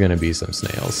know there's gonna be some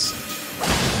snails.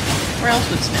 Where else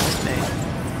would snails be?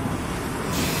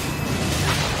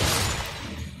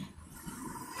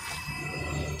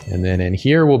 And then in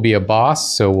here will be a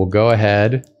boss, so we'll go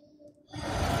ahead.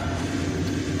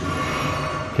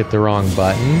 Hit the wrong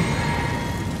button.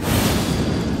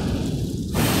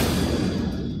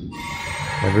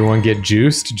 Everyone get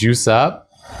juiced, juice up.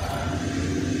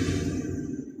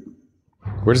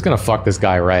 We're just gonna fuck this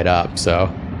guy right up,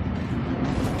 so.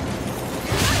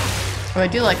 Oh, I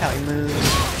do like how he moves.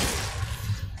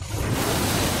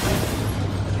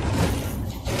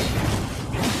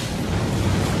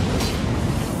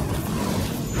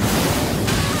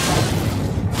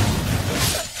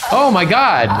 Oh my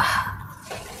god!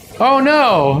 Oh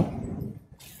no!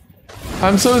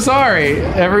 I'm so sorry,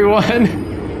 everyone.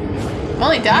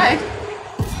 Well, he died.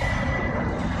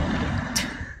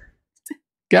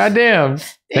 Goddamn.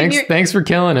 Thanks for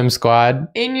killing him, squad.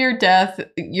 In your death,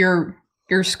 your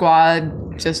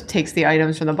squad just takes the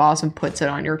items from the boss and puts it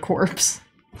on your corpse.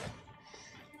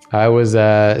 I was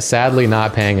sadly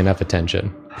not paying enough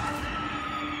attention.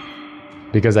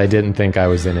 Because I didn't think I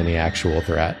was in any actual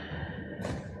threat.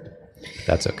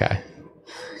 That's okay.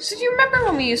 So do you remember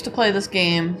when we used to play this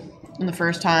game in the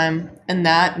first time, and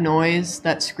that noise,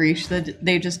 that screech that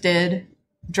they just did,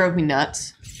 drove me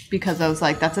nuts? Because I was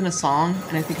like, that's in a song,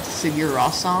 and I think it's a Sigur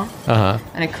Rós song. Uh-huh.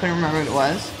 And I couldn't remember what it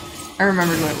was. I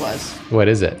remembered what it was. What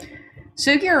is it?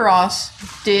 Sigur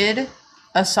Rós did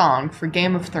a song for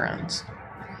Game of Thrones.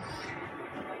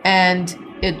 And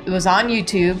it was on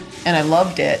YouTube, and I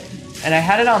loved it. And I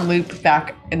had it on loop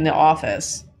back in the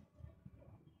office.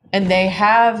 And they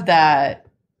have that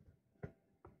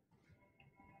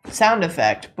sound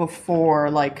effect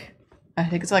before, like, I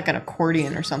think it's like an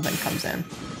accordion or something comes in.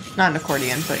 Not an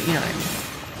accordion, but you know what I mean.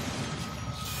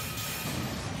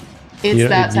 It's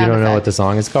that sound effect. You don't know what the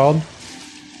song is called?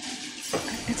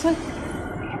 It's like...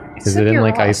 Is it in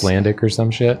like Icelandic or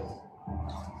some shit?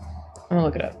 I'm gonna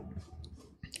look it up.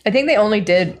 I think they only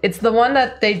did... It's the one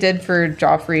that they did for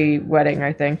Joffrey wedding,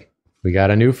 I think. We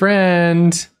got a new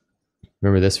friend.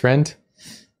 Remember this friend?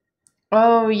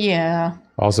 Oh, yeah.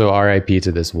 Also, RIP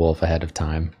to this wolf ahead of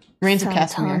time. Reigns of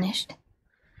Castamere. Tarnished.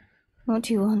 What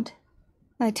do you want?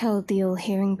 I told the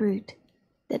all-hearing brute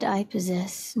that I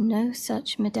possess no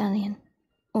such medallion.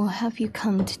 Or have you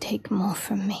come to take more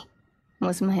from me?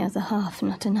 Was my other half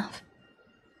not enough?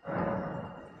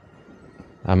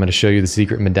 I'm going to show you the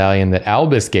secret medallion that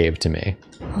Albus gave to me.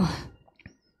 Oh.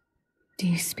 Do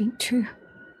you speak true?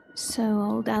 So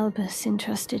old Albus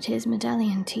entrusted his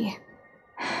medallion to you.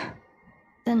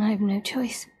 Then I've no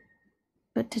choice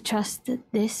but to trust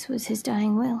that this was his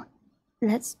dying will.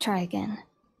 Let's try again.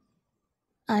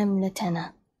 I'm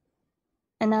Liurnia,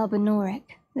 an Albinoric,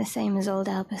 the same as old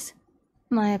Albus.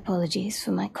 My apologies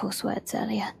for my coarse words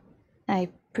earlier. I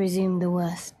presume the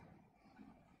worst.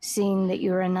 Seeing that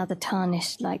you're another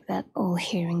tarnished like that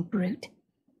all-hearing brute,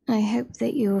 I hope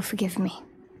that you will forgive me.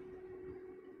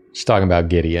 She's talking about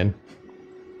Gideon,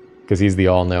 because he's the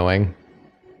all-knowing.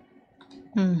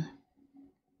 The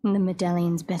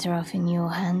medallion's better off in your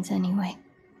hands anyway.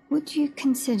 Would you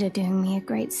consider doing me a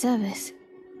great service?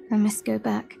 I must go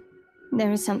back.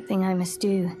 There is something I must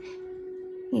do,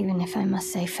 even if I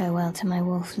must say farewell to my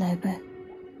wolf Lobo.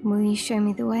 Will you show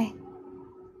me the way?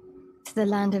 To the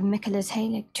land of Miquella's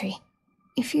Halig tree.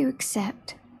 If you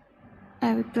accept,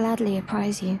 I would gladly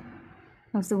apprise you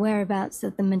of the whereabouts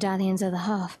of the medallion's other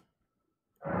half.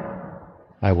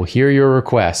 I will hear your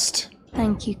request.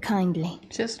 Thank you kindly.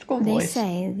 Just go They voice.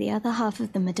 say the other half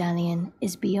of the medallion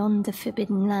is beyond the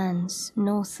Forbidden Lands,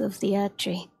 north of the Erd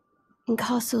Tree, in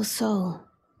Castle Sol,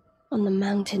 on the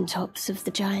mountain tops of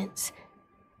the Giants,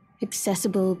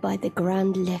 accessible by the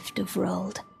grand lift of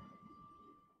Rold.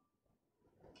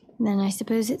 Then I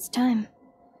suppose it's time.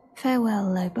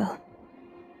 Farewell, Lobo.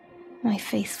 My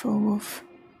faithful wolf.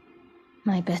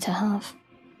 My better half.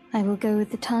 I will go with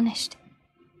the Tarnished,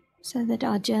 so that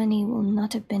our journey will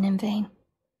not have been in vain.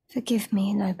 Forgive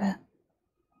me, Lobo.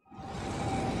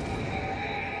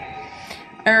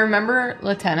 I remember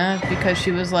Liurnia because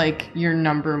she was like your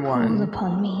number one. Call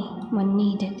upon me when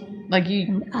needed. Like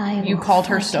you called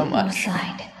her so much.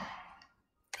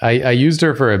 I used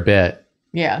her for a bit.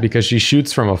 Yeah. Because she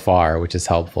shoots from afar, which is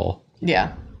helpful.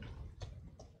 Yeah.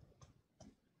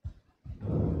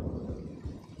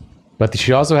 But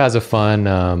she also has a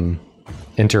fun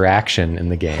interaction in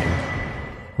the game,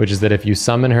 which is that if you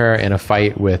summon her in a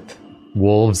fight with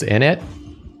wolves in it,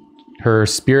 her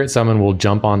spirit summon will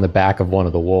jump on the back of one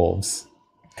of the wolves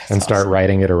and start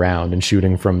riding it around and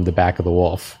shooting from the back of the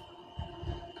wolf,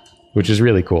 which is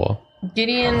really cool.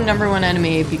 Gideon, number one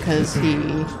enemy because he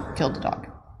killed a dog.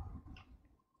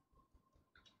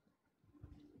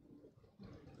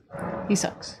 He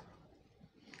sucks.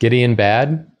 Gideon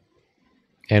bad,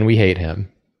 and we hate him.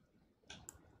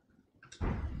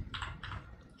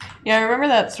 Yeah, I remember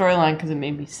that storyline because it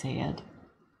made me sad.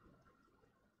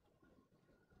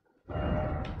 All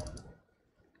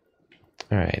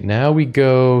right, now we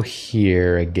go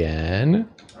here again.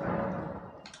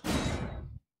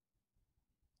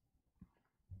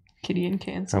 Gideon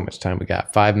cancel. How much time we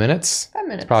got? 5 minutes? 5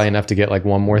 minutes. It's probably enough to get like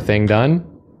one more thing done.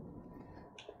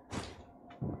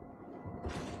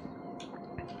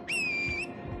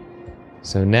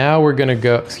 So now we're gonna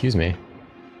go, excuse me.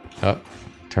 Oh,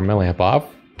 turn my lamp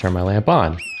off, turn my lamp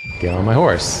on. Get on my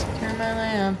horse. Turn my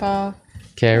lamp off.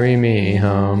 Carry me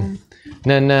home.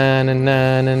 Na na na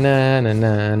na na na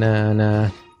na na na.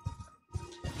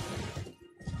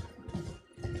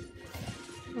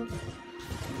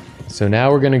 So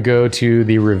now we're gonna go to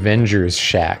the Revenger's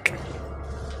Shack,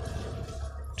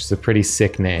 which is a pretty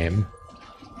sick name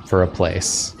for a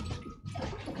place.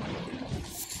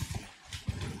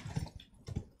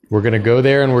 We're gonna go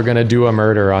there and we're gonna do a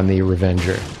murder on the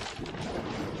Revenger.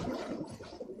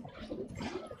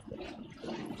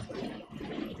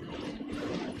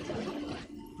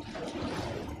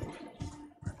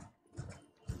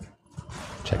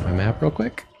 Check my map real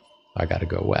quick. I gotta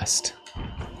go west.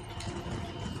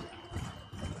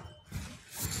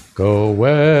 Go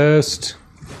west.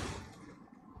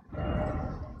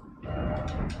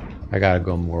 I gotta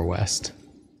go more west.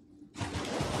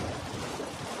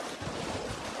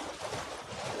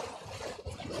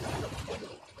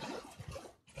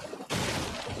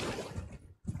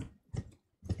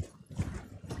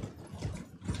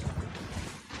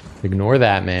 Ignore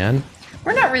that, man.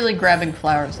 We're not really grabbing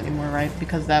flowers anymore, right?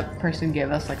 Because that person gave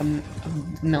us like a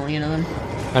million of them.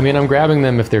 I mean, I'm grabbing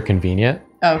them if they're convenient.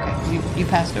 Oh, okay. You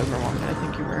passed over one, but I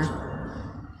think you were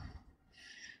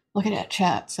looking at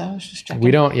chat, so I was just checking. We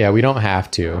don't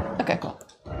have to. Okay, cool.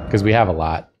 Because we have a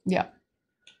lot. Yeah.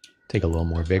 Take a little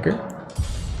more vigor.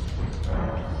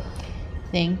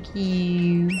 Thank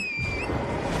you.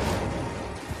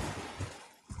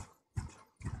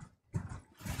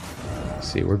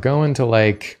 See, we're going to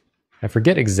like, I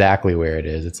forget exactly where it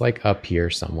is. It's like up here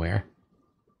somewhere.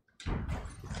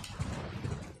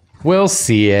 We'll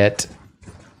see it.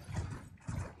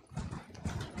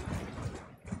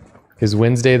 Is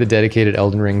Wednesday the dedicated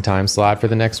Elden Ring time slot for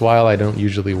the next while? I don't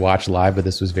usually watch live, but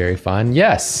this was very fun.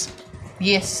 Yes.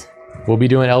 Yes. We'll be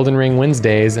doing Elden Ring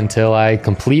Wednesdays until I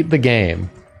complete the game.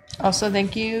 Also,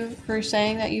 thank you for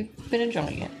saying that you've been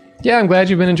enjoying it. Yeah, I'm glad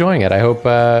you've been enjoying it. I hope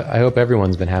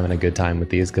everyone's been having a good time with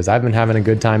these, because I've been having a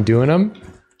good time doing them.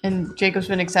 And Jacob's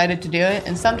been excited to do it.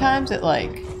 And sometimes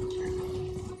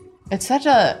it's such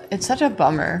a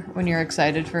bummer when you're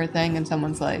excited for a thing and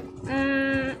someone's like,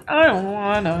 I don't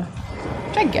wanna.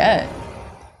 Which I get.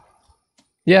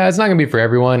 Yeah, it's not gonna be for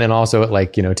everyone, and also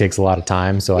it takes a lot of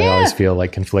time, so I always feel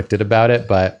conflicted about it.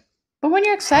 But when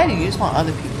you're excited, you just want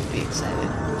other people to be excited.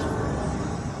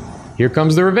 Here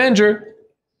comes the Revenger,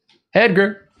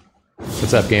 Edgar.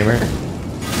 What's up, gamer?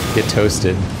 Get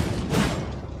toasted.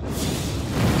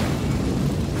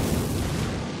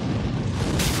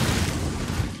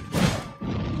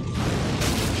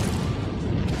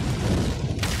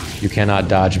 You cannot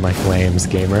dodge my flames,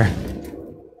 gamer.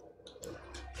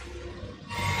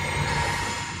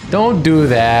 Don't do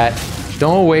that.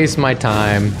 Don't waste my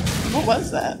time. What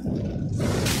was that?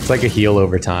 It's like a heal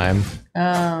over time. Oh.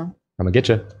 I'm gonna get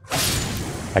you.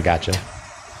 I got you.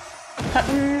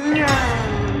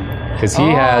 Because he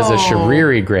has a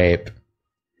Shiriri Grape,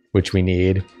 which we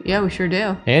need. Yeah, we sure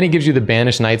do. And he gives you the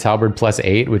Banished Knight's Halberd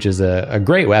 +8, which is a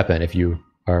great weapon if you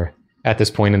are at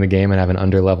this point in the game and have an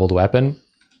underleveled weapon.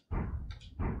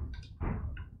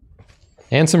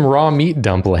 And some raw meat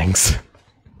dumplings.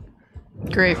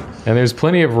 Great. And there's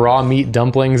plenty of raw meat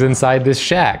dumplings inside this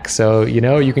shack, so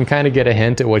you can kind of get a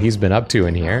hint at what he's been up to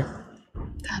in here.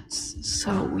 That's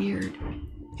so weird.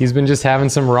 He's been just having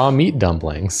some raw meat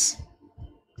dumplings.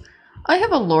 I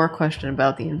have a lore question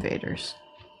about the invaders.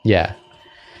 Yeah.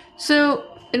 So,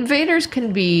 invaders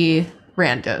can be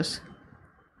randos.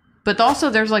 But also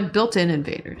there's built-in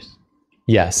invaders.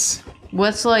 Yes.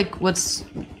 What's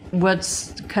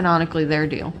canonically their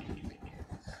deal?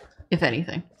 If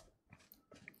anything.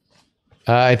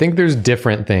 I think there's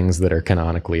different things that are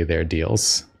canonically their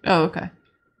deals. Oh, okay.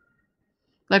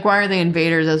 Why are they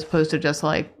invaders as opposed to just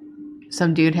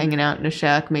some dude hanging out in a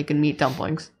shack making meat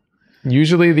dumplings?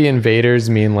 Usually the invaders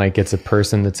mean it's a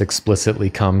person that's explicitly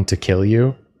come to kill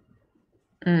you.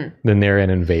 Then they're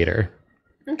an invader.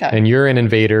 Okay. And you're an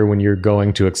invader when you're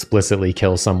going to explicitly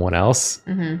kill someone else.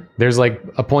 Mm-hmm. There's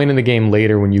a point in the game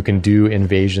later when you can do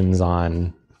invasions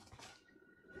on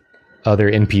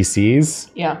other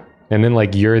NPCs. Yeah. And then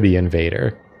you're the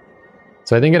invader.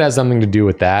 So I think it has something to do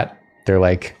with that. They're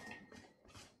okay.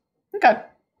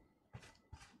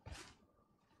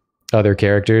 Other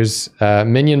characters.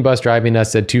 Minion Bus Driving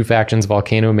Us said 2 factions,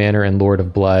 Volcano Manor and Lord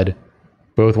of Blood.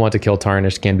 Both want to kill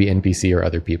Tarnished, can be NPC or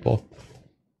other people.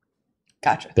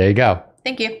 Gotcha. There you go.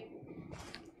 Thank you.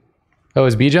 Oh,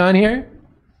 is Bijan here?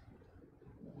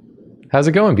 How's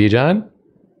it going, Bijan?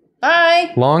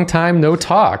 Bye. Long time no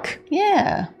talk.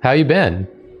 Yeah. How you been?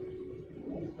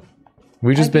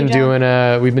 We've just been doing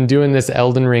we've been doing this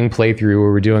Elden Ring playthrough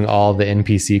where we're doing all the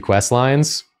NPC quest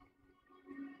lines,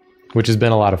 which has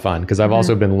been a lot of fun because I've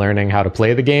also been learning how to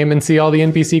play the game and see all the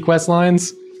NPC quest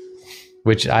lines,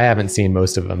 which I haven't seen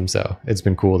most of them, so it's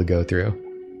been cool to go through.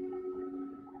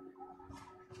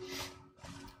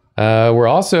 We're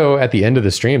also at the end of the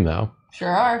stream though. Sure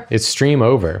are. It's stream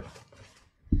over.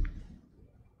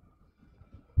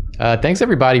 Thanks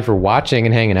everybody for watching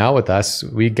and hanging out with us.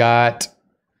 We got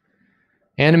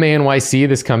Anime NYC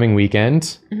this coming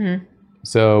weekend. Mm-hmm.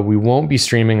 So we won't be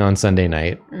streaming on Sunday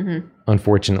night,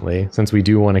 unfortunately, since we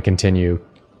do want to continue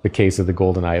the Case of the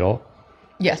Golden Idol.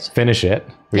 Yes. Finish it.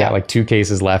 We got 2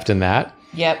 cases left in that.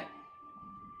 Yep.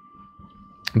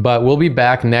 But we'll be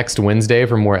back next Wednesday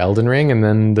for more Elden Ring, and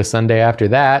then the Sunday after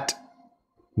that,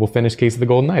 we'll finish Case of the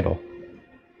Golden Idol.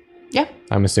 Yeah.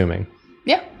 I'm assuming.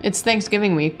 Yeah. It's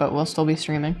Thanksgiving week, but we'll still be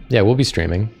streaming. Yeah, we'll be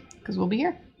streaming. Because we'll be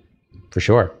here. For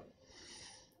sure.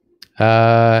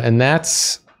 And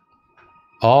that's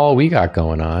all we got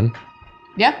going on.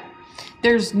 Yeah.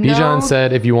 There's no... Bijan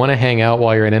said, if you want to hang out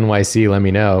while you're in NYC, let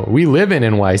me know. We live in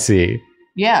NYC.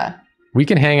 Yeah. We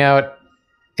can hang out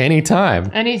anytime.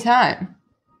 Anytime.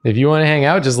 If you want to hang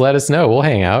out, just let us know. We'll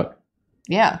hang out.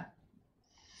 Yeah.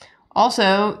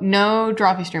 Also, no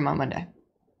Drawfee stream on Monday.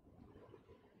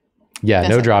 Yeah,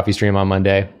 no Drawfee stream on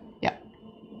Monday. Yeah.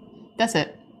 That's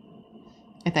it.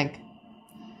 I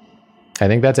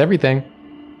think that's everything.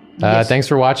 Yes. Thanks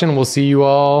for watching. We'll see you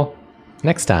all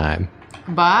next time.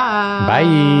 Bye.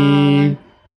 Bye.